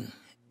hearing,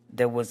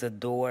 there was a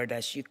door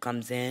that she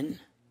comes in,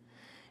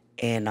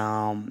 and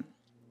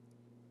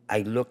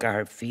I look at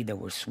her feet that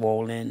were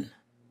swollen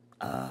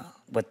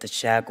with the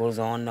shackles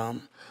on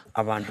them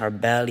around her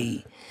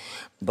belly.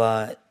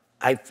 But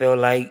I feel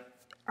like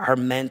her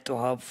mental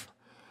health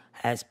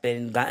has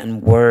been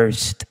gotten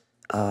worse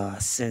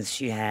since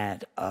she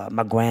had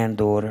my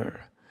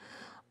granddaughter.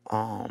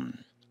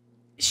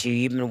 She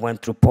even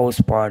went through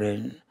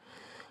postpartum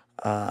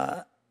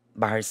by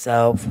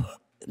herself.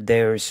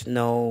 They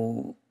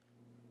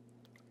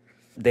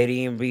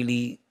didn't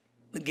really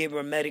give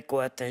her medical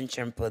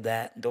attention for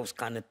those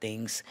kind of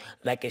things,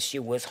 like if she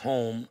was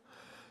home,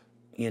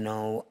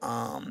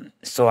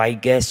 So I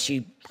guess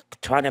she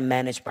tried to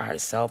manage by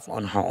herself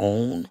on her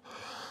own.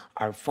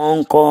 Our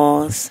phone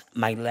calls,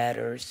 my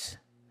letters,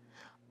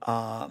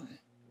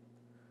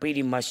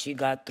 pretty much she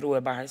got through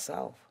it by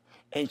herself.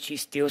 And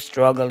she's still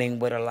struggling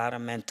with a lot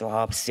of mental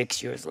health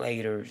 6 years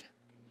later.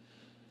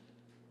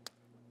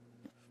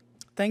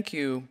 Thank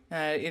you.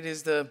 It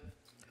is the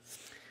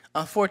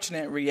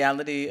unfortunate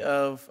reality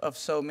of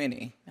so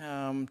many,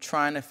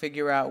 trying to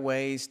figure out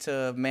ways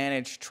to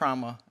manage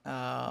trauma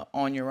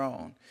on your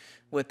own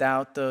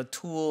without the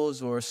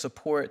tools or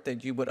support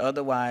that you would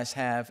otherwise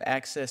have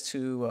access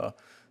to,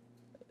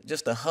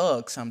 just a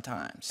hug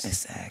sometimes.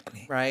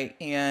 Exactly. Right?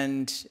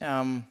 And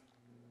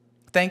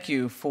thank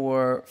you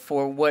for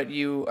what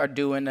you are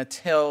doing to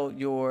tell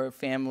your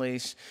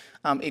family's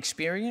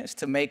experience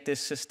to make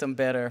this system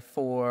better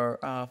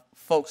for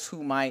folks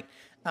who might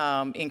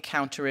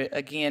encounter it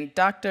again.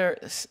 Dr.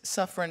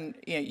 Suffren,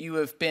 you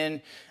have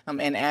been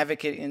an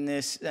advocate in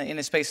this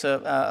space,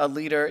 a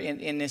leader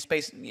in this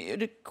space.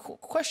 The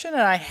question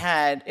that I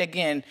had,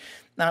 again,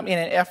 in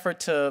an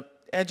effort to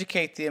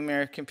educate the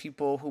American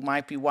people who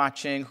might be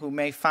watching, who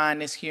may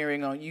find this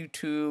hearing on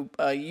YouTube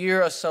a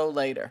year or so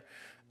later,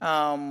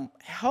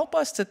 help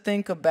us to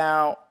think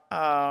about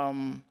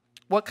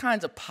what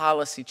kinds of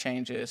policy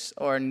changes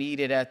are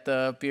needed at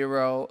the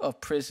Bureau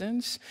of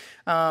Prisons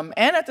and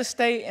at the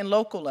state and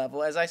local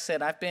level. As I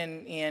said, I've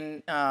been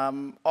in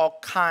all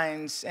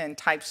kinds and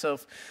types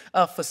of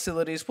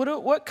facilities.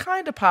 What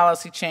kind of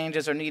policy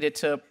changes are needed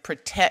to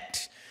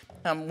protect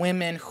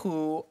women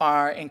who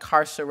are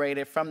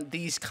incarcerated from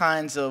these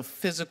kinds of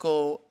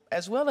physical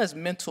as well as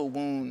mental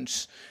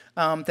wounds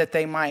that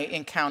they might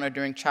encounter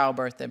during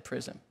childbirth in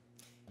prison?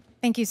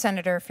 Thank you,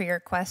 Senator, for your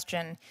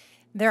question.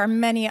 There are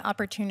many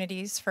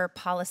opportunities for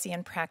policy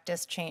and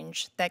practice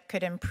change that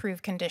could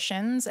improve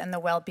conditions and the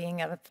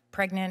well-being of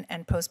pregnant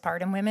and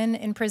postpartum women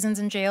in prisons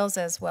and jails,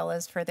 as well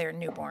as for their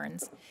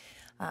newborns.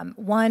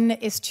 One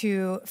is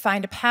to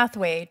find a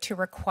pathway to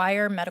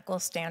require medical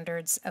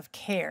standards of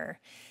care.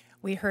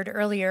 We heard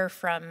earlier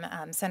from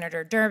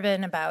Senator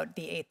Durbin about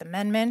the Eighth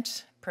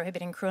Amendment,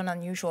 prohibiting cruel and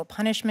unusual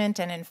punishment,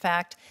 and in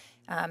fact,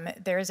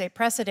 there is a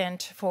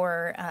precedent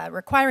for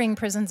requiring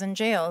prisons and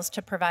jails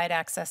to provide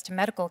access to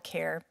medical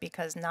care,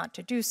 because not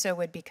to do so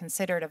would be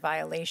considered a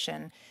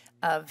violation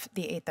of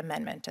the Eighth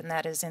Amendment, and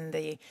that is in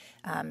the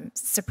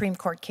Supreme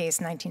Court case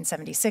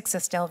 1976,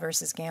 Estelle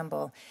versus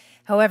Gamble.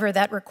 However,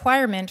 that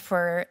requirement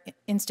for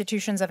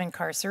institutions of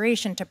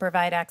incarceration to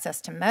provide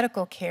access to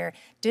medical care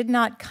did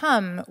not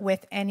come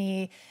with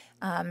any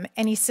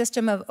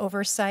system of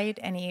oversight,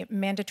 any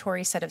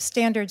mandatory set of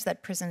standards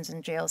that prisons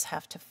and jails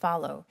have to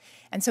follow.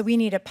 And so we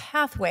need a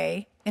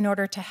pathway in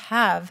order to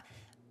have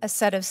a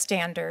set of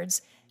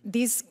standards.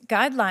 These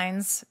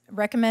guidelines,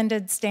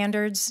 recommended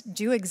standards,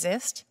 do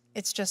exist.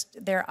 It's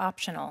just they're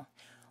optional.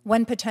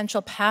 One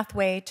potential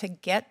pathway to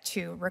get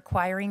to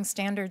requiring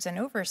standards and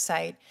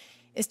oversight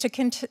is to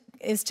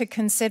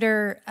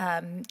consider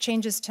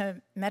changes to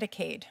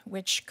Medicaid,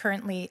 which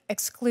currently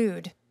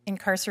exclude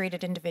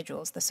incarcerated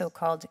individuals, the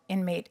so-called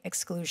inmate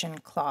exclusion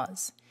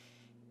clause.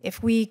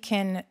 If we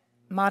can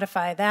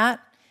modify that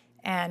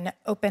and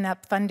open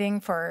up funding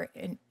for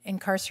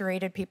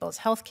incarcerated people's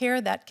health care,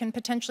 that can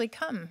potentially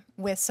come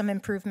with some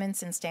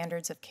improvements in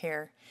standards of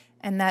care,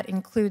 and that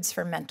includes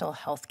for mental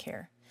health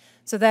care.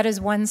 So that is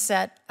one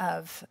set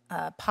of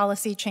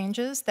policy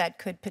changes that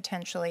could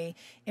potentially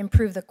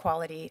improve the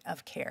quality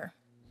of care.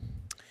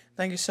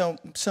 Thank you so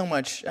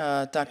much,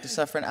 Dr.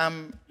 Suffren.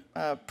 I'm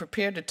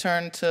prepared to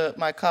turn to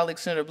my colleague,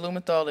 Senator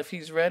Blumenthal, if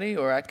he's ready,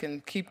 or I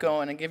can keep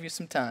going and give you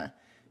some time.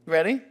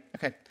 Ready?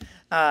 Okay.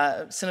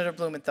 Senator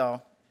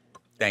Blumenthal.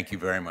 Thank you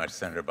very much,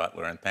 Senator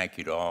Butler, and thank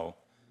you to all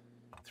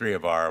three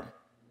of our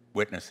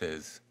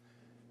witnesses.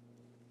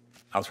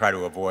 I'll try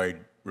to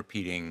avoid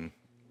repeating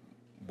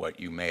what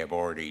you may have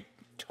already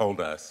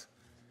told us,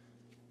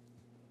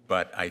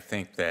 but I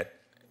think that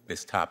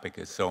this topic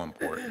is so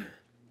important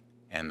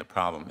and the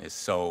problem is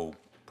so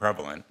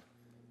prevalent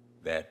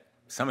that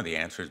some of the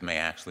answers may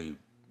actually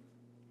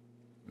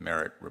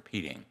merit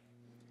repeating.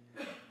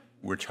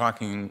 We're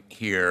talking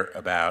here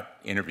about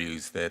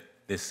interviews that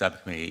this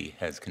subcommittee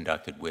has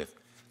conducted with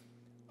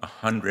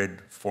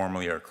 100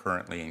 formerly or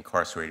currently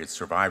incarcerated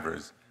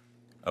survivors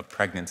of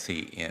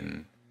pregnancy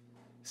in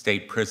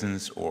state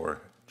prisons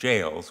or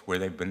jails where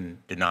they've been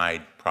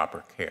denied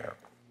proper care.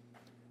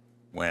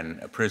 When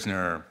a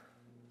prisoner,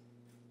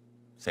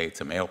 say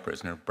it's a male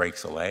prisoner,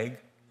 breaks a leg,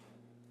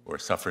 or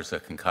suffers a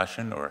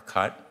concussion or a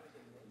cut,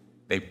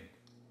 they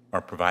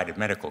are provided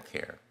medical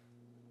care.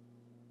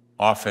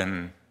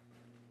 Often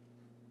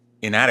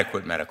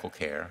inadequate medical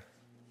care,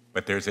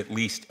 but there's at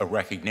least a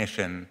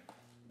recognition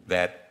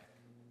that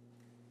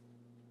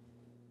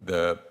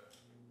the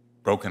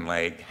broken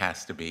leg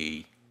has to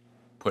be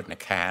put in a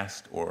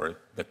cast or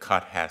the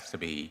cut has to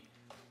be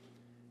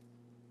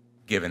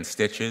given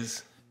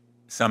stitches.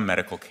 Some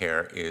medical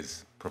care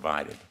is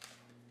provided.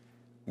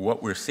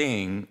 What we're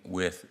seeing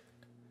with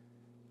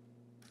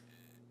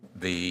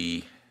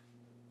the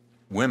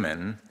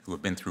women who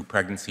have been through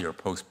pregnancy or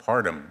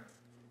postpartum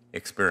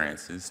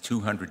experiences,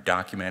 200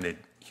 documented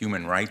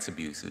human rights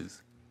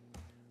abuses,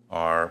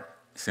 are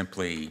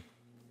simply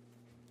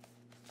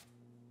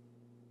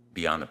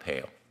beyond the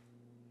pale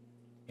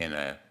in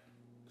a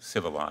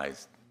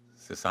civilized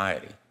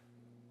society,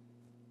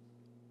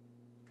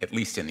 at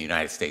least in the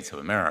United States of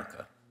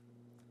America.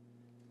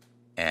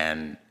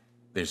 And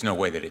there's no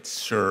way that it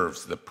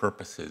serves the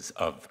purposes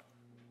of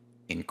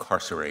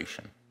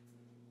incarceration.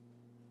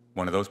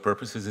 One of those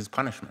purposes is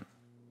punishment.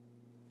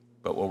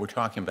 But what we're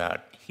talking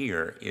about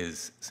here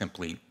is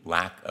simply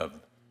lack of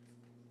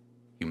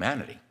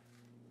humanity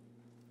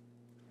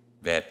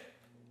that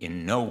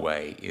in no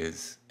way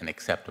is an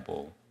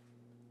acceptable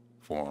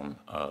form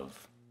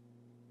of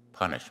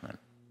punishment.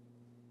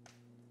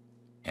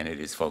 And it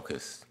is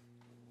focused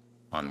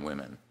on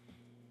women.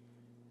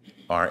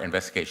 Our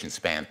investigation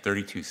spanned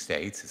 32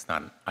 states. It's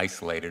not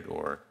isolated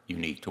or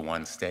unique to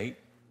one state.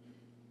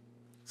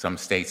 Some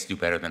states do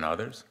better than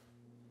others.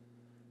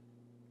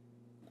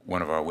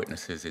 One of our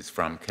witnesses is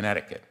from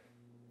Connecticut,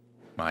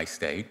 my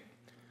state.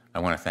 I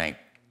want to thank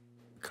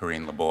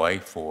Corinne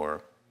LeBoy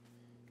for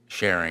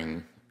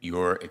sharing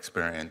your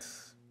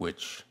experience,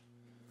 which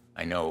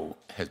I know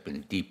has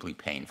been deeply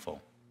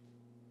painful.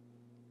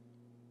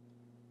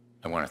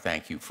 I want to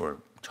thank you for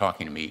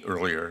talking to me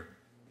earlier.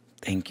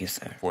 Thank you,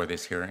 sir. For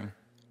this hearing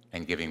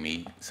and giving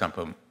me some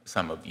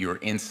of your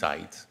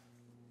insights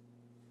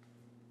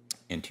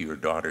into your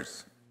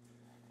daughter's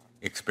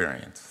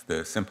experience.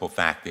 The simple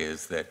fact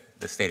is that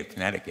the state of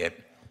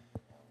Connecticut,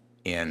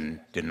 in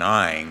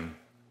denying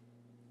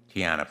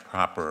Tiana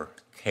proper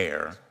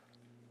care,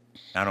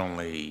 not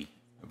only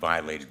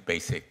violated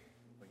basic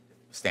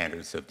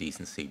standards of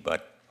decency,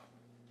 but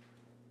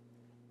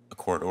a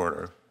court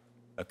order,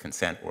 a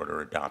consent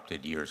order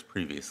adopted years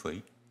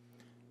previously.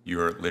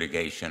 Your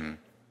litigation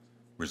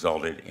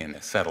resulted in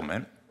a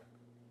settlement.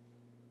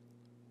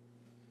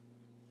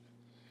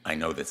 I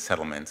know that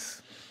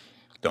settlements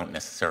don't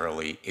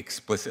necessarily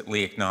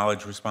explicitly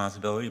acknowledge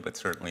responsibility, but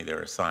certainly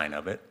they're a sign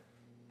of it.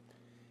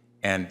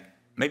 And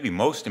maybe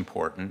most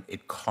important,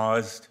 it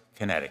caused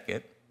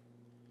Connecticut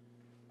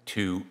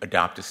to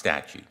adopt a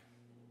statute.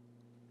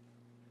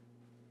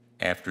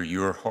 After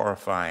your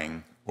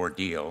horrifying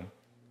ordeal,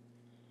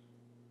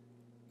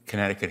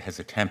 Connecticut has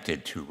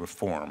attempted to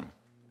reform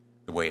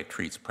the way it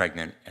treats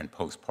pregnant and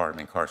postpartum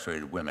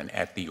incarcerated women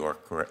at the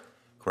York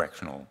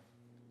Correctional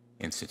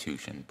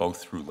Institution,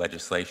 both through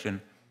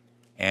legislation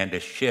and a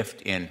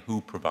shift in who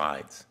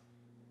provides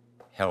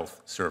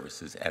health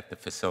services at the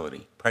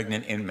facility.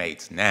 Pregnant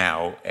inmates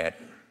now at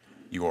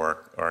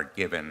York are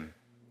given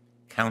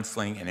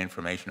counseling and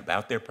information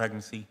about their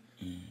pregnancy,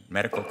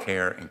 medical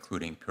care,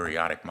 including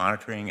periodic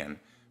monitoring and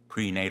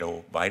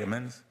prenatal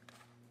vitamins,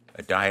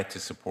 a diet to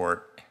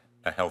support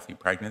a healthy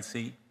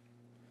pregnancy,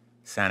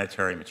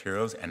 sanitary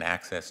materials, and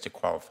access to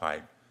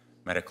qualified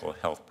medical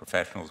health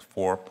professionals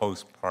for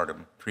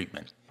postpartum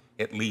treatment.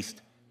 At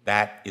least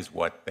that is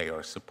what they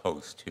are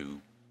supposed to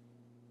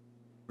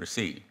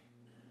receive.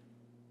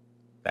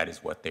 That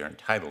is what they're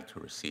entitled to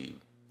receive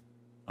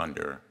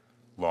under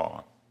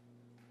law.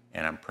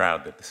 And I'm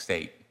proud that the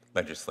state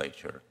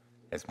legislature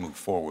has moved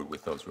forward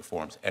with those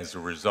reforms as a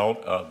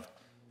result of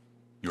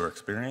your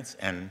experience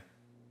and,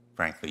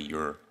 frankly,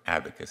 your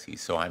advocacy.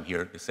 So I'm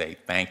here to say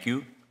thank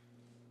you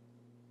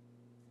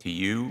to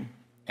you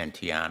and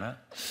Tiana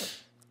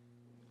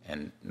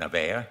and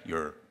Nevaeh,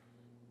 your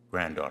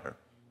granddaughter,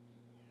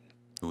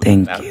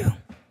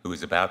 who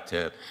is about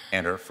to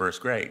enter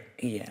first grade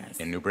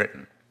in New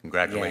Britain.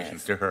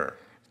 Congratulations to her.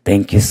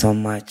 Thank you so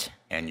much.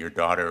 And your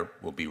daughter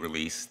will be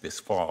released this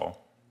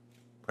fall,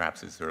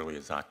 perhaps as early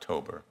as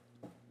October.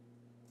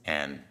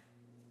 And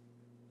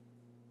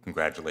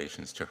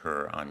congratulations to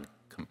her on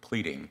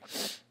completing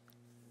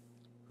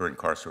her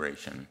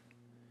incarceration.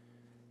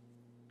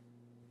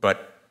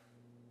 But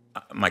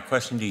my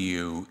question to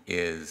you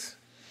is,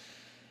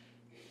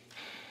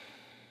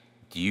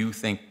 do you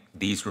think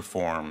these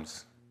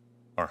reforms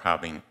are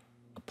having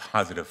a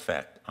positive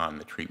effect on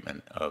the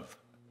treatment of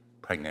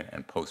pregnant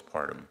and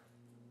postpartum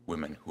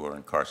women who are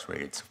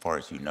incarcerated, so far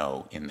as you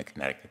know, in the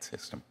Connecticut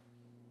system?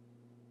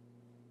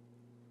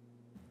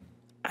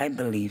 I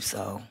believe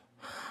so.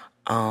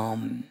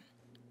 I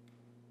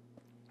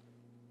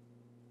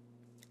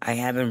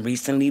haven't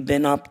recently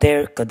been up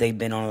there because they've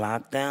been on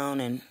lockdown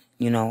and,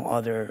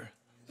 other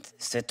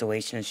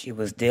situations she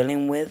was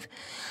dealing with.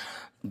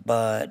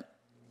 But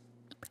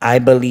I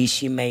believe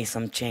she made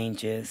some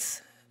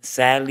changes.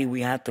 Sadly,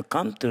 we had to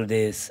come through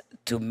this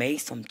to make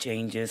some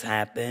changes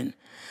happen,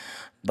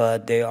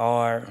 but they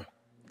are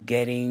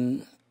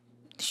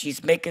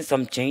she's making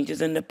some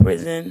changes in the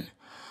prison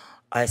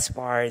as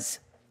far as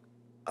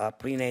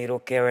prenatal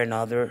care and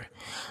other.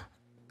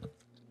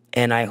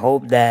 And I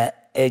hope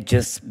that it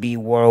just be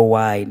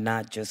worldwide,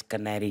 not just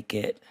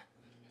Connecticut.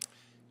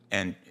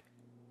 And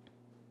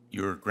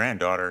your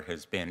granddaughter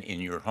has been in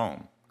your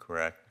home,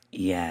 correct?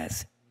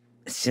 Yes.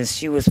 Since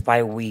she was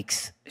 5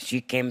 weeks,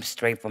 she came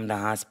straight from the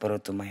hospital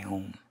to my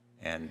home.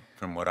 And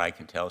from what I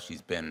can tell,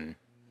 she's been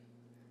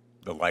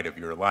the light of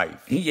your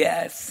life.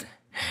 Yes.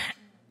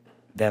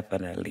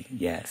 Definitely,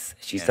 yes.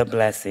 She's a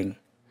blessing.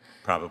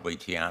 Probably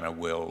Tiana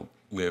will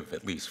live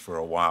at least for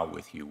a while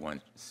with you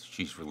once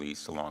she's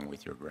released, along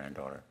with your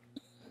granddaughter.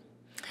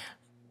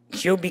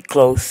 She'll be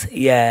close,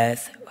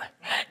 yes.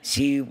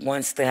 She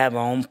wants to have her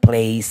own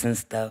place and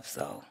stuff,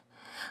 so.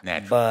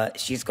 Naturally. But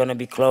she's going to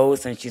be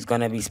close, and she's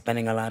going to be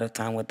spending a lot of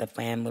time with the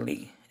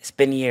family. It's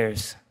been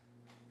years.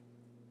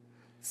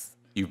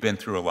 You've been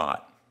through a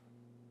lot.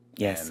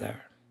 Yes, sir.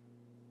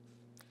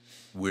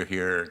 We're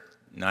here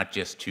not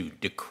just to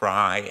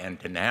decry and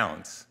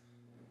denounce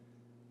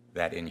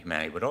that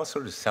inhumanity, but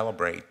also to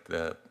celebrate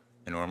the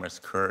enormous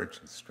courage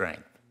and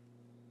strength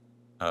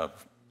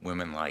of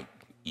women like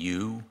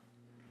you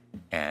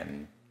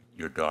and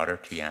your daughter,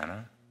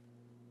 Tiana,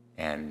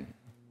 and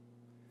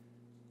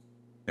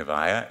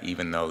Nevaeh,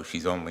 even though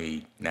she's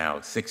only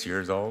now 6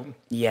 years old.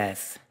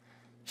 Yes.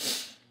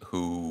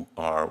 Who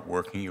are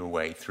working your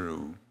way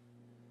through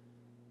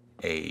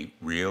a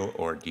real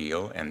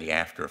ordeal and the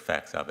after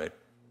effects of it,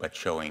 but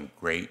showing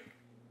great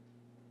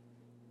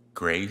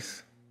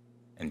grace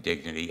and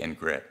dignity and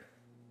grit,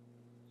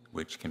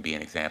 which can be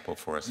an example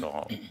for us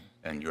all.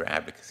 And your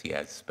advocacy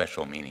has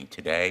special meaning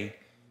today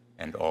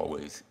and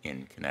always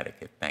in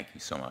Connecticut. Thank you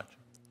so much.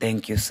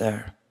 Thank you,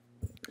 sir.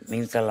 It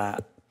means a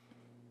lot.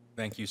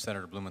 Thank you,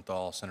 Senator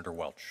Blumenthal. Senator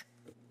Welch.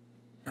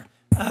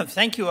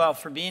 Thank you all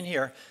for being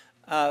here.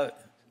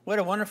 What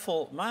a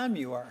wonderful mom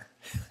you are.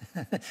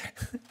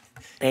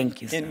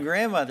 Thank you, sir. And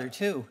grandmother,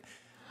 too.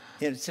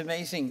 It's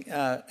amazing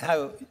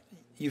how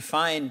you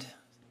find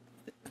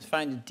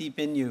it deep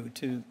in you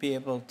to be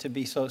able to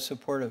be so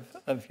supportive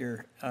of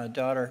your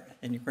daughter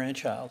and your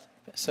grandchild.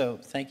 So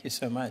thank you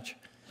so much.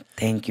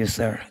 Thank you,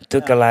 sir. It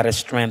took a lot of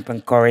strength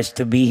and courage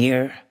to be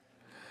here.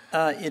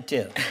 It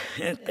did.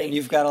 And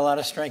you've got a lot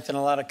of strength and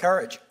a lot of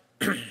courage.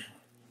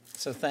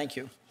 So thank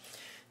you.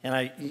 And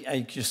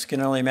I just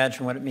can only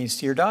imagine what it means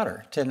to your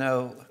daughter to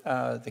know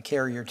the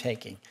care you're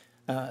taking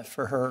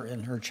for her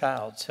and her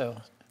child.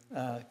 So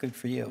good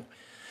for you.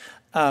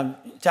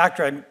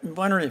 Doctor, I'm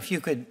wondering if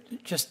you could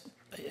just,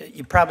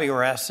 you probably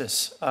were asked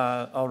this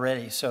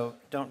already, so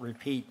don't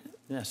repeat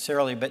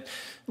necessarily, but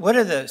what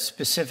are the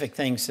specific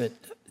things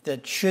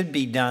that should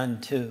be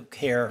done to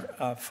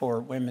care for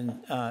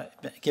women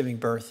giving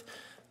birth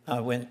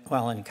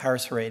while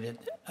incarcerated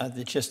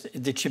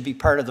that should be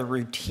part of the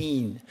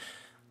routine,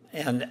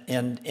 and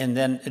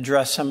then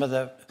address some of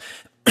the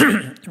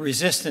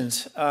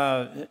resistance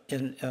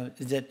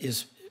that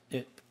is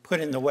put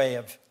in the way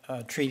of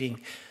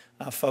treating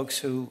folks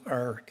who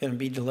are going to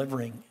be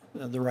delivering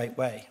the right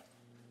way?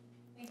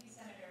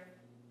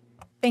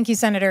 Thank you,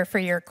 Senator, for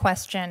your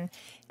question.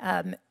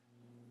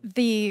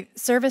 The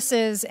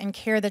services and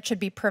care that should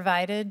be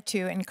provided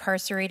to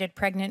incarcerated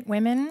pregnant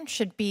women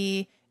should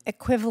be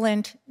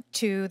equivalent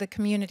to the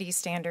community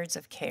standards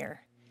of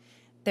care.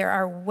 There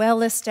are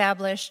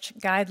well-established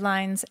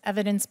guidelines,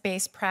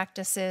 evidence-based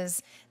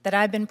practices that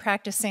I've been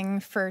practicing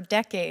for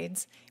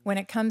decades when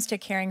it comes to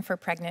caring for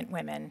pregnant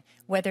women,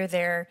 whether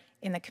they're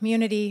in the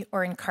community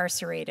or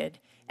incarcerated.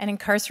 And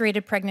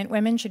incarcerated pregnant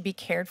women should be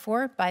cared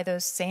for by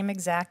those same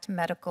exact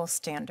medical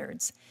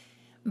standards.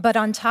 But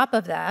on top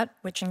of that,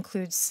 which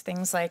includes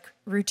things like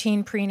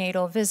routine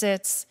prenatal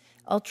visits,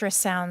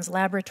 ultrasounds,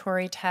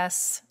 laboratory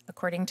tests,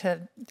 according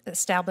to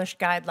established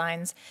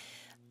guidelines,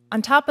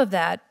 on top of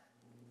that,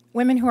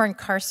 women who are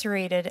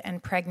incarcerated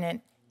and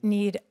pregnant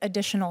need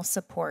additional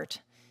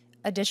support,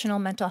 additional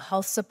mental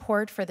health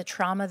support for the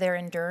trauma they're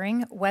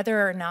enduring,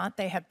 whether or not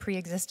they have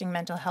pre-existing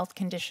mental health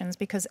conditions,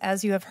 because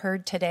as you have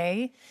heard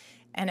today,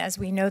 and as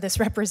we know this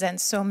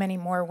represents so many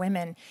more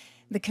women,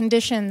 the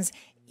conditions,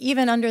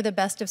 even under the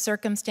best of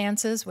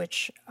circumstances,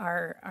 which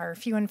are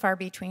few and far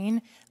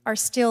between, are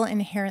still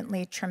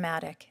inherently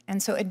traumatic.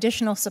 And so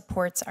additional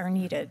supports are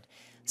needed.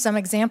 Some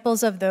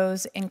examples of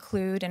those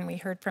include, and we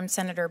heard from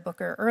Senator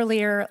Booker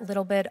earlier a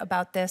little bit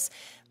about this,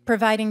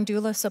 providing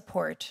doula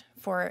support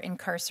for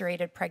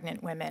incarcerated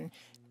pregnant women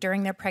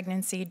during their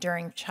pregnancy,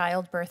 during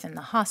childbirth in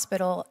the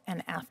hospital,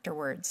 and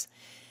afterwards.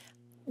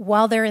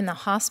 While they're in the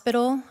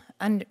hospital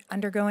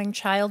undergoing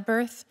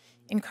childbirth,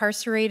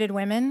 incarcerated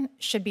women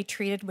should be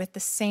treated with the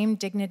same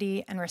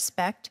dignity and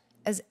respect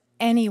as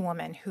any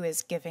woman who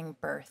is giving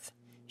birth.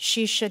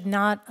 She should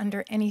not,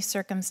 under any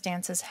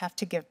circumstances, have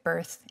to give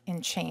birth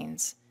in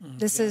chains.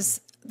 This is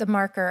the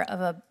marker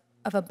of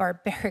a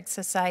barbaric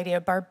society,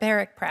 a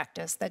barbaric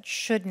practice that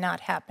should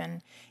not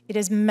happen. It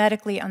is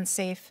medically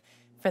unsafe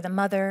for the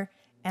mother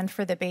and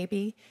for the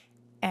baby,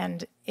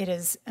 and it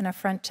is an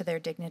affront to their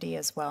dignity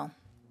as well.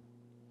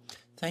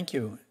 Thank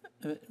you.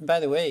 By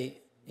the way,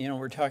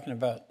 we're talking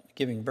about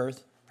giving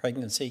birth,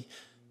 pregnancy,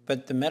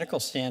 but the medical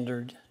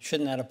standard,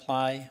 shouldn't that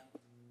apply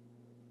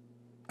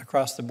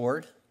across the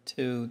board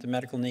to the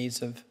medical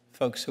needs of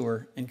folks who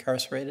are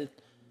incarcerated?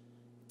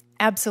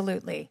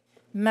 Absolutely.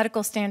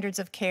 Medical standards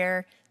of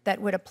care that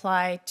would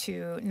apply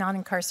to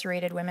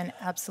non-incarcerated women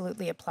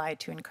absolutely apply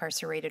to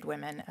incarcerated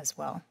women as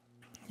well.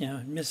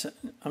 Yeah,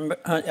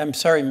 I'm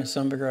sorry, Ms.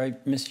 Umberger, I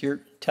missed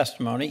your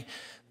testimony,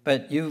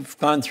 but you've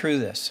gone through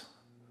this.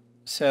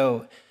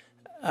 So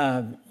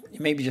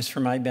maybe just for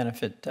my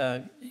benefit,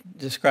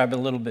 describe a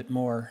little bit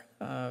more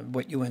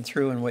what you went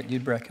through and what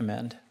you'd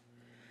recommend.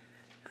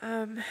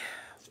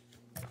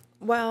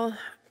 Well,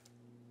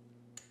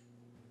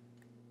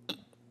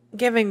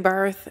 giving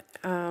birth,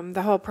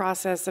 the whole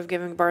process of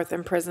giving birth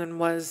in prison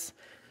was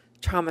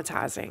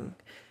traumatizing.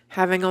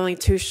 Having only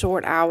 2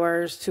 short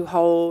hours to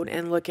hold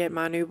and look at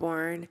my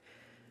newborn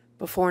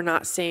before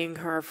not seeing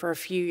her for a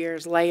few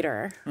years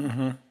later,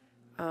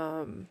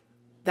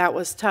 that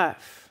was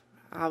tough.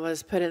 I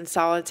was put in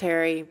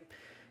solitary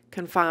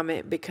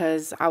confinement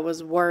because I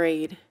was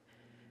worried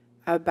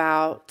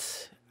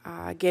about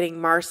getting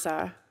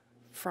MRSA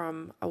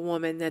from a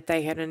woman that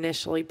they had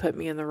initially put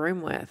me in the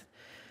room with.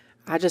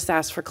 I just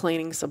asked for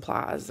cleaning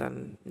supplies,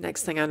 and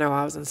next thing I know,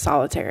 I was in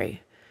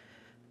solitary.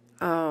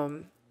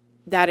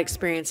 That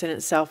experience in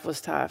itself was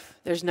tough.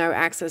 There's no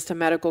access to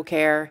medical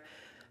care.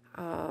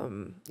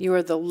 You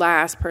are the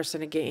last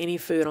person to get any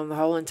food on the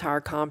whole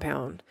entire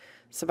compound.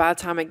 So by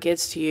the time it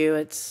gets to you,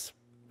 it's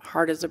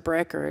hard as a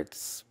brick, or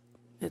it's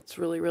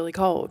really, really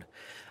cold.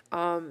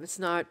 It's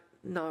not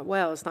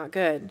well. It's not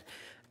good.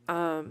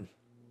 And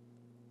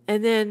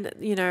then,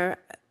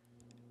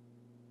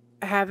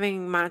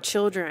 having my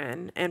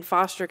children in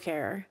foster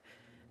care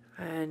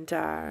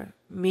and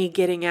me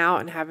getting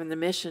out and having the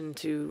mission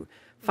to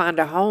find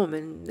a home,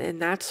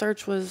 and that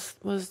search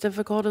was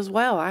difficult as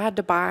well. I had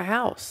to buy a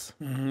house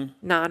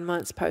 9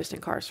 months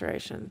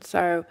post-incarceration.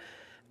 So,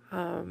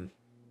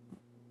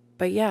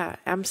 but yeah,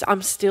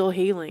 I'm still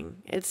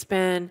healing. It's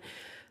been,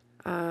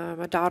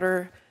 my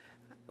daughter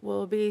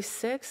will be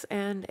 6,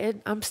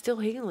 and I'm still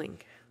healing.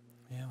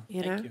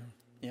 Yeah, thank you.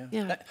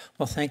 Yeah.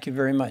 Well, thank you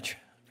very much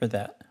for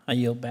that. I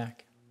yield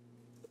back.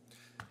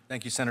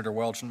 Thank you, Senator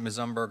Welch. Ms.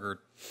 Umberger,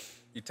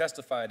 you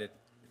testified it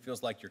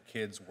feels like your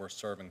kids were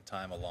serving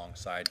time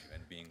alongside you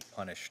and being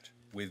punished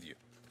with you.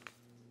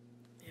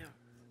 Yeah.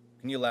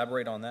 Can you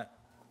elaborate on that?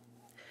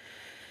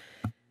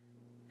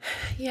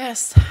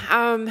 Yes.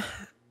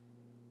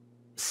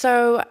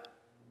 So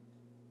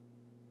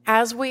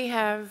as we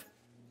have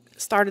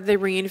started the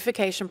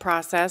reunification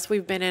process,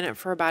 we've been in it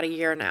for about a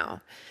year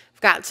now.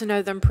 I've got to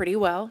know them pretty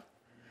well.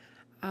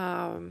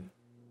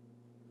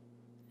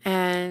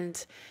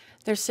 And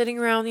they're sitting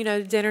around,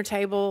 the dinner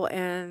table,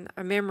 and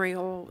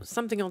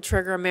something will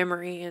trigger a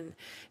memory. And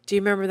do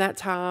you remember that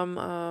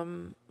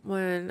time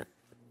when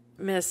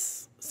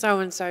Miss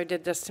so-and-so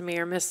did this to me,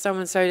 or Miss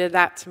so-and-so did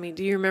that to me?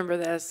 Do you remember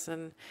this?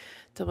 And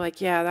they're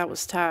like, yeah, that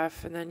was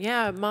tough. And then,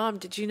 yeah, Mom,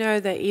 did you know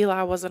that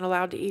Eli wasn't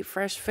allowed to eat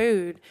fresh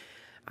food?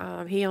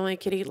 He only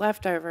could eat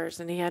leftovers,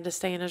 and he had to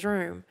stay in his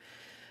room.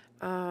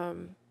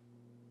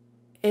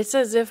 It's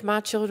as if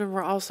my children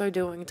were also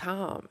doing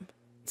time.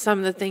 Some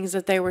of the things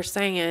that they were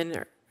saying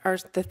are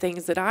the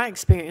things that I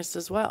experienced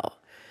as well.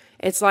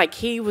 It's like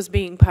he was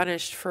being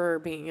punished for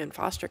being in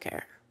foster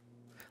care,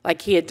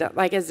 like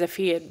as if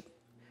he had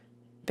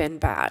been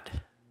bad.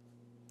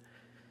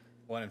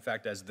 Well, in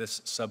fact, as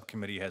this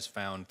subcommittee has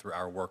found through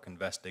our work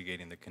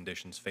investigating the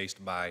conditions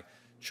faced by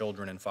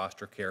children in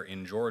foster care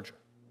in Georgia,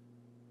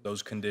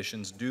 those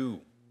conditions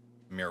do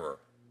mirror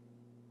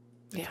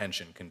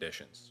detention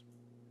conditions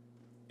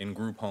in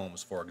group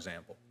homes, for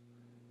example.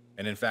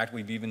 And in fact,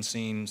 we've even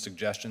seen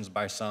suggestions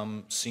by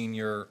some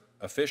senior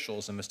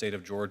officials in the state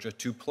of Georgia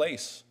to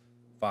place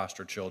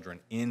foster children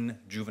in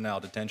juvenile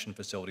detention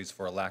facilities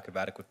for a lack of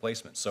adequate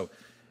placement. So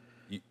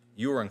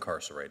you were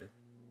incarcerated,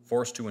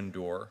 forced to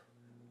endure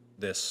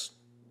this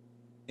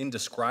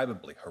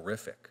indescribably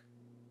horrific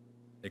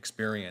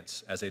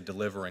experience as a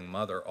delivering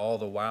mother, all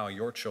the while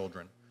your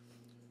children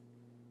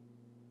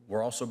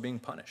were also being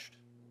punished.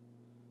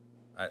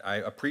 I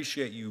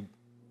appreciate you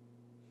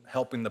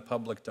helping the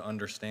public to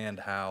understand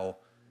how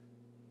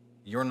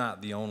you're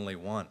not the only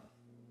one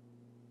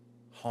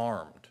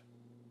harmed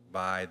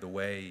by the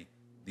way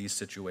these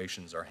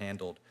situations are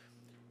handled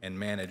and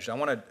managed. I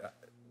want to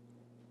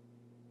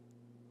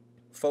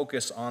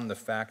focus on the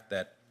fact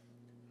that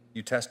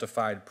you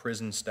testified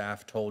prison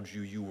staff told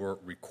you you were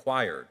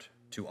required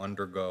to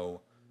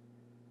undergo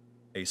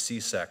a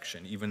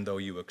C-section, even though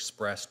you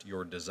expressed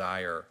your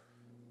desire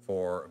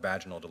for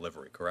vaginal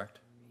delivery, correct?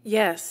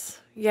 Yes,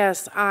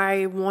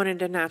 I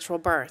wanted a natural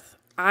birth.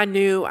 I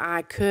knew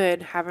I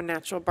could have a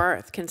natural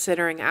birth,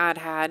 considering I'd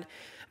had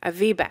a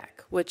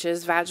VBAC, which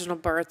is vaginal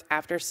birth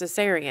after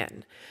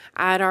cesarean.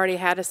 I had already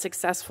had a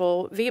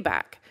successful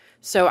VBAC,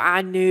 so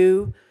I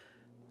knew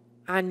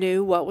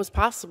what was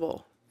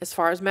possible as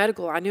far as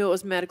medical. I knew it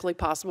was medically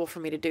possible for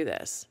me to do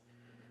this.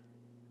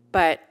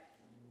 But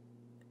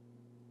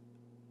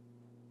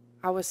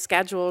I was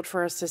scheduled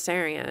for a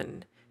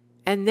cesarean,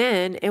 And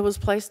then it was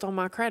placed on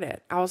my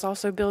credit. I was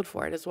also billed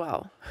for it as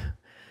well.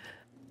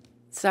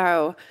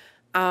 So,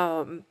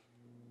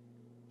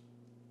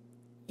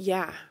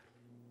 yeah,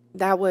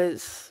 that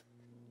was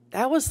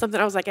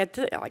something I was like,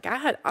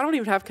 I don't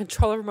even have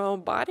control over my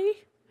own body.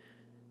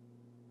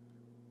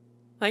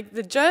 Like,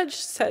 the judge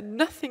said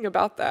nothing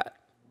about that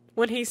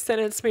when he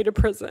sentenced me to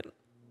prison.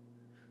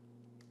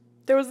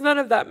 There was none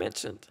of that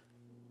mentioned.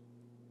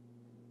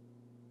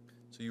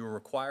 So you were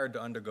required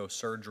to undergo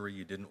surgery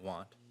you didn't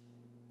want,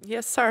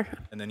 Yes, sir.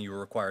 and then you were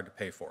required to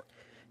pay for it.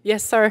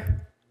 Yes,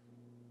 sir.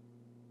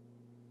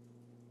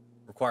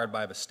 Required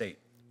by the state.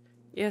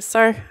 Yes,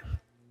 sir.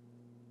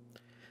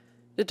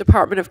 The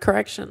Department of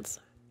Corrections.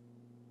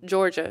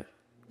 Georgia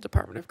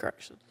Department of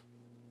Corrections.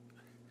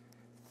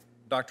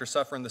 Dr.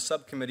 Suffren, the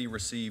subcommittee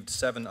received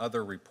 7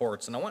 other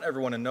reports, and I want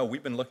everyone to know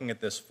we've been looking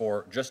at this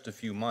for just a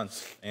few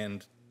months,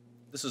 and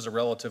this is a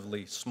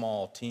relatively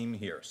small team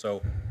here.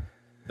 So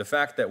the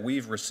fact that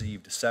we've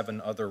received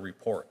 7 other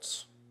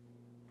reports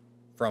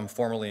from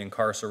formerly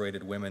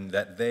incarcerated women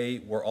that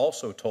they were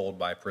also told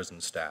by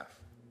prison staff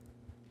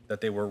that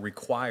they were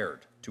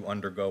required to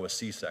undergo a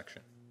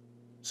C-section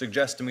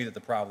suggests to me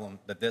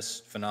that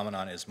this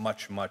phenomenon is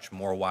much, much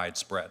more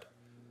widespread.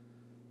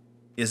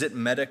 Is it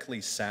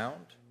medically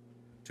sound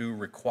to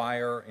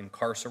require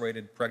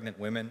incarcerated pregnant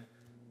women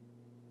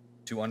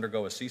to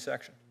undergo a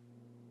C-section?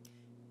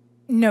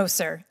 No,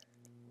 sir.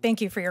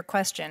 Thank you for your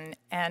question.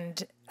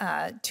 And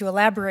to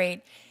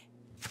elaborate,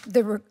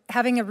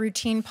 having a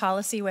routine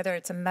policy, whether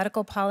it's a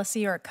medical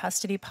policy or a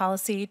custody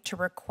policy, to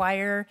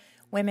require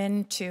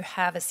women to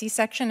have a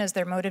C-section as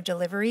their mode of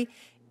delivery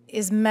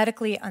is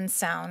medically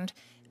unsound.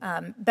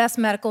 Best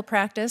medical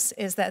practice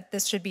is that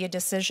this should be a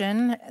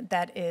decision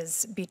that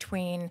is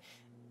between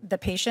the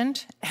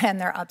patient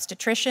and their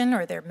obstetrician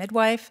or their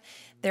midwife,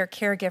 their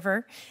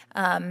caregiver,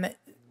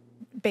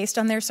 based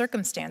on their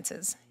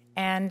circumstances.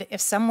 And if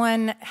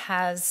someone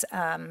has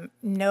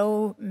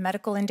no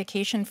medical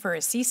indication for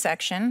a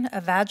C-section,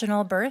 a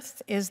vaginal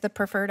birth is the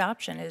preferred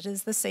option. It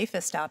is the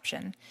safest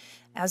option,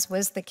 as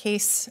was the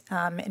case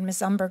in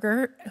Ms.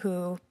 Umberger,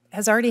 who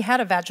has already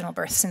had a vaginal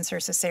birth since her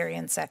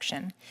cesarean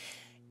section.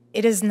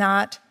 It is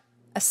not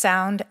a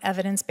sound,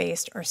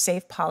 evidence-based, or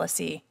safe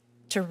policy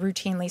to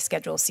routinely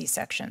schedule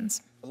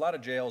C-sections. A lot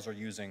of jails are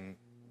using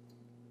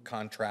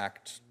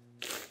contract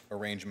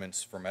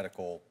arrangements for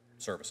medical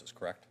services,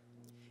 correct?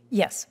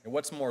 Yes. And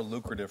what's more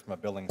lucrative from a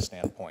billing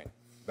standpoint,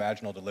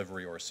 vaginal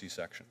delivery or a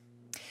C-section?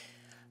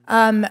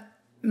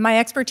 My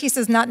expertise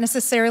is not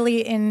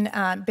necessarily in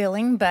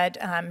billing, but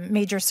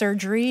major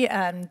surgery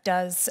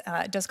does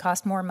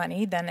cost more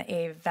money than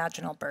a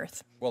vaginal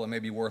birth. Well, it may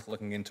be worth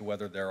looking into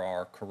whether there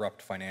are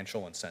corrupt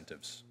financial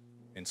incentives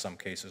in some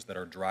cases that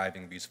are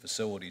driving these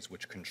facilities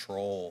which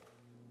control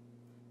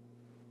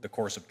the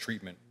course of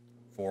treatment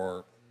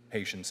for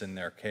patients in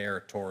their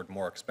care toward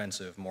more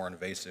expensive, more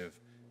invasive,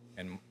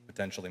 and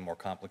potentially more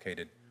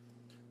complicated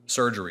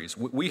surgeries.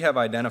 We have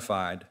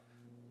identified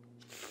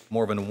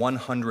more than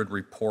 100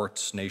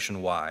 reports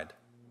nationwide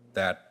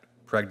that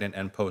pregnant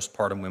and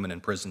postpartum women in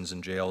prisons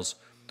and jails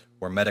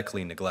were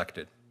medically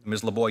neglected.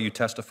 Ms. LaBoy, you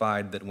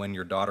testified that when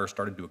your daughter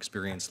started to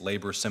experience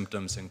labor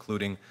symptoms,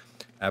 including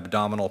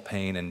abdominal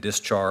pain and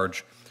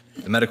discharge,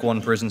 the medical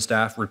and prison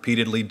staff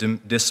repeatedly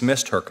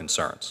dismissed her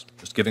concerns,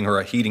 just giving her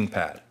a heating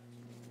pad,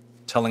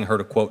 telling her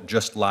to, quote,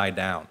 just lie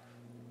down.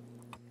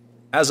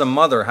 As a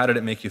mother, how did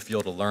it make you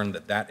feel to learn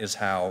that that is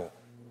how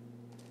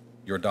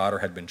your daughter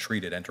had been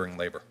treated entering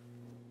labor?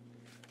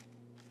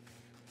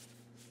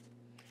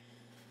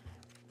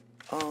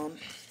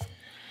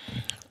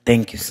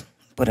 Thank you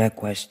for that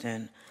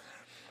question.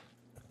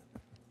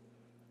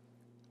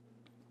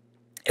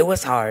 It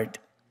was hard,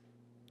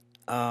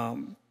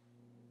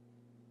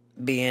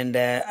 being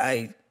that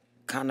I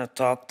kind of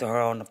talked to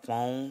her on the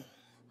phone,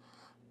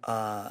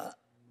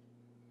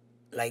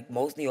 like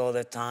mostly all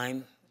the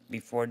time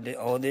before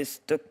all this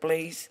took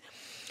place.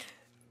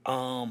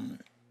 I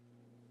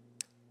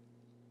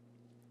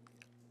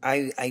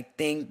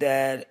think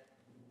that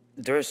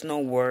there's no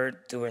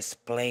word to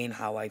explain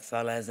how I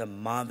felt as a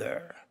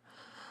mother.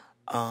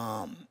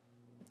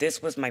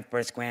 This was my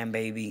first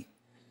grandbaby.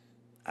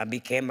 I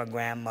became a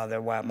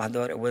grandmother while my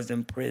daughter was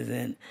in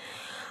prison.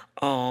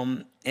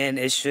 And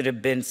it should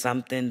have been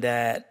something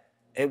that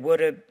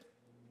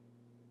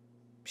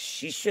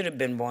she should have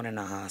been born in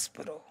a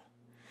hospital.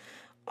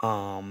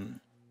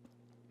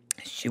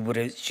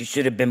 She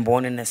should have been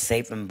born in a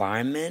safe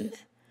environment,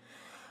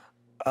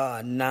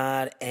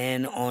 not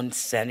in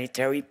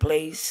unsanitary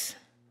place,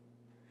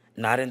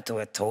 not into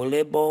a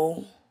toilet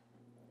bowl.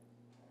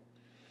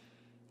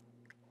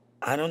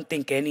 I don't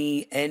think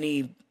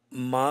any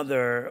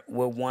mother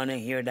would want to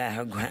hear that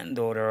her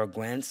granddaughter or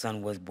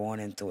grandson was born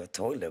into a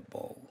toilet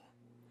bowl.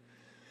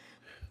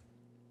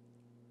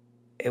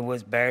 It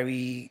was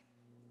very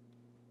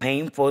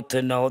painful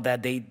to know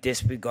that they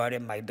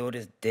disregarded my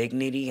daughter's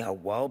dignity, her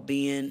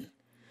well-being.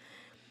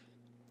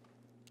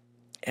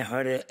 It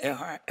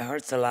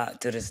hurts a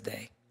lot to this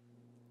day.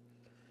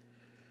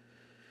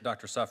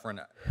 Dr. Suffren,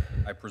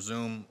 I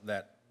presume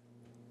that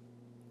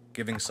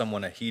giving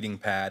someone a heating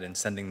pad and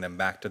sending them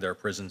back to their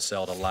prison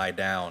cell to lie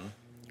down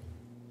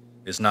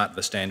is not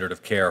the standard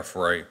of care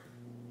for a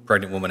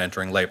pregnant woman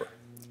entering labor.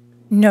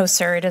 No,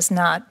 sir, it is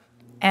not.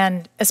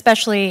 And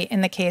especially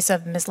in the case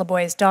of Ms.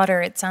 LeBoy's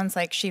daughter, it sounds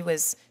like she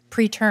was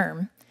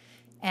preterm.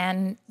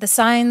 And the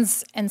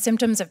signs and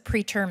symptoms of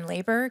preterm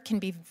labor can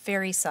be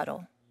very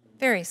subtle,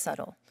 very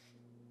subtle.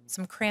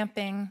 Some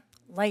cramping,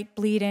 light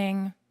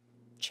bleeding,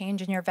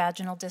 change in your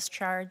vaginal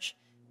discharge,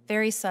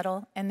 very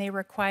subtle, and they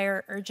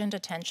require urgent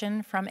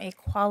attention from a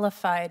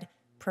qualified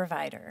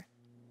provider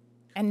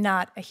and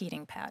not a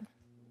heating pad.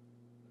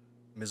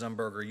 Ms.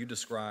 Umberger, you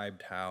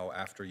described how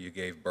after you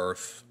gave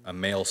birth, a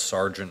male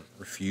sergeant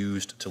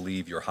refused to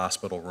leave your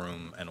hospital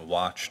room and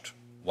watched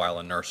while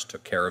a nurse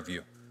took care of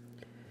you.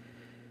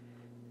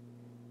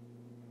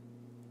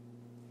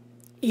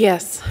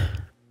 Yes.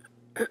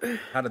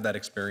 How did that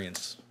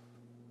experience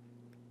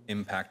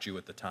impact you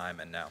at the time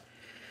and now?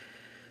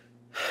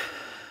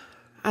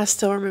 I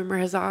still remember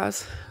his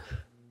eyes.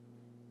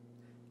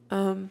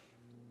 I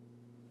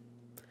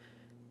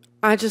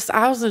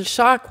was in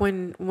shock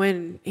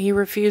when he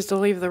refused to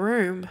leave the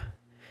room.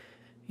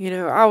 You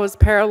know, I was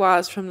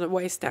paralyzed from the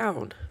waist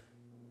down.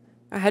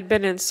 I had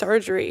been in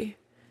surgery,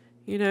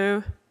 you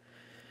know.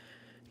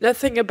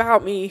 Nothing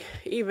about me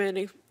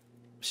even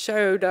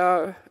showed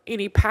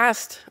any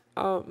past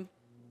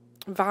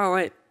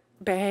violent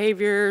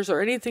behaviors or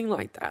anything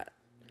like that,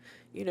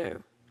 you know.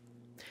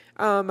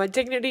 My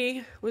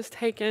dignity was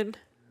taken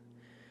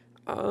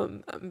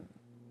down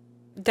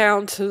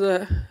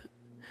to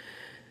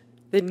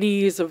the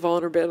knees of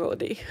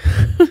vulnerability.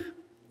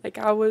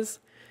 It's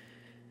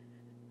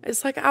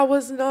like I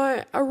was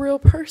not a real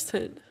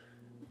person.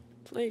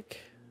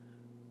 Like,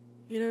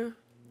 you know,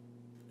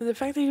 and the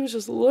fact that he was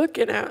just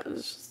looking at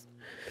us,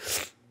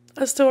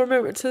 I still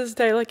remember it to this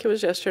day like it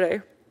was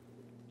yesterday.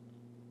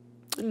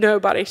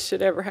 Nobody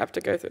should ever have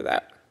to go through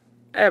that.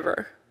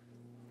 Ever.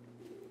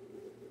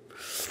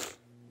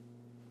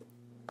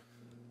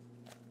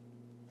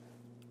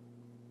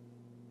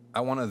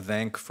 I want to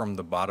thank from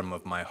the bottom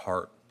of my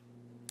heart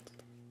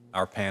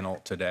our panel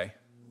today.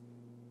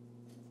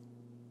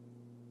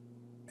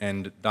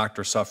 And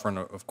Dr. Suffren,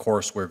 of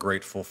course, we're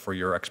grateful for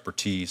your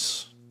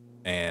expertise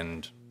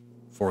and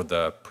for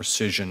the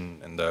precision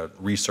and the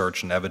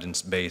research and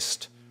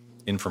evidence-based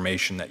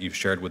information that you've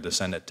shared with the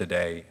Senate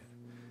today.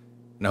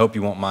 And I hope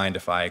you won't mind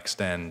if I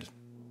extend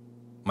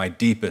my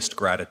deepest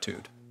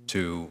gratitude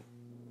to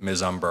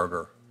Ms.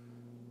 Umberger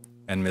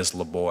and Ms.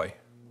 LeBoy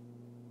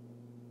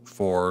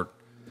for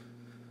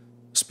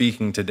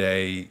speaking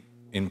today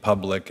in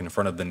public in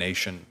front of the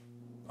nation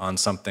on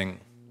something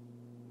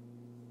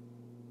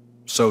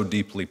so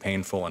deeply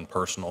painful and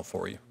personal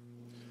for you.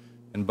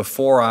 And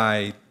before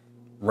I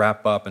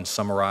wrap up and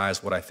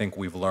summarize what I think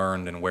we've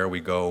learned and where we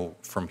go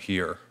from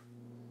here,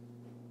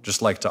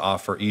 just like to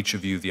offer each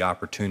of you the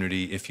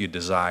opportunity, if you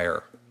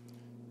desire,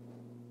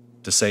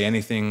 to say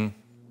anything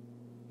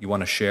you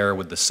want to share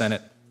with the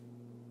Senate,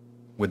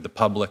 with the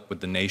public, with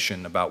the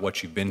nation about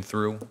what you've been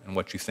through and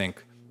what you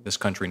think this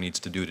country needs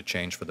to do to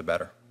change for the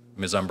better.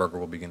 Ms. Umberger,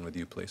 we'll begin with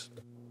you, please.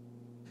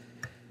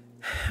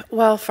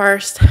 Well,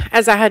 first,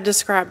 as I had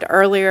described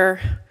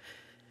earlier,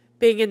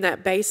 being in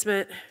that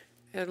basement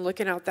and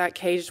looking out that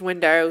caged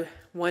window,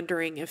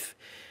 wondering if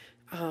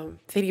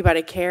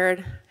anybody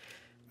cared,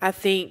 I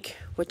think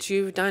what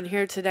you've done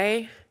here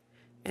today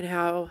and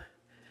how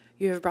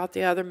you have brought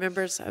the other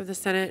members of the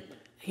Senate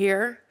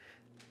here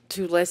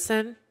to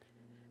listen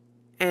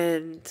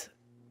and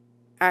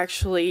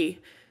actually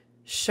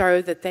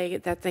show that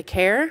they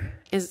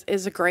care is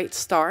a great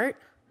start.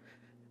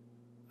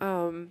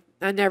 I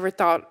never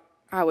thought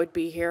I would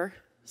be here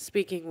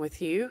speaking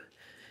with you.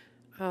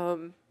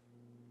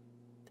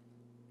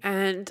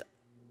 And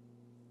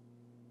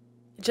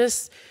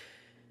just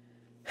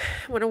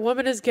when a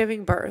woman is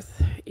giving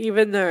birth,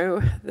 even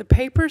though the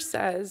paper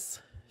says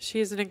she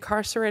is an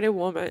incarcerated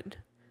woman,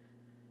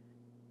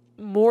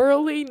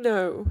 morally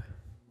know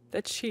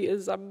that she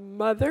is a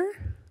mother,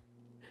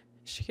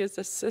 she is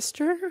a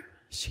sister,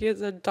 she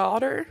is a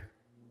daughter,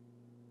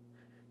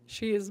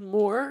 she is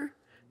more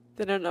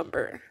than a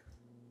number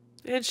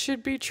and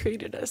should be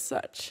treated as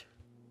such.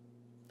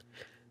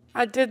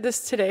 I did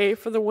this today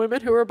for the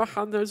women who are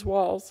behind those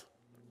walls,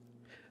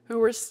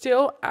 who are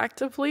still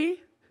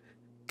actively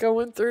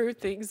going through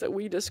things that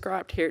we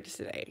described here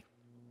today.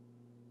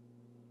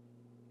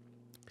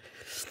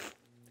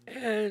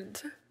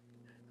 And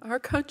our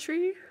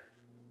country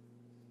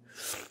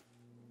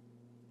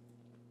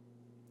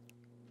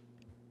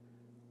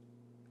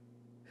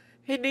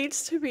it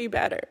needs to be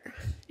better.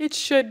 It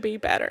should be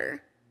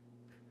better.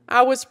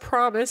 I was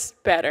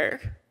promised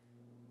better.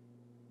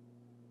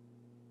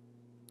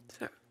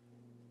 So,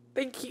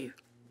 thank you.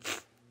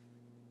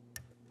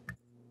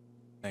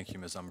 Thank you,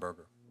 Ms.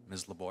 Umberger.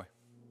 Ms. LeBoy.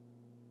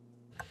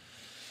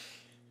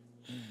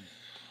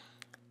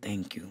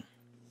 Thank you.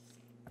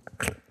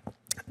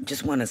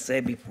 Just want to say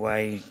before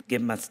I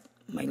give my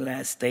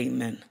last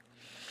statement,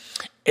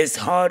 it's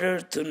harder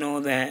to know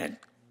that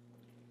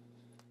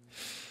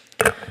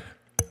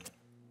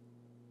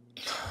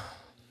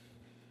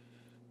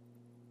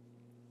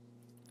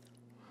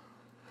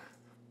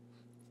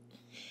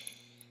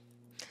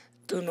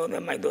to know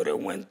that my daughter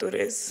went through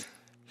this.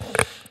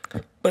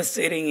 But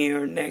sitting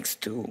here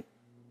next to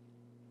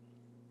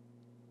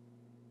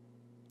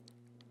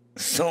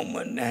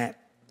someone that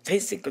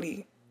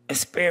physically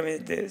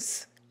experienced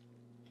this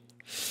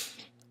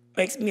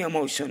makes me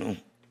emotional.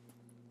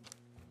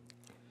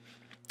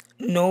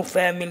 No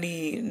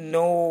family,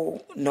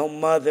 no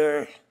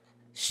mother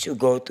should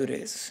go through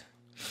this.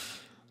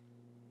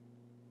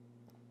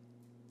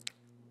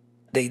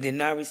 They did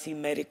not receive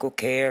medical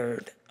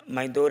care.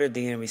 My daughter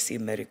didn't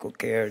receive medical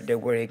care. They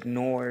were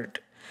ignored,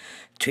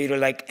 treated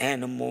like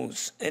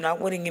animals. And I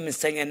wouldn't even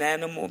say an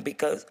animal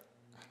because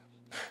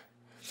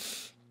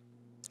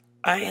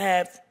I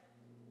have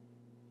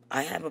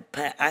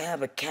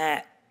a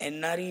cat,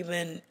 and not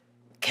even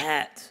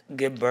cats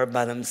give birth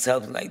by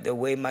themselves like the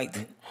way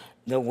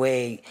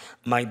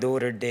my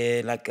daughter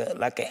did, like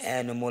an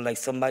animal, like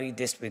somebody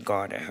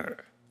disregarded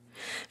her.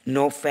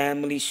 No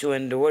family should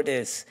endure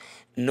this.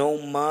 No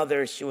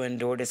mother should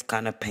endure this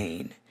kind of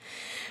pain.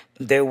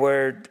 They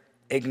were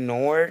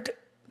ignored.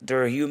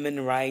 Their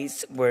human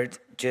rights were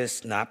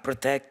just not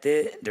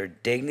protected. Their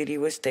dignity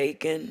was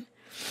taken.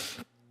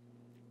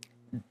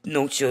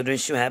 No children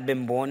should have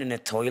been born in a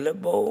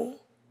toilet bowl.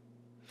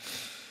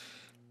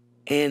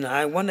 And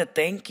I want to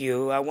thank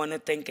you. I want to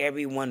thank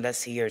everyone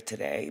that's here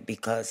today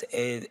because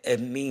it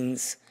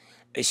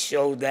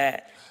shows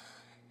that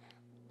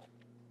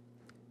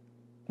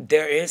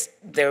there is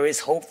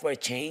hope for a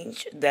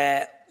change,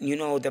 that,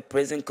 the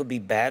prison could be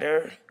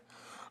better,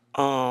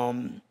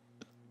 that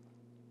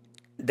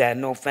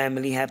no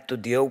family have to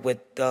deal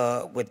with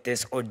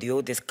this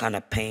ordeal, this kind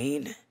of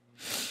pain.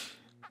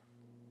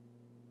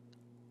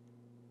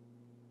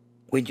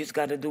 We just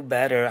got to do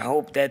better. I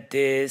hope that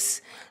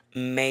this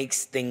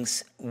makes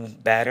things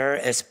better,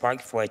 a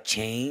spark for a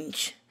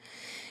change.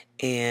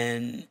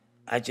 And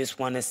I just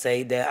want to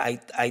say that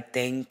I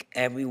thank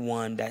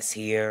everyone that's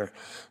here,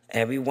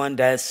 everyone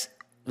that's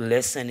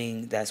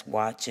listening, that's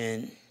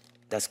watching,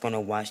 that's going to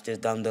watch this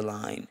down the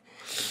line,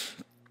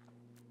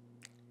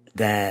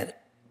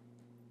 that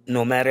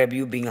no matter if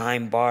you're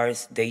behind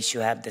bars, they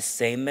should have the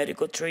same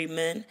medical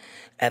treatment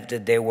after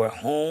they were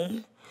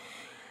home.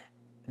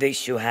 They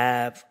should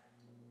have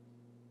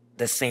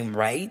the same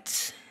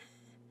rights,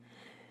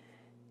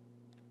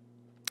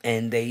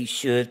 and they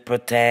should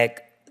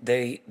protect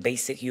their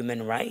basic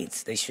human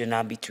rights. They should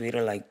not be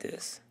treated like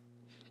this.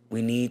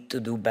 We need to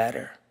do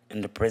better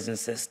in the prison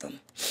system.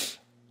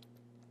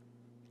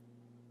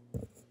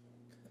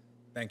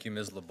 Thank you,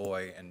 Ms.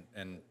 LeBoy.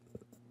 And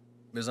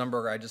Ms.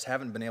 Umberger, I just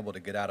haven't been able to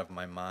get out of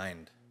my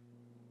mind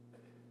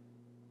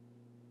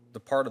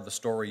the part of the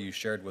story you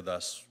shared with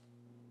us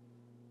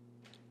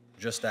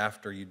just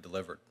after you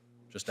delivered,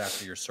 just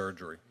after your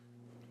surgery,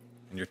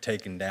 and you're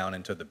taken down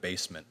into the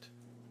basement,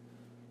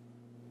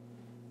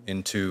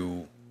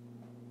 into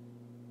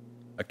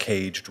a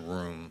caged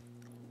room,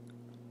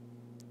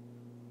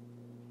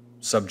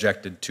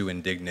 subjected to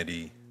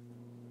indignity.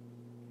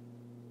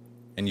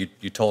 And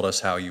you told us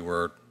how you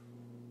were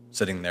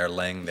sitting there,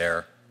 laying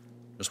there,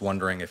 just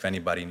wondering if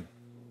anybody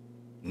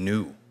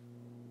knew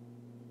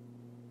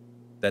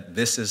that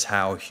this is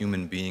how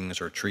human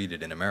beings are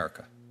treated in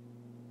America,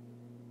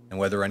 and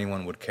whether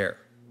anyone would care,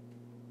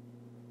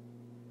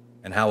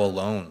 and how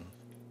alone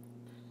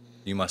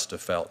you must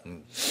have felt,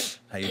 and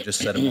how you just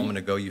said a moment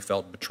ago you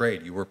felt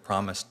betrayed. You were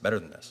promised better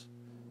than this.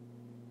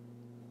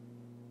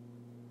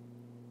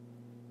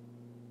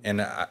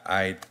 And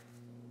I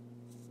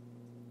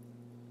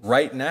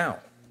right now,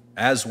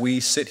 as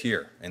we sit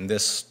here in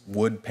this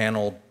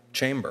wood-paneled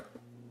chamber,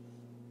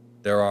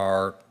 there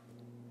are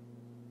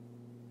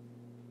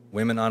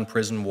women on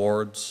prison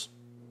wards,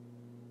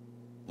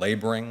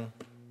 laboring,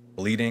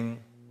 bleeding,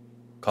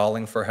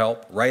 calling for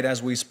help, right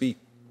as we speak,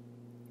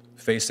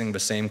 facing the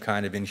same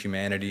kind of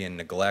inhumanity and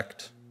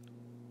neglect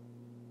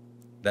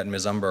that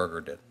Ms.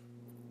 Umberger did.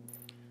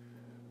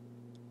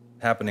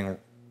 Happening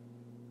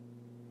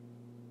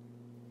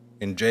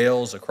in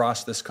jails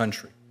across this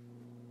country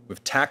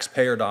with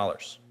taxpayer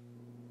dollars.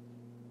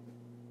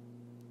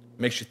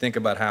 Makes you think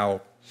about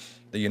how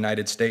the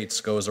United States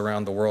goes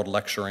around the world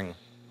lecturing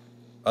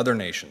other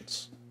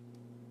nations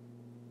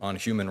on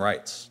human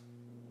rights.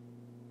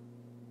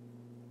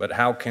 But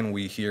how can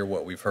we hear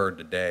what we've heard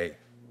today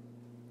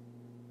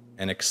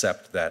and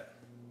accept that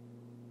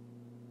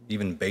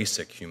even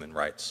basic human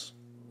rights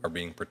are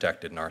being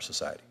protected in our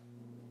society?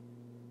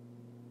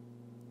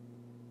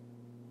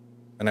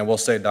 And I will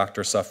say,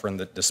 Dr. Suffren,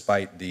 that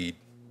despite the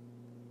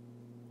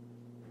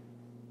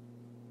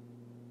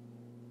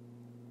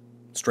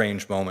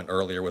strange moment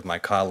earlier with my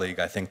colleague,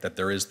 I think that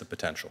there is the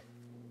potential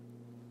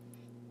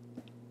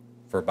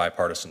for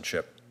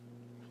bipartisanship.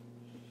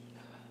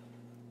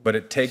 But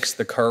it takes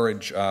the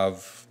courage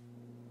of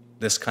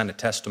this kind of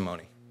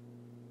testimony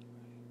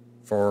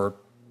for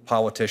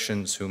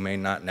politicians who may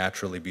not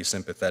naturally be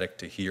sympathetic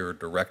to hear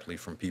directly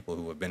from people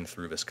who have been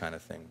through this kind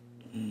of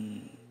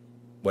thing,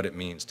 what it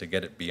means to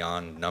get it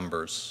beyond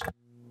numbers.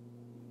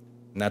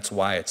 And that's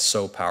why it's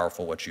so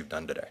powerful what you've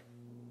done today.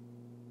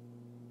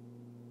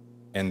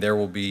 And there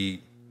will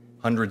be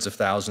hundreds of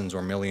thousands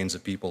or millions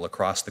of people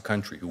across the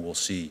country who will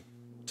see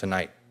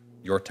tonight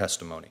your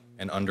testimony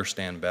and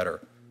understand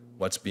better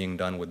what's being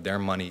done with their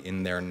money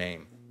in their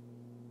name,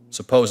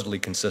 supposedly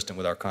consistent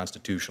with our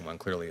Constitution when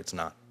clearly it's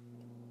not.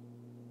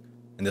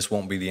 And this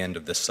won't be the end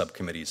of this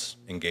subcommittee's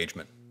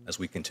engagement as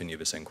we continue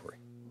this inquiry.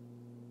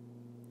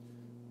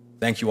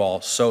 Thank you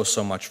all so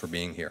much for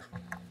being here.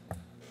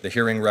 The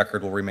hearing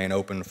record will remain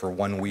open for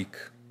 1 week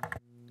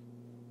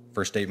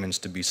for statements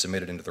to be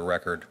submitted into the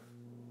record.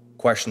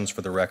 Questions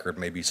for the record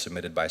may be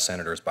submitted by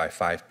senators by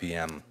 5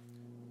 p.m.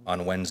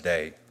 on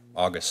Wednesday,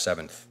 August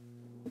 7th.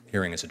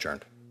 Hearing is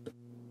adjourned.